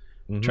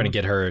 trying to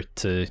get her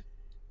to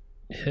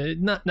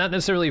not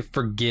necessarily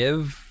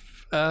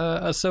forgive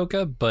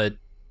Ahsoka, but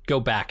go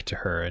back to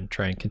her and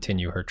try and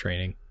continue her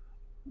training.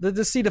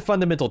 To see the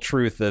fundamental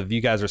truth of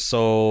you guys are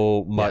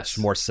so much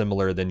more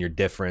similar than you're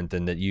different,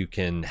 and that you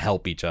can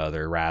help each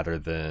other rather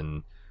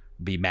than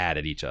be mad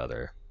at each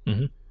other.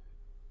 Mm-hmm.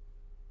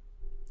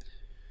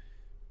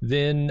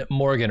 Then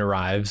Morgan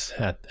arrives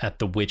at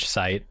the witch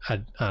site.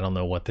 I don't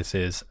know what this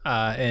is,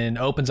 and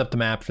opens up the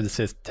map for the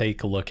Sith to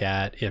take a look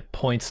at. It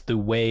points the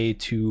way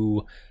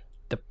to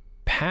the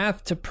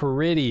path to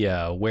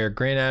Peridia, where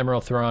Grand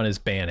Admiral Thrawn is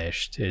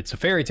banished. It's a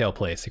fairy tale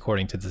place,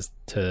 according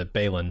to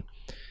Balin.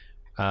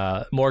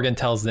 Morgan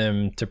tells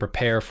them to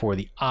prepare for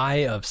the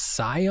Eye of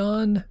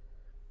Sion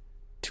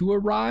to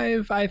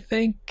arrive, I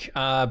think.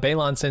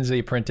 Balin sends the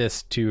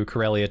apprentice to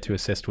Corellia to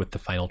assist with the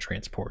final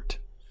transport.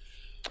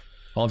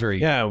 All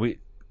very I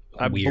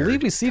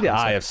believe we see the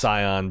Eye of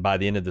Sion by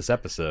the end of this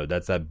episode.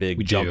 That's that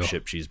big jump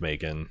ship she's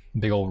making.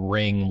 Big old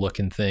ring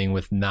looking thing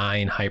with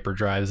 9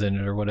 hyperdrives in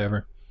it or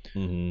whatever.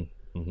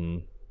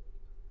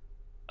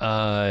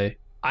 I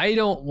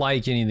don't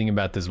like anything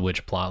about this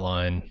witch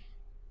plotline.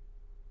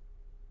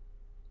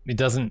 It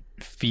doesn't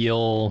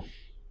feel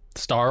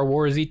Star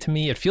Wars-y to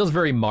me. It feels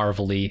very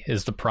Marvel-y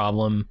is the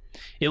problem.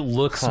 It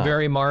looks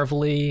very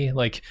Marvel-y.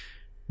 Like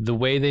the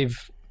way they've...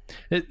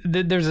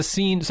 There's a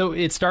scene, so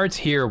it starts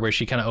here where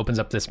she kind of opens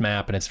up this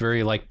map, and it's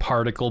very like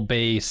particle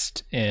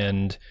based,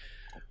 and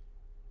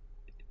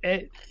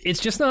it's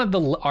just not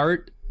the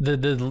art.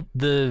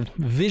 The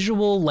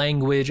visual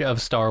language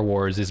of Star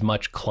Wars is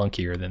much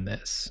clunkier than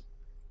this.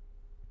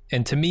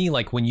 And to me,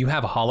 like when you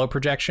have a holo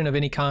projection of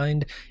any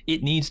kind,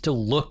 it needs to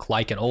look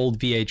like an old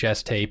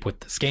VHS tape with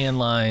the scan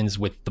lines,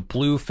 with the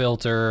blue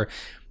filter.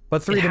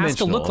 But three-dimensional, it has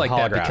to look like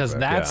that because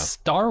that's yeah.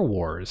 Star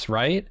Wars,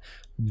 right?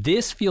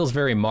 This feels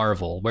very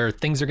Marvel, where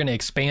things are going to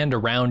expand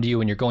around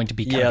you and you're going to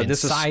be kind of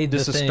inside the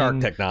thing. This is Stark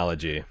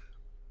technology.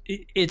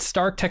 It's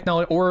Stark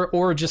technology,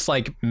 or just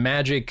like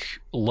magic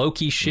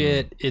Loki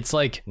shit. It's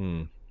like...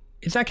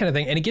 It's that kind of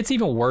thing. And it gets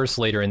even worse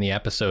later in the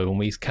episode when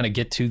we kind of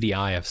get to the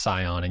Eye of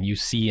Sion and you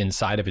see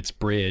inside of its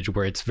bridge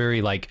where it's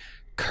very like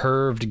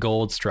curved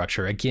gold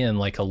structure, again,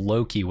 like a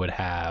Loki would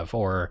have,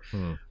 or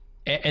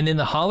and then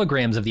the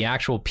holograms of the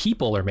actual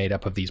people are made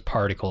up of these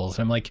particles.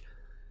 And I'm like,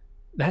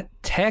 that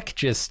tech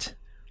just,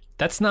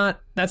 that's not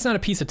a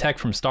piece of tech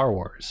from Star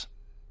Wars.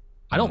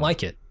 I don't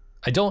like it.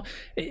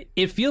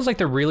 It feels like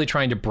they're really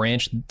trying to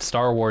branch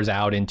Star Wars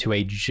out into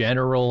a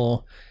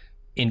general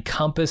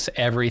encompass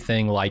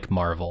everything like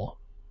Marvel.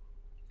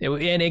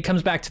 And it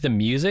comes back to the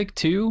music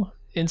too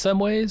in some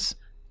ways.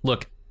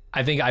 Look,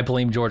 I think I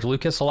blame George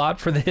Lucas a lot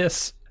for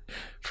this,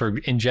 for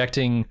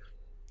injecting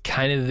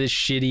kind of this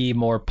shitty,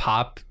 more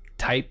pop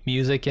type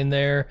music in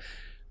there.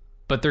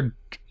 But they're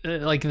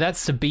like that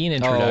Sabine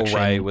introduction. Oh,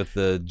 right, with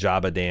the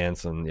Jabba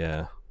dance and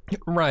yeah.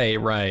 Right.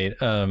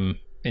 In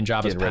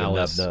Jabba's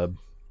palace.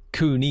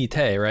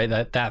 Kunite, right?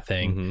 That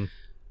thing. Mm-hmm.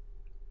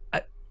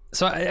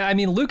 So, I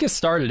mean, Lucas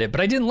started it,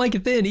 but I didn't like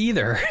it then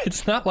either.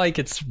 It's not like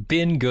it's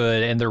been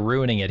good and they're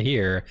ruining it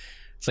here.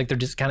 It's like they're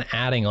just kind of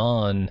adding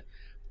on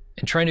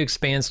and trying to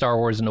expand Star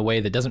Wars in a way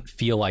that doesn't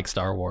feel like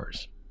Star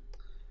Wars.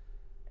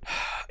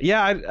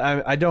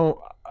 Yeah, I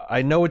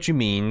know what you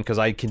mean, because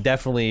I can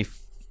definitely...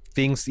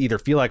 Things either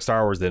feel like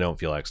Star Wars, they don't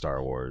feel like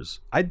Star Wars.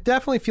 I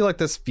definitely feel like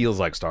this feels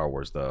like Star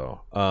Wars,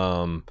 though.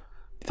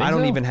 I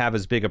don't even have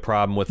as big a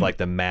problem with like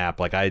the map.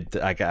 Like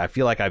I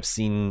feel like I've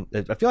seen...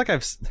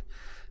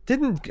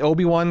 Didn't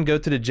Obi-Wan go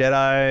to the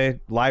Jedi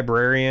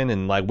librarian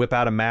and like whip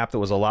out a map that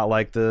was a lot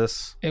like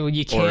this?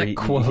 You can't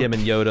quote him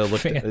and Yoda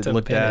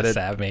looked at it.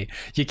 At me.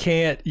 You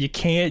can't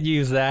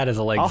use that as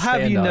a like. I'll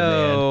have you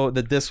know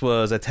that this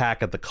was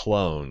Attack of the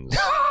Clones.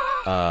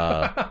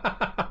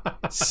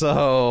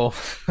 So,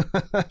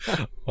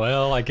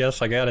 well, I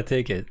guess I gotta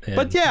take it.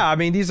 But yeah, I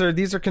mean, these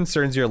are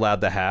concerns you're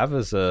allowed to have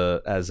as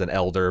an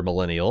elder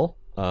millennial.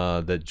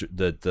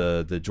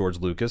 That George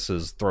Lucas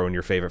has thrown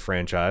your favorite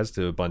franchise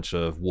to a bunch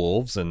of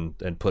wolves and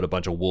put a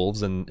bunch of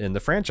wolves in the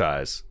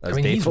franchise. I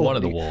mean, he's one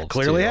of the wolves.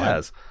 Clearly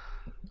has.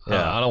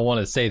 I don't want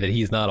to say that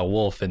he's not a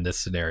wolf in this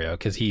scenario,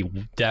 because he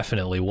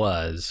definitely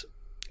was.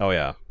 Oh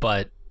yeah.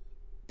 But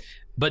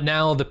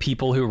now the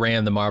people who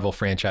ran the Marvel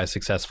franchise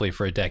successfully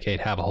for a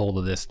decade have a hold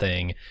of this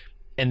thing,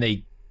 and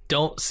they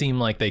don't seem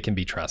like they can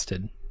be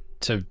trusted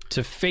to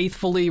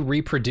faithfully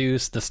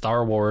reproduce the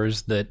Star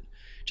Wars that.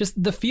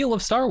 Just the feel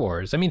of Star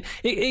Wars. I mean,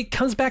 it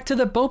comes back to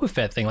the Boba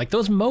Fett thing, like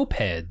those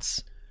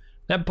mopeds.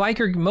 That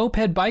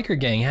moped biker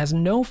gang has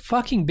no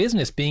fucking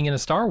business being in a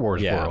Star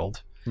Wars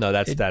world. No,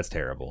 that's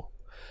terrible.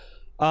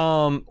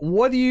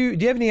 What do you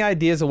have any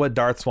ideas of what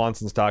Darth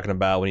Swanson's talking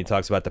about when he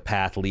talks about the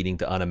path leading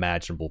to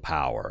unimaginable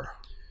power?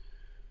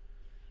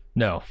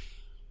 No.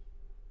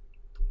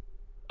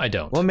 I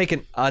don't. We'll make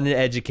an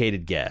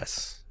uneducated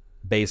guess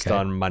based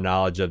on my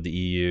knowledge of the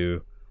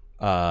EU.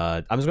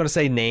 I'm just going to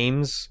say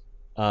names.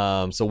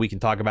 So we can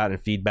talk about it in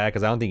feedback,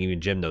 because I don't think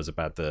even Jim knows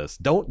about this.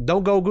 Don't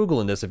go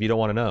Googling this if you don't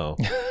want to know.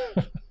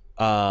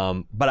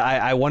 But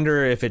I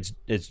wonder if it's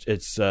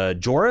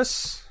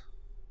Joris,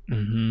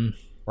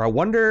 or I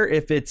wonder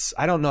if it's,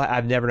 I don't know.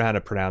 I've never known how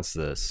to pronounce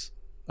this.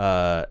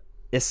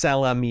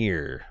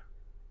 Isalamir,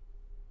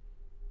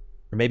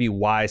 or maybe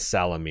Y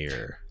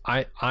Salamir.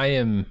 I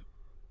am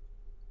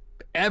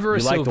ever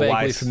so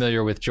vaguely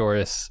familiar with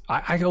Joris.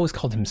 I always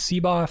called him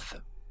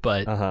Seaboth,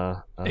 but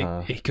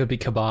it could be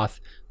Kaboth.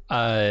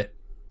 And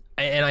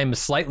I'm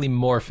slightly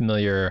more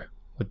familiar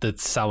with the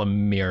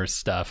Salamir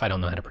stuff. I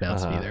don't know how to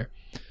pronounce it either.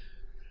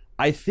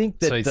 I think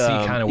that so I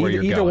see kind of where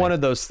you're either going. One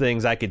of those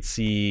things I could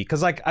see,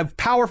 because like I've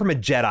power from a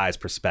Jedi's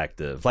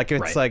perspective. Like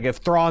it's like if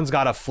Thrawn's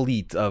got a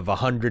fleet of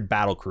 100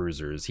 battle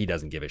cruisers, he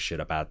doesn't give a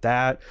shit about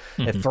that.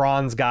 If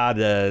Thrawn's got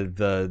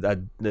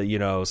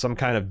some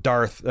kind of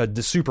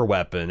the super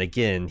weapon,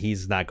 again,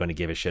 he's not going to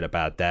give a shit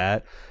about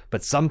that.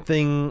 But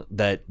something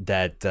that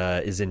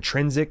is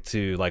intrinsic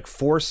to like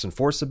force and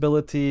force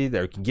ability,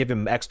 that can give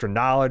him extra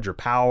knowledge or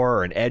power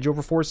or an edge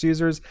over force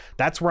users,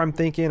 that's where I'm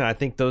thinking. And I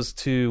think those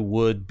two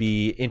would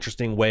be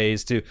interesting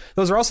ways to.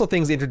 Those are also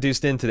things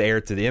introduced into the Heir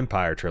to the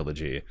Empire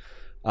trilogy.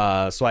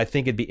 So I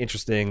think it'd be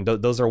interesting.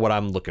 Those are what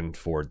I'm looking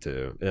forward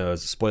to,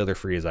 as spoiler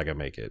free as I can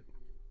make it.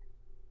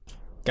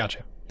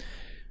 Gotcha.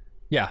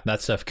 Yeah,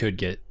 that stuff could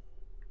get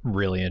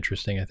really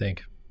interesting, I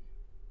think.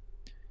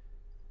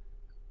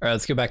 All right,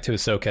 let's go back to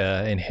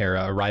Ahsoka and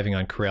Hera arriving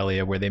on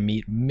Corellia, where they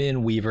meet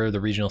Min Weaver, the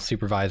regional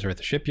supervisor at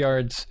the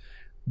shipyards.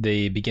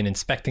 they begin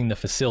inspecting the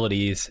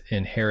facilities,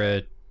 and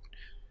Hera,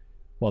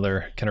 while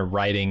they're kind of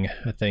writing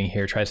a thing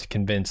here, tries to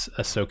convince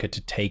Ahsoka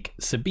to take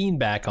Sabine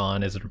back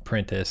on as an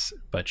apprentice,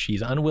 but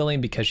she's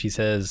unwilling because she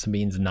says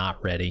Sabine's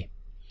not ready.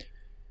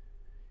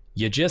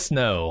 You just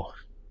know.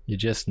 You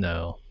just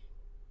know.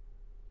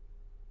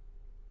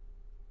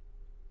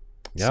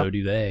 Yep. So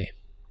do they.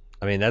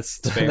 I mean, that's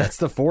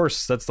the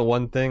Force. That's the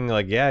one thing.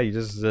 Like, yeah, you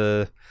just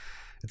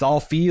it's all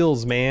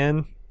feels,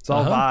 man. It's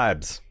all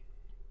vibes.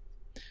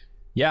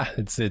 Yeah,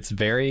 it's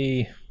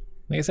very,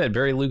 like I said,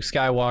 very Luke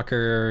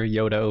Skywalker,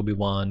 Yoda,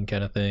 Obi-Wan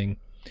kind of thing.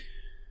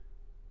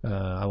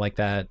 I like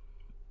that.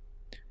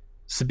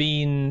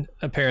 Sabine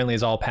apparently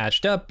is all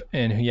patched up,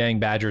 and Huyang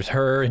badgers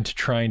her into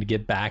trying to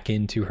get back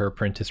into her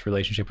apprentice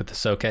relationship with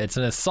Ahsoka. It's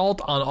an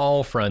assault on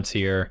all fronts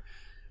here.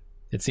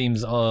 It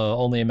seems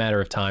only a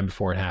matter of time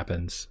before it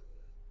happens.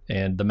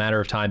 And the matter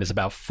of time is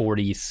about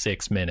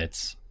 46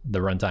 minutes, the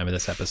runtime of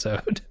this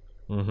episode.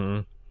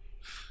 Mm-hmm.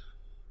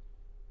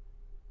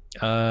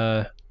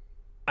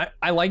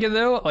 I like it,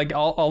 though. Like,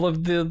 all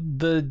of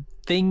the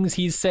things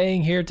he's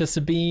saying here to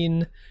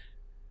Sabine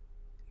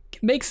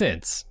make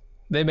sense.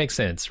 They make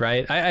sense,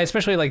 right? I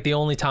especially like the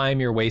only time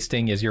you're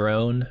wasting is your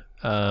own.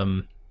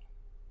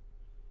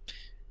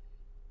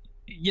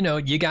 You know,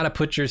 you got to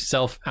put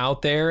yourself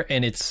out there,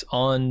 and it's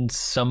on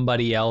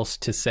somebody else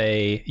to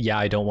say, yeah,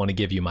 I don't want to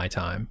give you my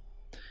time.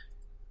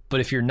 But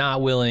if you're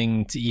not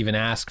willing to even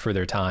ask for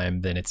their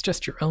time, then it's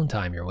just your own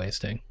time you're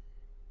wasting.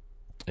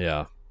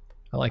 Yeah.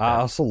 I like that.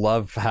 I also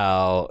love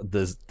how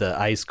the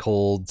ice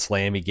cold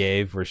slam he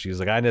gave, where she's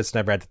like, I just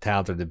never had the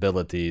talent or the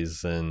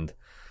abilities. And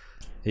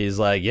he's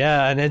like,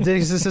 yeah. And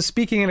this is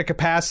speaking in a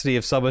capacity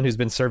of someone who's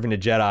been serving a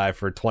Jedi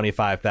for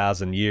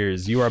 25,000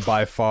 years. You are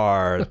by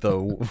far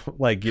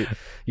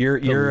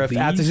your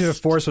aptitude of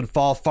Force would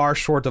fall far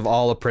short of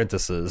all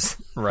apprentices.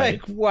 Right.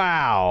 Like,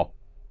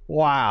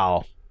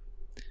 wow.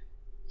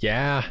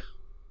 Yeah,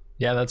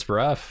 that's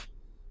rough.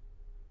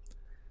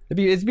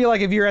 It'd be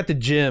like if you're at the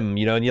gym,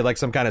 you know, and you're like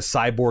some kind of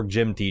cyborg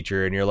gym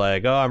teacher, and you're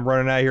like, oh, I'm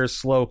running out here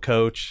slow,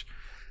 coach.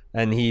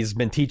 And he's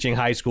been teaching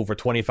high school for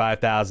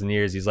 25,000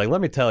 years. He's like,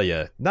 let me tell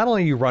you, not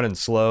only are you running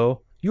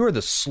slow, you are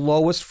the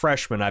slowest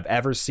freshman I've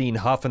ever seen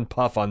huff and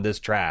puff on this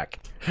track.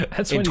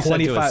 That's what he said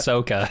to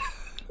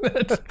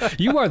Ahsoka.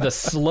 You are the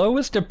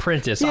slowest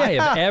apprentice I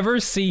have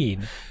ever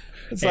seen.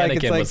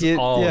 Anakin was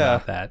all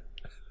about that.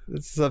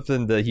 It's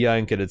something that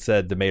Huyang could have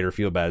said that made her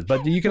feel bad.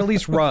 But you can at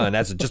least run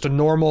as just a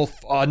normal,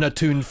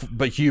 unattuned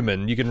but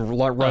human. You can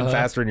run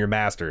faster than your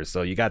master,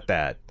 so you got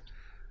that.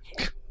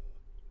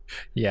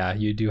 Yeah,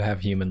 you do have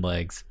human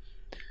legs.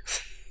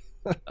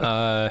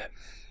 All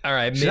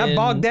right, you're not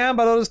bogged down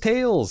by those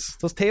tails.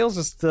 Those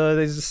tails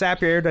they just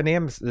sap your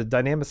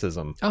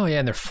dynamicism. Oh yeah,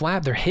 and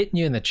they're hitting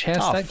you in the chest.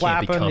 That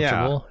flapping, can't be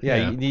comfortable.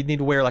 Yeah. You need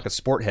to wear like a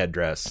sport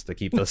headdress to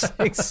keep those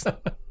things.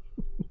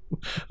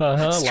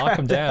 Lock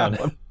them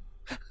down.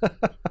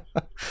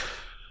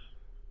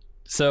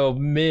 So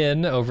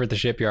Min over at the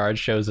shipyard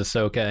shows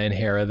Ahsoka and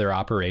Hera their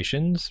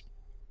operations.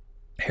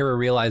 Hera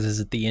realizes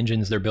that the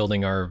engines they're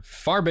building are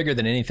far bigger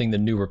than anything the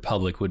New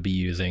Republic would be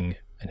using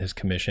and has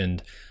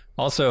commissioned.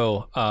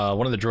 Also,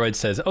 one of the droids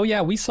says, oh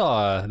yeah, we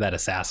saw that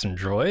assassin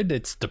droid.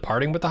 It's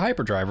departing with the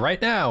hyperdrive right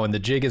now, and the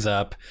jig is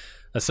up.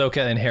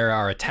 Ahsoka and Hera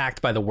are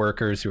attacked by the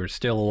workers who are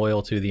still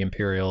loyal to the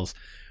Imperials.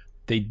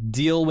 They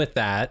deal with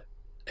that,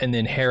 and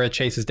then Hera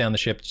chases down the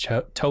ship,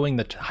 towing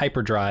the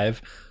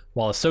hyperdrive,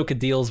 while Ahsoka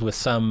deals with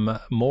some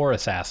more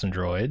assassin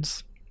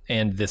droids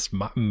and this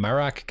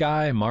Marek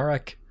guy.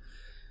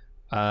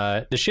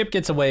 The ship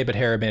gets away, but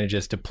Hera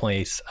manages to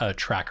place a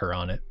tracker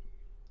on it.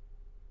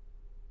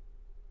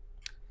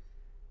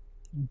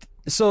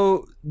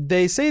 So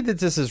they say that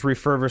this is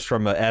refurbished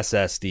from a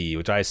SSD,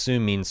 which I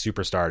assume means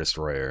Super Star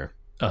Destroyer.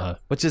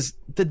 Which is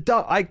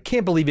I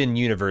can't believe in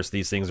universe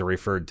these things are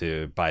referred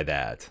to by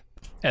that.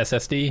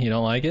 SSD, you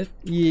don't like it?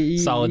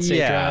 Solid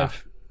state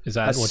drive? Is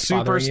that what's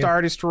Super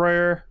Star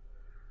Destroyer?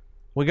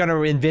 We're going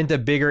to invent a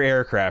bigger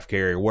aircraft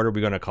carrier. What are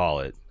we going to call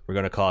it? We're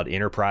going to call it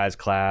Enterprise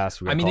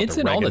class. It's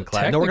in all the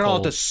technical... No, we're going to call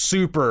it the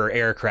Super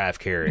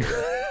Aircraft Carrier.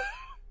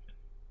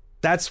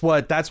 That's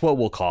what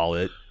we'll call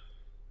it.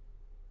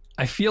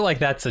 I feel like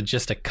that's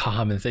just a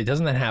common thing.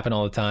 Doesn't that happen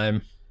all the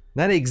time?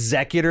 Not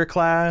Executor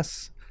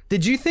class.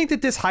 Did you think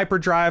that this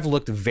hyperdrive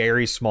looked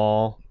very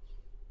small?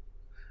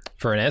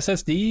 For an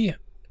SSD?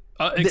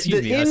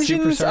 The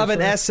engines of an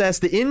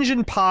the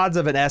engine pods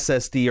of an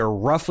SSD are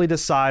roughly the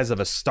size of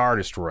a Star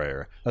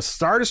Destroyer. A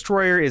Star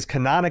Destroyer is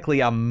canonically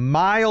a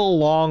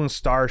mile-long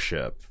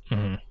starship.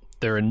 Mm-hmm.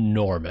 They're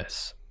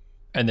enormous.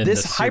 And then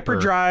this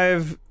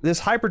hyperdrive,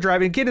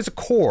 again, is a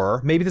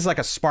core. Maybe this is like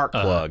a spark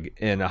plug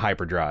in a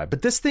hyperdrive.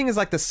 But this thing is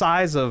like the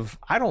size of,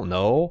 I don't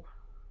know,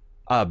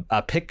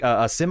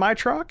 a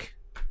semi-truck?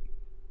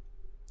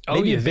 Oh,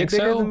 maybe you think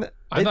so?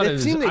 I thought it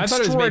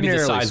was maybe the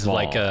size small.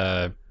 of like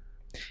a...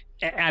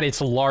 At its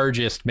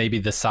largest, maybe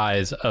the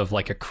size of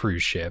like a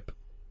cruise ship.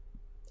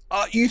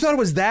 You thought it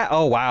was that?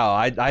 Oh wow!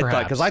 I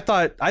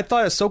thought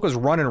Ahsoka was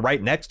running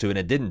right next to it, and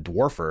it didn't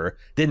dwarf her.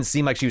 Didn't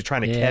seem like she was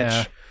trying to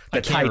catch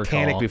the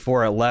Titanic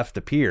before it left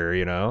the pier.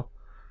 You know?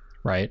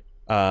 Right.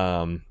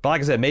 But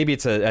like I said, maybe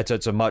it's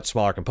a much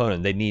smaller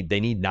component. They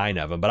need 9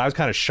 of them. But I was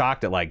kind of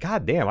shocked at, like,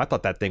 God damn, I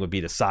thought that thing would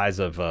be the size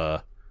of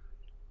a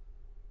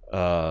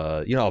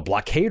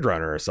blockade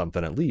runner or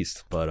something at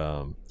least. But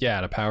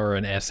to power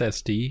an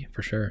SSD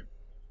for sure.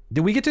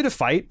 Did we get to the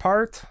fight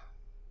part?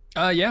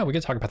 Yeah, we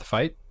can talk about the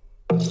fight.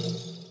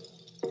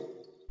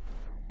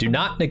 Do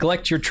not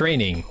neglect your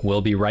training.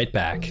 We'll be right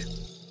back.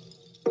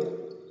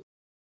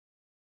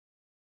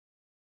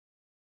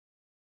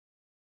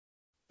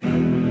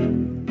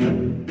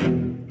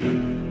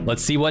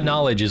 Let's see what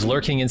knowledge is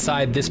lurking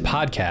inside this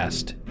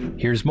podcast.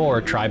 Here's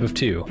more Tribe of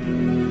Two.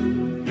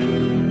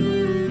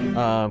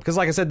 Because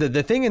like I said,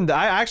 the thing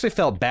I actually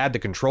felt bad. The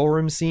control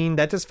room scene,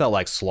 that just felt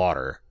like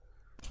slaughter.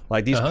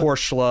 Like, these poor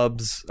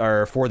schlubs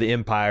are for the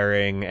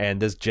Empiring,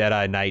 and this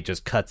Jedi Knight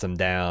just cuts them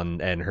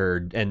down, and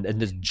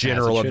this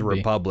General of the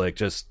Republic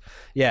just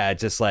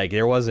like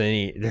there wasn't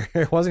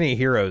any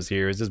heroes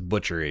here. It was just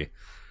butchery.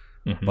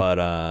 Mm-hmm.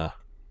 But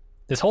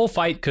this whole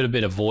fight could have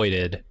been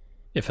avoided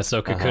if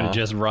Ahsoka could have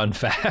just run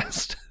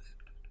fast.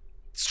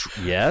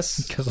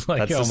 Yes, because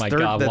watching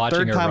her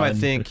third time run. I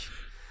think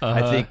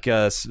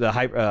the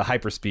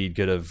hyperspeed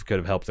could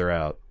have helped her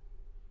out.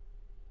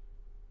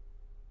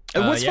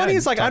 And what's funny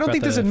is, like, I don't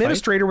think this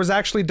administrator was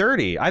actually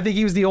dirty. I think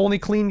he was the only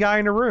clean guy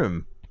in the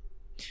room.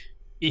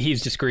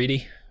 He's just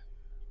greedy,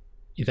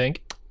 you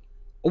think?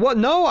 Well,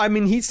 no, I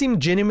mean, he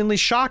seemed genuinely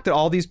shocked that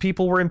all these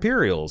people were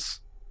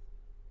Imperials.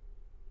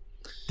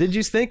 Did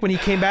you think when he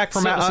came back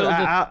from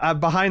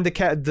behind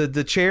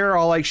the chair,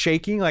 all like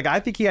shaking? Like,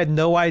 I think he had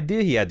no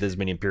idea he had this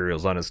many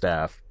Imperials on his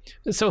staff.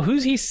 So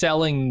who's he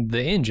selling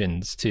the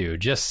engines to?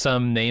 Just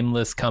some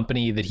nameless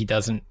company that he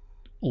doesn't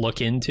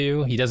look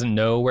into? He doesn't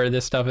know where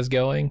this stuff is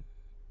going?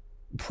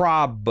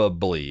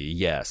 Probably,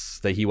 yes.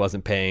 That he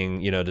wasn't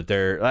paying, that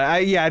they're...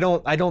 I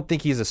don't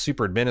think he's a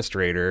super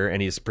administrator, and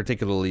he's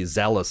particularly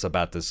zealous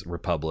about this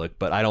Republic,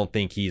 but I don't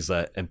think he's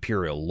an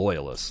Imperial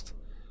loyalist.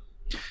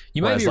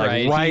 You might be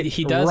right.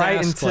 He does right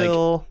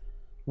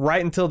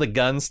until the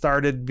gun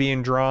started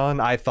being drawn,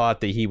 I thought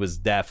that he was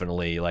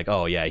definitely like,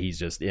 oh yeah, he's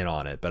just in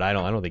on it, but I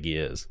don't think he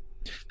is.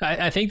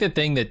 I think the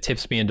thing that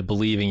tips me into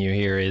believing you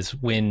here is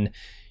when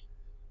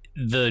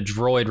the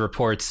droid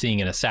reports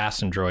seeing an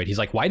assassin droid. He's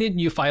like, why didn't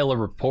you file a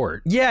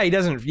report? Yeah, he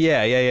doesn't.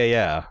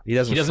 Yeah. He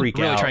doesn't freak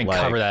really out. Try and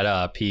cover that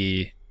up.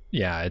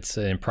 It's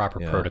an improper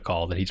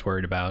protocol that he's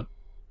worried about.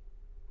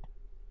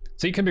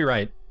 So you can be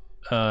right.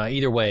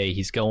 Either way,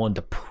 he's going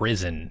to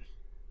prison.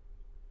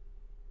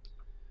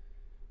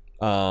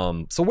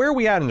 So where are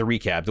we at in the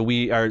recap?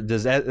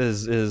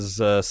 Is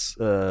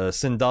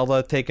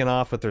Syndulla taken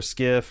off with her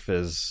skiff?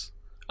 Have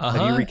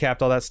you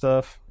recapped all that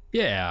stuff?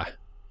 Yeah.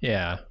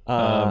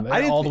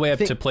 All the way up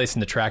to placing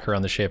the tracker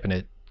on the ship and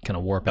it kind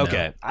of warping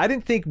out. I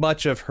didn't think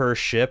much of her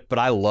ship, but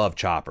I love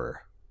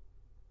Chopper.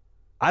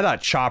 I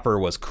thought Chopper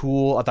was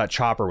cool. I thought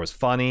Chopper was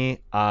funny.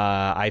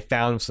 I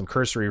found some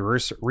cursory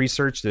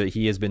research that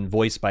he has been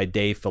voiced by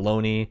Dave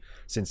Filoni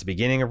since the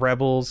beginning of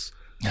Rebels.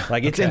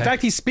 Like, it's in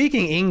fact, he's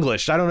speaking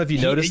English. I don't know if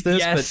you noticed this.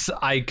 Yes,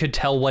 but I could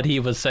tell what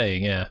he was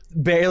saying. Yeah,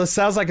 it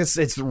sounds like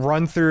it's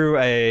run through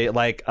a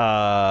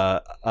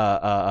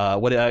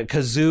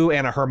kazoo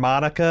and a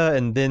harmonica,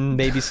 and then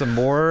maybe some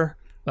more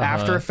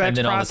After Effects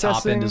and then processing. On the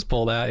top end is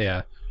pulled out.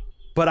 Yeah,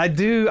 but I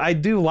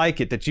do like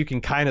it that you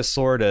can kind of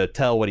sort of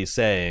tell what he's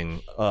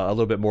saying a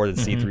little bit more than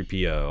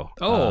C-3PO.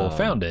 Oh,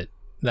 found it.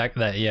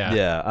 That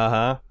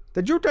yeah.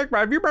 Did you take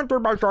my? Have you been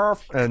through my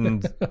stuff?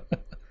 And.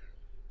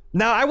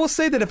 Now, I will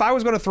say that if I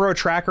was going to throw a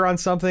tracker on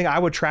something, I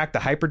would track the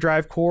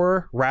hyperdrive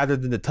core rather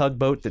than the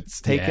tugboat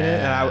that's taking it.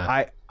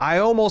 And I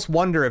almost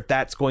wonder if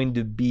that's going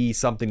to be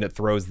something that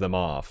throws them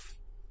off.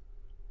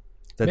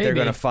 That they're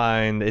going to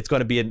find it's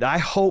going to be. I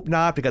hope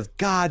not, because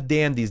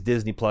goddamn, these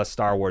Disney Plus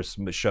Star Wars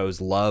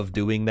shows love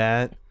doing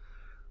that.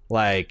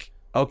 Like,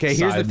 okay,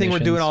 here's the thing we're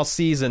doing all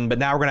season, but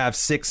now we're going to have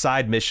 6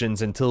 side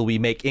missions until we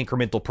make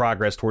incremental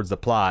progress towards the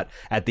plot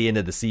at the end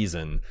of the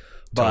season.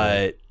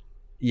 But...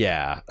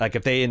 yeah, like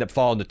if they end up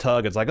following the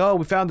tug, it's like, oh,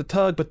 we found the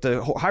tug, but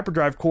the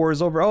hyperdrive core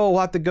is over. Oh, we'll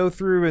have to go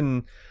through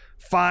and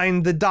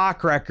find the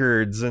dock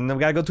records, and then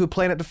we got to go to a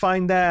planet to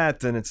find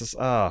that. And it's just,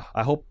 I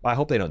hope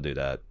they don't do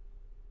that.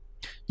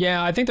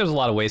 Yeah, I think there's a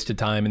lot of wasted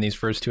time in these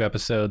first 2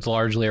 episodes,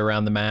 largely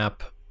around the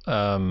map.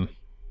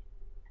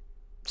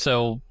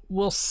 So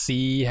we'll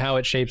see how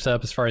it shapes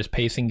up as far as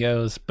pacing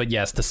goes. But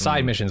yes, the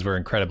side missions were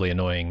incredibly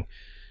annoying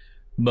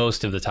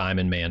most of the time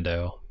in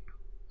Mando.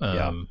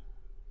 And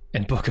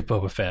Book of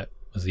Boba Fett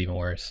was even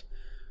worse.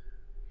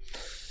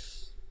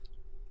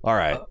 All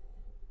right.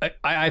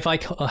 I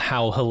like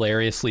how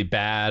hilariously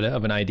bad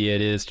of an idea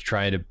it is to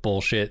try to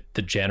bullshit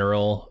the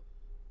general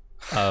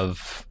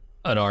of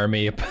an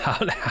army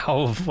about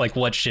how, like,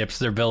 what ships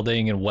they're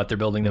building and what they're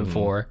building them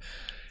for.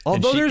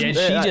 Although she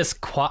just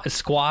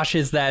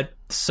squashes that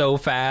so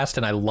fast,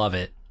 and I love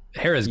it.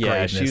 Hera's great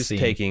in this she's scene.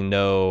 Taking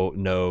no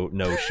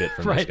shit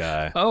from this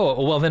guy.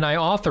 Oh, well, then I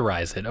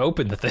authorize it.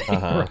 Open the thing,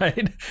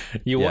 right?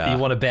 You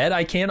want to bet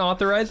I can't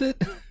authorize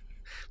it?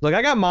 Look,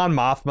 I got Mon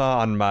Mothma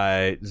on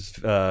my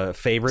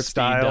favorite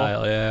speed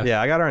dial.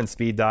 Yeah, I got her on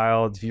speed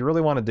dial. If you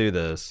really want to do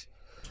this,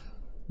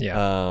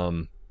 Yeah.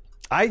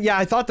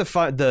 I thought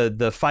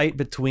the fight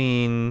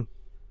between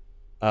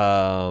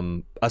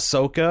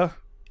Ahsoka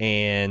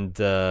and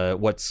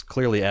what's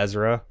clearly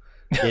Ezra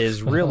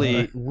is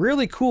really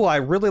really cool. I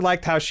really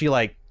liked how she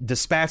like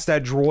dispatched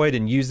that droid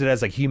and used it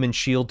as a human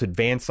shield to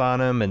advance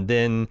on him, and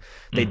then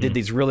they did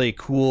these really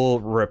cool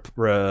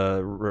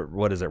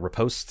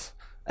riposte,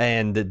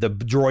 and the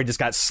droid just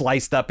got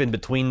sliced up in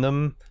between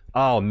them.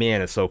 Oh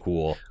man, it's so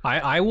cool.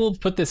 I will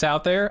put this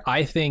out there.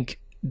 I think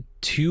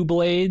two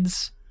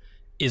blades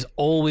is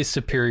always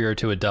superior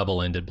to a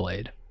double-ended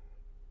blade.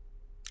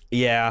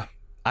 Yeah,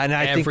 and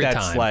I think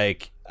that's time.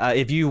 Like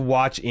if you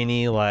watch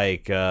any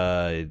like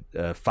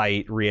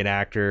fight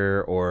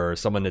reenactor or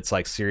someone that's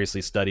like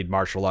seriously studied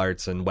martial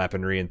arts and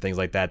weaponry and things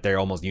like that, they're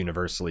almost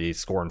universally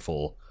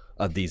scornful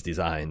of these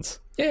designs.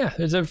 Yeah,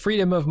 there's a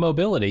freedom of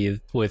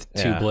mobility with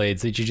two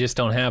blades that you just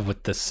don't have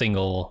with the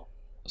single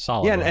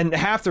solid. Yeah, and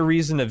half the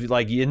reason of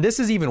like, and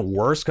this is even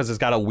worse because it's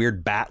got a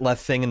weird bat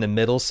left thing in the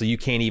middle, so you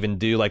can't even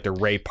do like the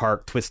Ray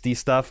Park twisty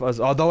stuff.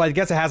 Although I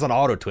guess it has an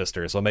auto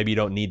twister, so maybe you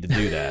don't need to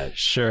do that.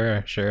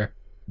 Sure.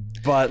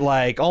 But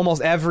like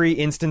almost every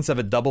instance of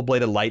a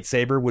double-bladed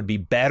lightsaber would be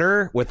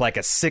better with like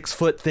a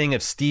 6-foot thing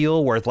of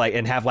steel, where it's like,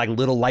 and have like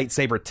little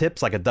lightsaber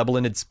tips like a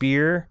double-ended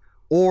spear,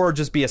 or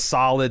just be a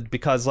solid,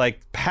 because like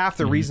half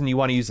the reason you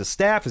want to use a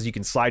staff is you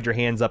can slide your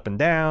hands up and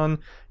down,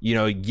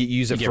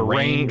 use it for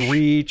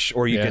reach,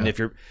 or you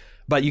can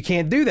but you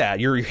can't do that.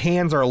 Your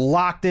hands are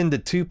locked into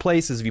two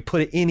places. If you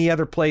put it any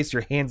other place,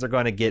 your hands are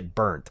going to get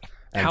burnt.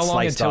 How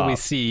long until we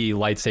see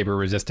lightsaber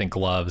resistant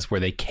gloves where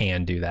they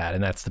can do that?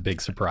 And that's the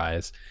big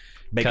surprise.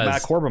 Make them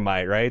out of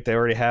Corbomite, right? They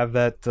already have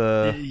that.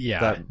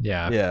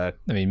 Yeah.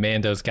 I mean,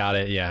 Mando's got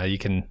it. Yeah, you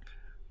can.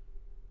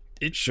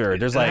 That's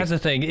the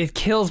thing. It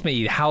kills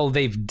me how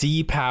they've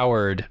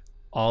demystified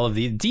all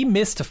these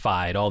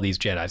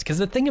Jedis. Because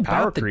the thing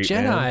about the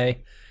Jedi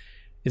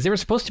is they were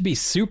supposed to be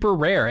super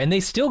rare, and they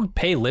still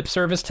pay lip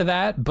service to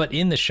that. But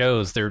in the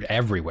shows, they're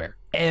everywhere.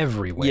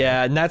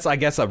 Yeah, and that's, I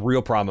guess, a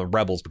real problem of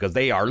Rebels, because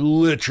they are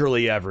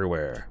literally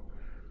everywhere.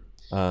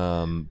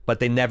 But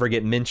they never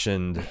get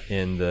mentioned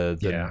in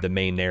the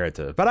main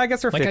narrative. But I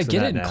guess they're fixing that now.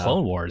 I get it in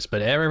Clone Wars,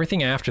 but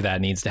everything after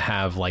that needs to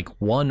have like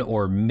one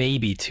or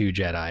maybe two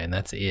Jedi, and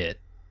that's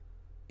it.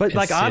 But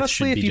like,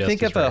 honestly, if you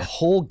think of a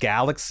whole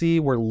galaxy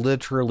where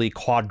literally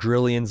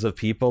quadrillions of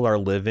people are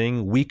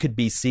living, we could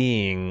be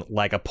seeing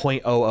like a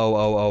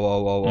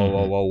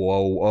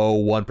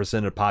 0.000000001%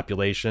 of the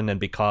population, and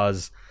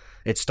because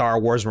it's Star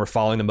Wars and we're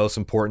following the most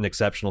important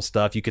exceptional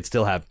stuff, you could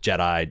still have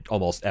Jedi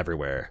almost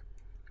everywhere.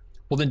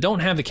 Well, then don't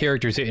have the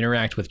characters who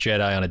interact with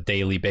Jedi on a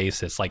daily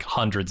basis, like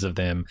hundreds of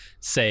them,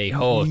 say,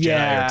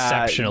 Jedi are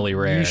exceptionally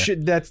rare. You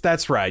should.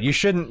 That's right. You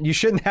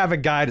shouldn't have a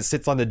guy that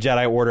sits on the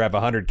Jedi Order, have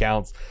 100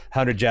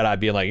 Jedi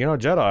being like,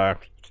 Jedi,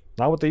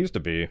 not what they used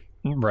to be.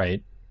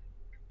 Right.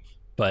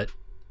 But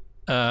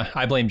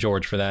I blame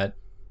George for that.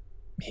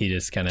 He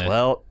just kind of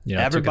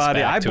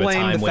everybody. I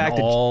blame the fact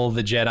that all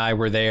the Jedi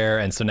were there,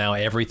 and so now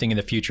everything in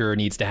the future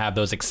needs to have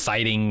those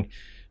exciting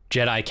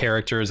Jedi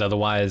characters.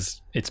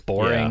 Otherwise, it's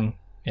boring.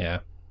 Yeah.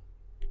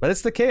 But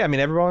it's the case. I mean,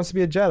 everyone wants to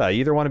be a Jedi. You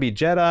either want to be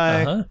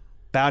Jedi,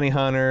 bounty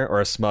hunter, or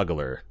a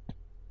smuggler.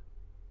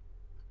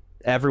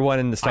 Everyone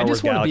in the Star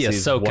Wars galaxy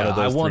is one of those three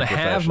professions. I want to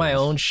have my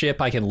own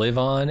ship I can live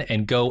on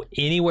and go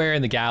anywhere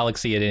in the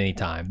galaxy at any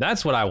time.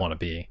 That's what I want to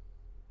be.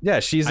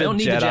 Yeah, she's a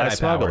Jedi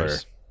smuggler.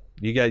 Powers.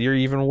 You're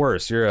even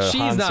worse. You're a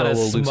Han Solo,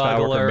 Luke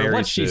Skywalker, Mary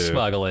What's she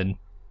smuggling?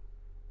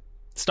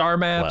 Star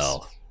maps?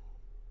 Well,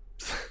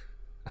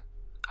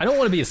 I don't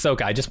want to be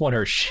Ahsoka. I just want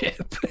her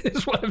ship,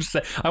 is what I'm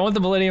saying. I want the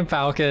Millennium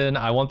Falcon.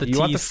 I want the T6. You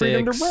want the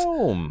freedom to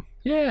roam.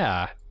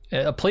 Yeah.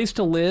 A place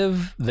to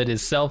live that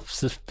is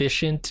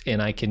self-sufficient, and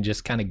I can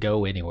just kind of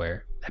go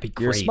anywhere. That'd be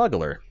great. You're a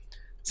smuggler.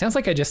 Sounds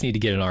like I just need to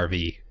get an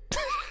RV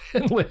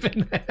and live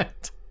in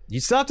that. You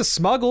still have to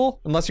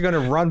smuggle unless you're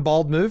going to run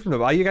bald move from the.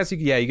 You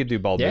could do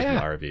bald move from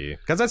the RV.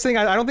 Because that's the thing.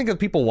 I don't think that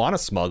people want to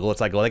smuggle. It's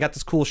like, well, they got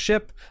this cool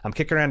ship. I'm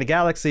kicking around the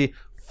galaxy.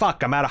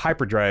 Fuck, I'm out of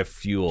hyperdrive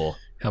fuel.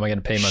 How am I going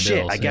to pay my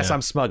bills? I guess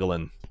I'm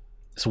smuggling.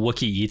 This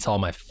Wookiee eats all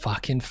my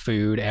fucking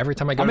food. Every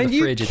time I go to the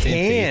fridge, it's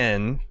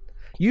empty.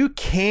 You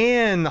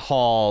can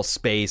haul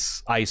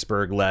space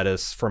iceberg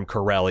lettuce from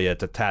Corellia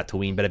to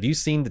Tatooine, but have you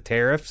seen the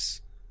tariffs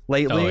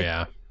lately? Oh,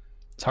 yeah.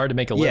 It's hard to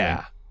make a living.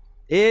 Yeah.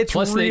 It's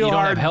Plus, real you don't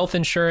hard. have health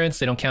insurance.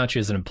 They don't count you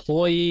as an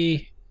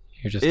employee.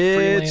 You're just a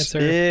freelancer.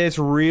 It's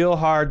real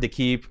hard to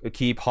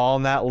keep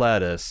hauling that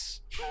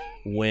lettuce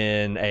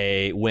when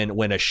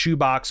a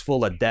shoebox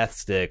full of death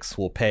sticks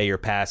will pay your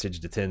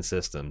passage to 10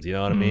 systems. You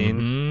know what I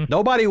mean?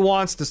 Nobody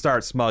wants to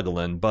start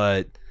smuggling,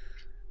 but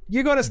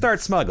you're going to start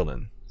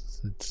smuggling.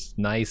 It's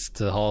nice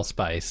to haul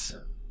spice.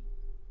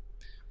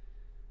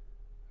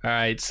 All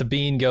right,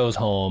 Sabine goes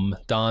home,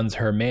 dons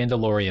her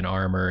Mandalorian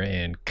armor,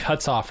 and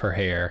cuts off her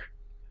hair.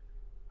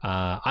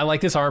 I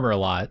like this armor a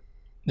lot.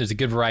 There's a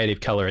good variety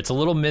of color. It's a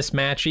little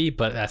mismatchy,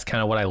 but that's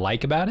kind of what I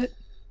like about it.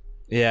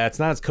 Yeah, it's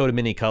not as coat of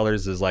many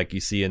colors as like you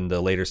see in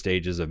the later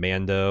stages of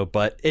Mando,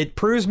 but it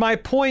proves my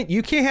point.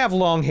 You can't have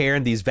long hair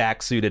in these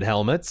vac-suited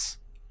helmets.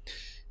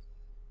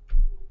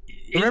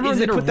 Remember is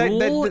they it a put that-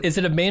 rule? that- Is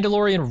it a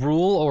Mandalorian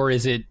rule, or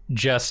is it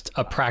just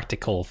a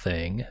practical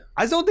thing?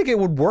 I don't think it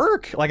would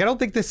work. Like, I don't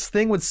think this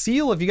thing would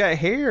seal if you got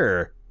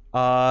hair.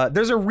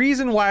 There's a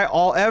reason why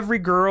every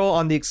girl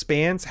on The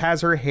Expanse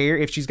has her hair,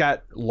 if she's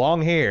got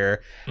long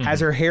hair, has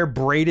her hair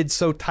braided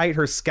so tight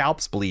her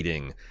scalp's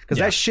bleeding. Because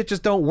that shit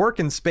just don't work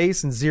in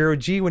space and zero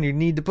G when you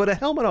need to put a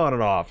helmet on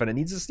and off, and it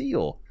needs to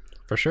seal.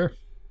 For sure.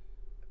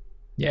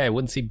 Yeah, I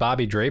wouldn't see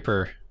Bobby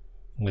Draper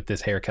with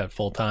this haircut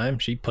full time.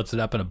 She puts it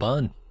up in a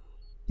bun.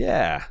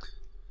 Yeah.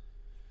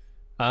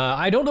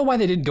 I don't know why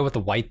they didn't go with the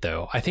white,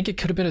 though. I think it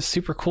could have been a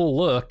super cool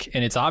look,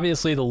 and it's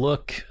obviously the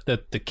look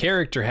that the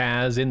character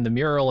has in the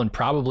mural and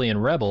probably in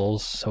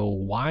Rebels, so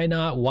why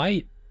not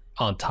white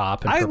on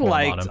top and purple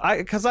on bottom?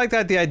 Because I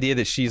liked the idea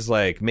that she's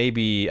like,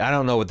 maybe, I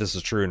don't know what this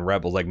is true in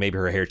Rebels, like maybe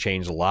her hair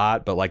changed a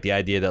lot, but like the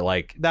idea that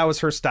like that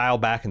was her style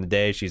back in the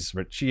day.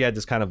 She had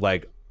this kind of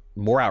like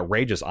more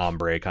outrageous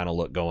ombre kind of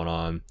look going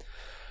on.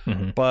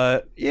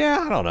 But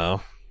yeah, I don't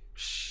know.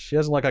 She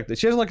doesn't look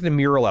like the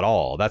mural at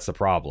all. That's the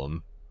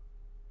problem.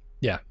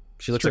 Yeah,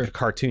 she looks like a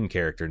cartoon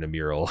character in the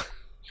mural.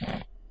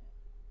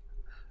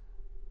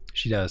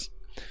 She does.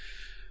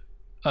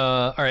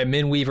 All right,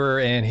 Min Weaver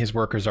and his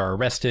workers are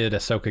arrested.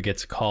 Ahsoka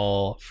gets a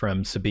call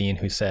from Sabine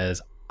who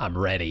says, "I'm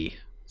ready."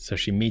 So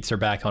she meets her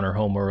back on her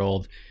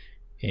homeworld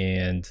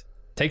and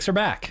takes her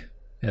back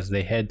as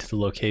they head to the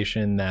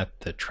location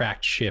that the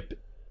tracked ship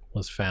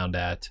was found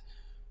at,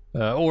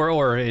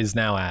 or is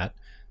now at.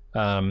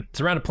 It's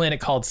around a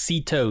planet called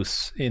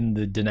Cetos in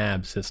the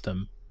Denab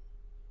system.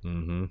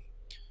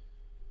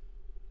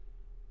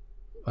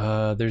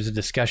 There's a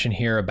discussion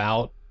here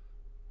about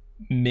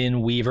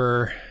Min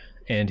Weaver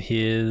and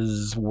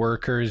his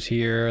workers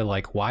here.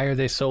 Like, why are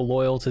they so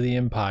loyal to the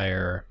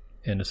Empire?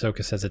 And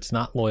Ahsoka says it's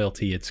not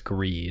loyalty, it's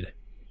greed.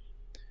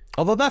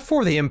 Although that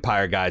For the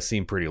Empire guys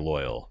seem pretty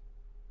loyal.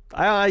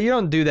 You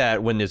don't do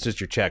that when it's just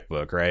your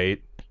checkbook,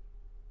 right?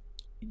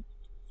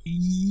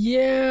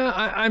 Yeah,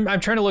 I'm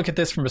trying to look at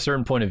this from a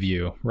certain point of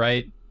view,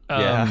 right?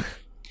 Yeah.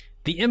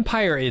 The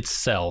Empire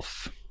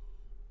itself,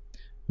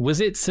 was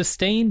it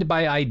sustained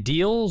by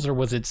ideals or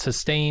was it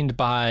sustained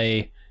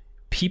by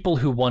people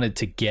who wanted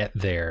to get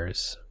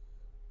theirs?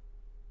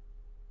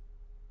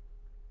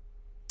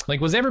 Like,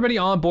 was everybody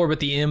on board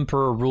with the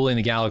Emperor ruling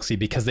the galaxy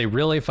because they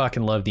really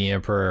fucking love the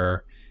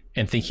Emperor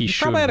and think he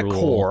should probably had rule? a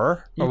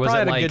core. You or was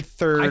probably it had like, a good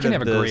third I can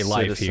have of a the great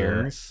life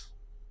here? citizens.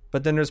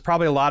 But then there's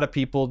probably a lot of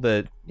people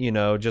that, you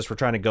know, just were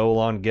trying to go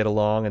along, get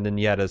along, and then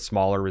you had a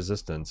smaller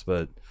resistance.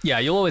 But yeah,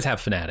 you'll always have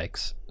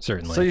fanatics,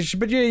 certainly. So,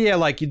 but yeah,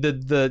 like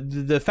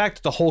the fact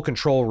that the whole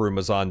control room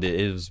was on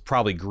is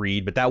probably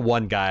greed. But that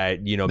one guy,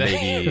 you know,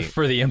 maybe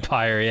for the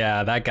Empire,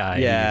 yeah, that guy.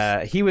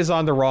 Yeah, he was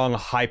on the wrong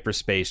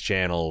hyperspace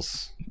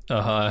channels. He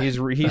was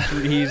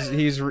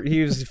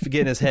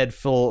getting his head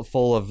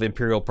full of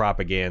Imperial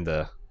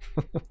propaganda.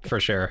 For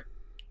sure.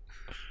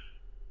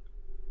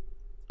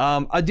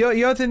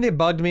 The other thing that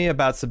bugged me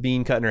about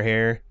Sabine cutting her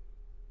hair.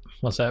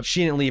 What's that?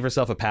 She didn't leave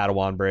herself a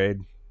Padawan braid.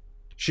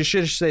 She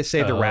should have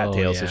saved the rat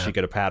tail so she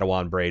could have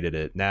Padawan braided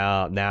it.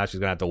 Now she's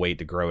gonna have to wait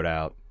to grow it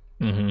out.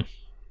 You're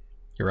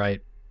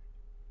right.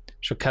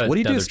 She'll cut it. What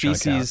do you do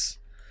species?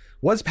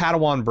 What does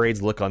Padawan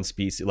braids look on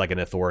species like an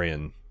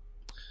Ithorian?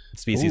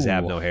 Species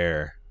have no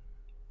hair.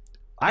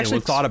 I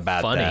actually thought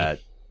about that.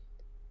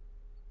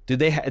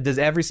 Does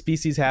every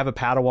species have a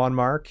Padawan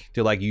mark?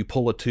 Do like you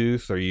pull a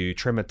tooth or you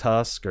trim a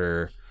tusk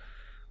or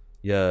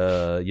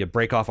you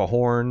break off a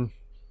horn?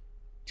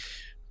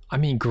 I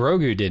mean,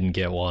 Grogu didn't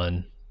get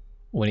one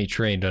when he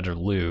trained under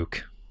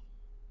Luke.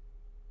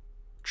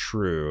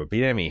 True, but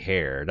he didn't have any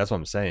hair. That's what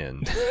I'm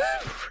saying.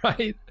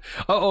 Right?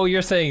 Oh,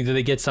 you're saying do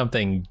they get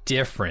something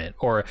different?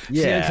 Or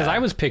yeah, because I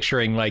was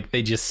picturing like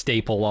they just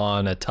staple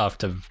on a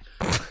tuft of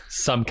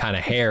some kind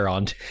of hair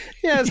on.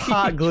 Yeah, it's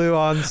hot glue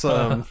on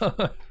some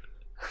fucking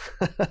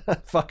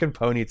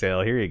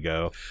ponytail. Here you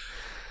go.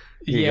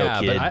 Here you go,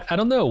 kid. But I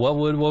don't know what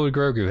would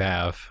Grogu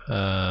have.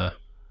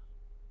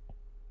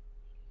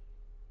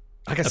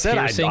 Like I said,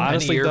 I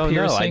honestly don't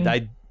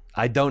know.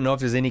 I don't know if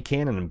there's any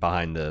canon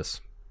behind this.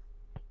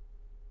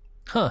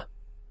 Huh.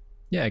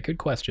 Yeah, good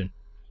question.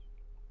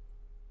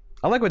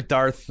 I like what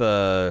Darth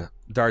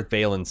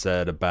Valen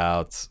said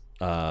about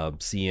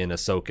seeing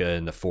Ahsoka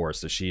in the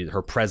Force. That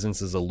her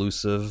presence is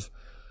elusive,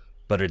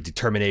 but her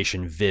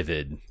determination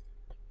vivid.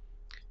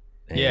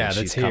 And yeah,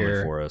 that's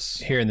coming for us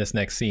here in this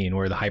next scene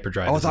where the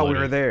hyperdrive. Oh, I thought we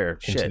were there.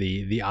 Into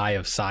the Eye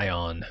of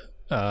Sion.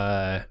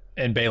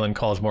 And Balin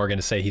calls Morgan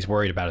to say he's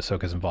worried about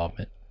Ahsoka's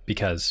involvement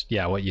because,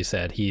 yeah, what you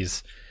said,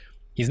 he's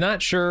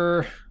not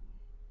sure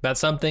about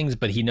some things,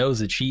 but he knows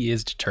that she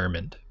is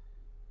determined.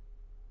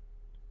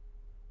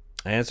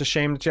 And it's a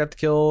shame that you have to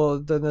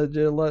kill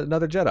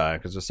another Jedi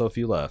because there's so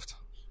few left.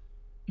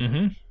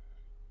 Again,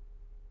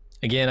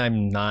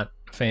 I'm not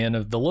a fan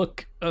of the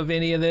look of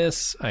any of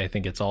this. I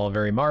think it's all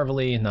very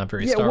Marvel-y, not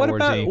very Star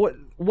Wars-y.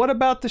 What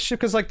about the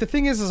ship? Because like the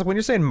thing is when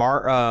you're saying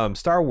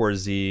Star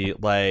Wars-y,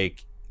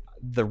 like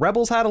the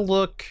Rebels had a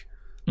look,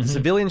 the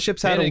civilian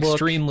ships had a look,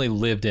 extremely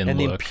lived-in and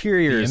look. the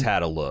Imperiors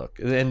had a look,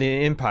 and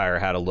the Empire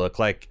had a look.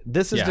 Like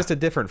this is just a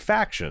different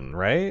faction,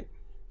 right?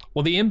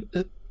 Well,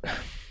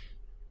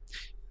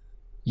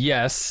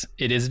 yes,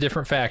 it is a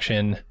different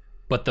faction,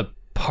 but the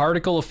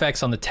particle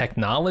effects on the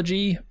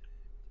technology,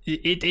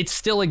 it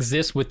still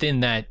exists within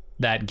that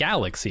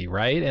galaxy,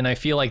 right? And I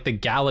feel like the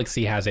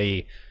galaxy has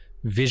a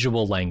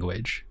visual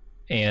language,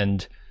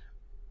 and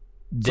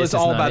so it's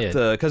all about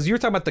because you were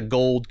talking about the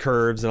gold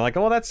curves and like,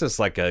 oh, that's just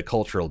like a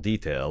cultural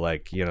detail.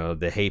 Like, you know,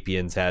 the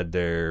Hapians had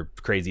their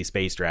crazy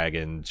space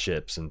dragon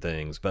ships and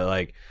things, but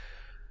like,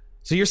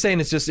 so you're saying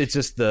it's just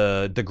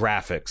the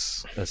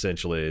graphics,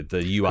 essentially, the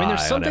UI. I mean,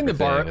 there's something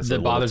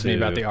that bothers me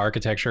about the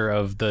architecture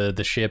of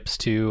the ships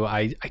too.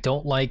 I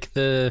don't like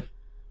maybe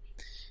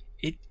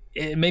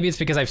it's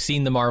because I've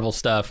seen the Marvel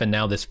stuff and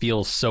now this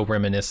feels so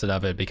reminiscent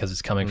of it because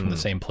it's coming from the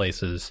same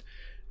places.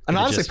 And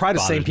honestly, probably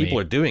the same people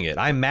are doing it.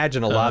 I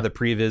imagine a lot of the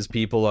previs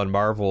people on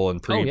Marvel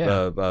and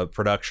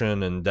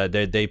production, and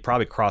they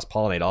probably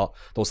cross-pollinate all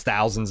those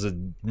thousands of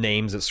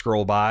names that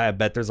scroll by. I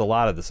bet there's a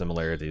lot of the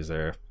similarities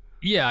there.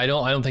 Yeah, I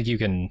don't think you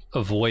can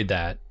avoid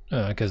that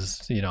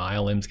because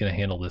ILM's going to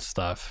handle this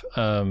stuff.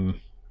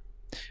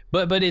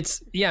 But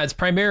it's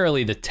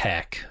primarily the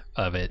tech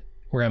of it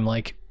where I'm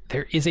like,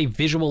 there is a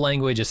visual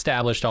language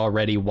established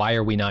already. Why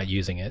are we not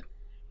using it?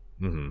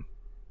 Mm-hmm.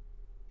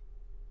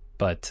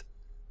 But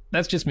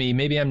that's just me.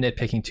 Maybe I'm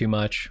nitpicking too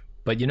much.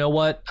 But you know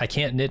what? I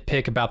can't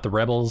nitpick about the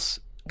Rebels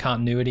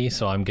continuity,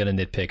 so I'm going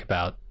to nitpick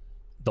about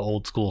the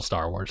old school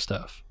Star Wars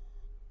stuff.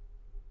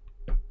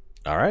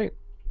 All right.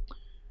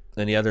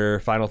 Any other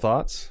final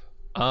thoughts?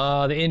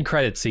 The end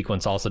credit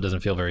sequence also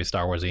doesn't feel very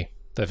Star Warsy.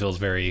 That feels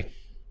very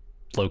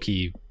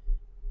Loki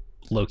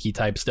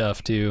type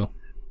stuff too.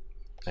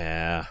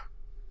 Yeah.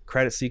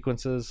 Credit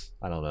sequences?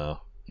 I don't know.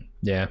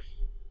 Yeah.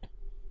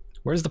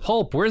 Where's the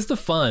pulp? Where's the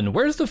fun?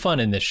 Where's the fun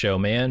in this show,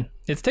 man?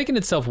 It's taking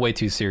itself way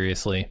too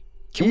seriously.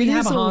 Can we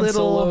have a Han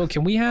Solo?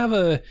 Can we have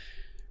a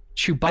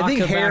Chewbacca back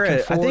and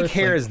forth? I think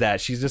Hera is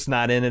that. She's just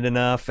not in it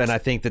enough. And I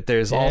think that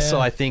there's also,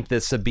 I think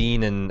that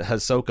Sabine and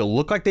Ahsoka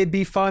look like they'd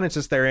be fun. It's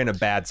just they're in a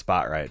bad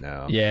spot right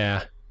now.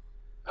 Yeah.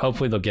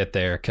 Hopefully they'll get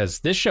there because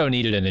this show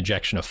needed an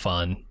injection of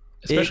fun.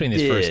 Especially in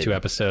these first 2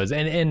 episodes.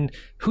 And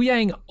Hu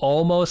Yang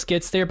almost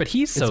gets there, but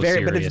he's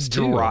serious but it's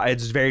dry.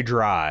 It's very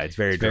dry. It's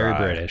very dry.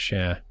 Very British,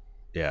 yeah.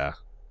 Yeah.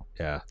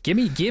 Give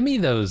me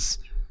those,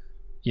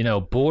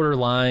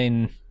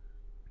 borderline.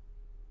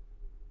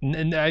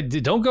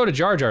 Don't go to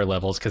Jar Jar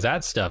levels because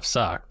that stuff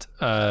sucked.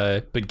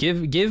 But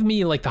give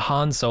me like the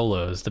Han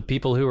Solos, the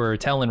people who are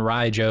telling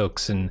wry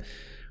jokes and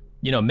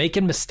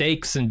making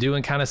mistakes and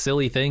doing kind of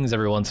silly things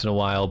every once in a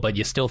while, but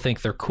you still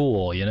think they're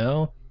cool,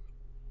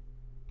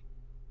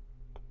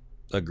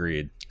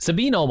 Agreed.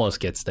 Sabine almost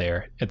gets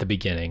there at the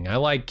beginning. I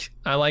like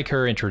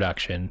her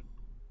introduction.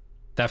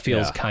 That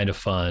feels kind of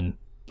fun,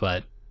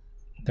 but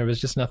there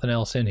was just nothing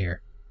else in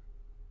here.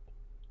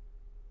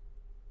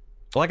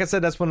 Like I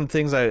said, that's one of the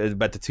things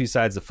about the two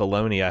sides of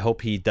Filoni. I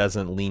hope he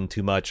doesn't lean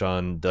too much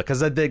on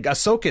because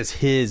Ahsoka is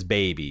his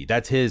baby.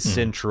 That's his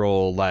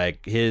central,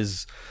 like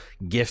his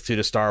gift to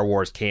the Star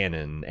Wars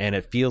canon, and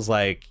it feels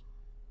like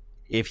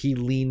if he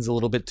leans a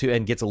little bit too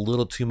and gets a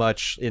little too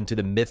much into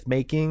the myth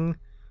making,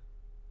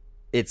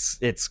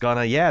 it's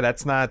gonna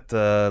that's not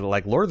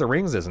like Lord of the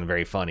Rings isn't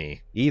very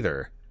funny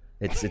either.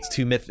 It's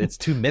too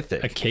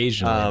mythic.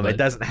 Occasionally, it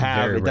doesn't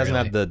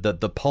have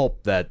the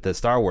pulp that the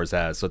Star Wars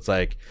has. So it's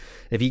like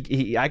if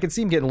I could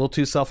see him getting a little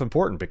too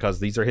self-important because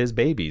these are his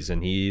babies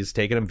and he's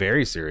taking them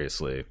very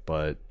seriously.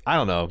 But I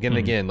don't know.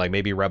 Again, like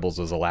maybe Rebels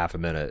was a laugh a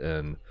minute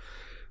and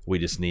we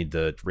just need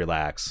to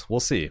relax. We'll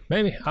see.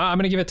 Maybe I'm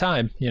gonna give it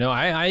time.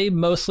 I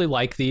mostly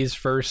like these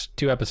first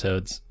 2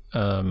 episodes.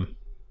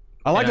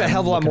 I like that a hell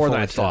of a lot more than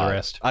I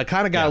thought. I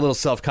kind of got a little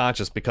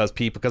self-conscious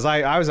because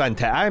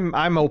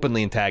I'm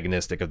openly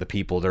antagonistic of the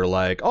people that are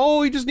like,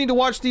 oh, you just need to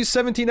watch these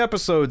 17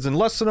 episodes in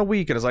less than a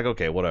week, and it's like,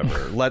 okay,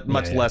 whatever.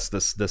 Much less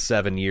the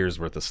 7 years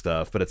worth of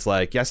stuff. But it's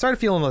like, I started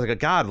feeling like,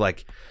 God,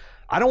 like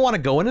I don't want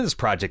to go into this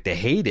project to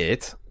hate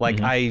it. Like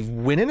I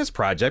went in this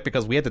project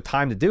because we had the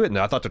time to do it, and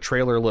I thought the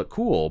trailer looked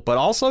cool. But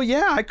also,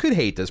 I could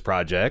hate this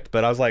project,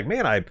 but I was like,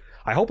 man,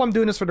 I hope I'm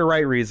doing this for the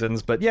right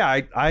reasons. But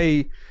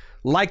I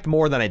liked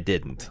more than I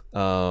didn't.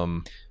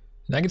 I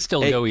could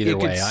still go either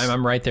way.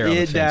 I'm right there on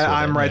the fence with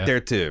I'm right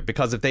there too,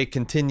 because if they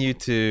continue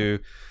to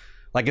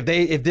like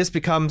if this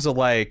becomes a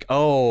like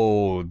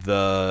it's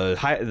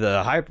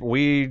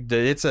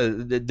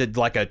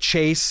like a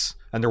chase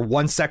and they're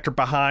one sector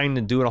behind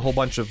and doing a whole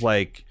bunch of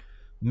like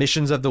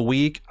missions of the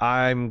week,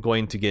 I'm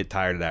going to get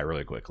tired of that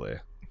really quickly.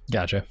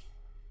 Gotcha.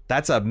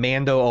 That's a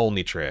Mando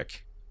only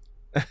trick.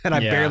 And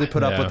I barely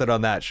put up with it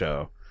on that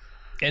show.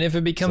 And if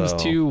it becomes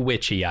too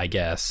witchy, I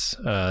guess,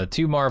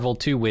 too Marvel,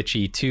 too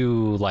witchy,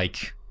 too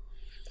like,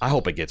 I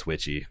hope it gets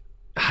witchy.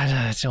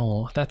 I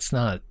don't. That's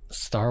not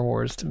Star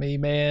Wars to me,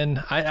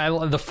 man.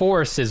 I the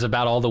Force is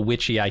about all the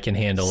witchy I can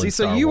handle. See, in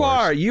Star so you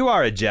Wars. you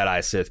are a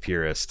Jedi Sith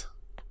purist.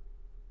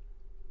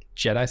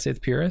 Jedi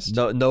Sith purist?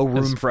 No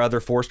room for other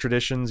Force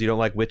traditions. You don't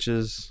like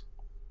witches.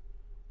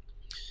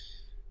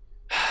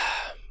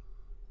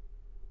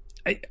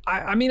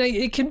 I mean,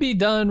 it can be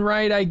done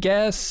right, I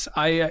guess.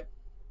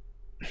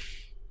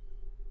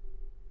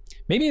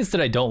 Maybe it's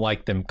that I don't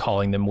like them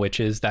calling them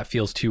witches. That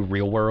feels too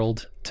real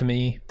world to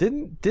me.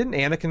 Didn't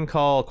Anakin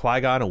call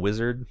Qui-Gon a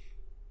wizard?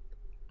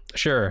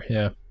 Sure,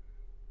 yeah.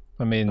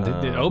 I mean,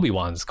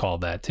 Obi-Wan's called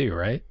that too,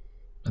 right?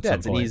 Yeah,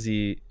 it's an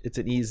easy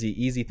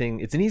thing.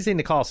 It's an easy thing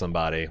to call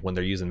somebody when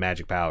they're using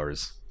magic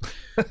powers.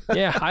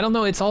 Yeah, I don't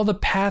know. It's all the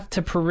path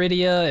to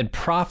Peridia and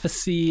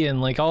prophecy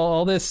and like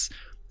all this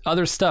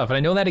other stuff. And I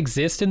know that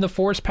exists in the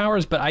Force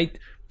powers, but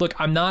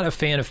I'm not a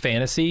fan of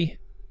fantasy,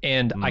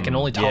 and I can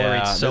only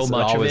tolerate so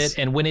much of it.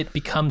 And when it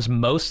becomes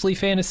mostly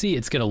fantasy,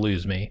 it's going to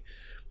lose me.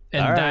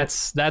 And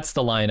that's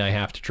the line I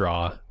have to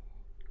draw.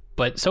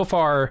 But so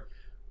far,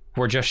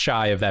 we're just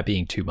shy of that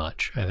being too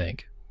much, I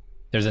think.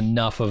 There's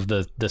enough of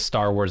the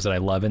Star Wars that I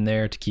love in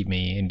there to keep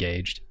me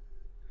engaged.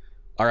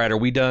 All right, are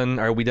we done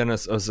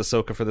as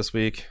Ahsoka for this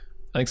week?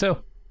 I think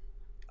so.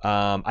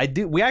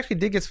 We actually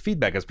did get some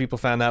feedback as people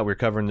found out we were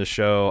covering the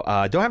show.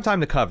 Don't have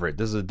time to cover it.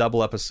 This is a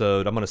double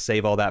episode. I'm going to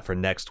save all that for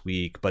next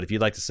week. But if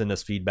you'd like to send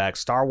us feedback,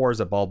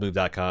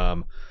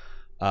 starwars@baldmove.com.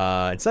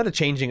 Instead of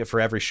changing it for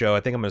every show,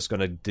 I think I'm just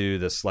going to do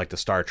this like the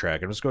Star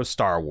Trek. I'm just going to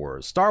Star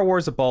Wars.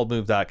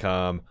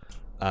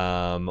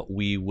 starwars@baldmove.com.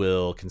 We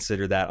will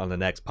consider that on the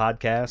next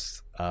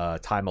podcast,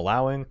 time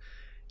allowing.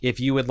 If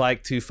you would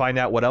like to find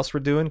out what else we're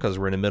doing, because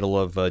we're in the middle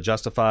of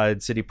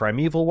Justified City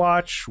Primeval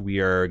Watch, we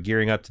are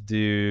gearing up to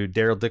do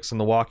Daryl Dixon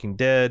The Walking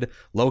Dead.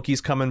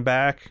 Loki's coming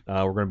back.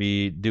 We're going to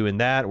be doing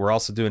that. We're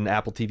also doing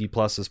Apple TV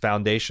Plus's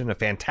Foundation, a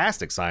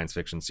fantastic science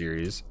fiction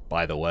series,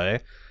 by the way.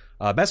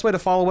 Best way to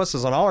follow us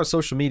is on all our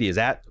social medias,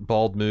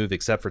 @BaldMove,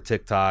 except for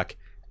TikTok,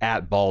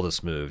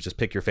 @BaldestMove. Just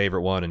pick your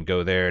favorite one and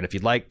go there. And if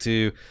you'd like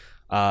to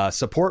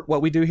support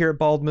what we do here at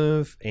Bald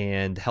Move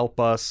and help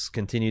us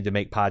continue to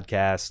make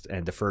podcasts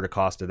and defer the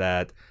cost of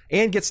that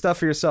and get stuff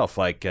for yourself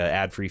like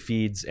ad-free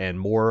feeds and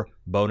more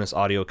bonus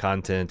audio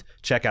content,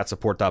 check out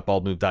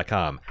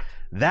support.baldmove.com.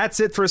 That's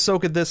it for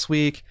Ahsoka this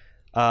week.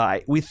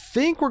 We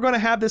think we're going to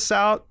have this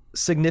out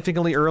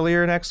significantly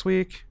earlier next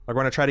week. We're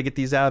going to try to get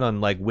these out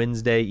on like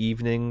Wednesday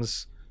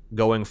evenings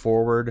going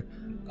forward.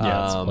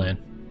 Yeah, that's the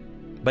plan.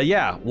 But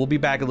yeah, we'll be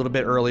back a little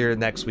bit earlier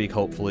next week,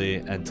 hopefully.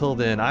 Until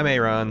then, I'm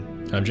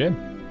A.Ron. I'm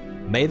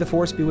Jim. May the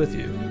Force be with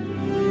you.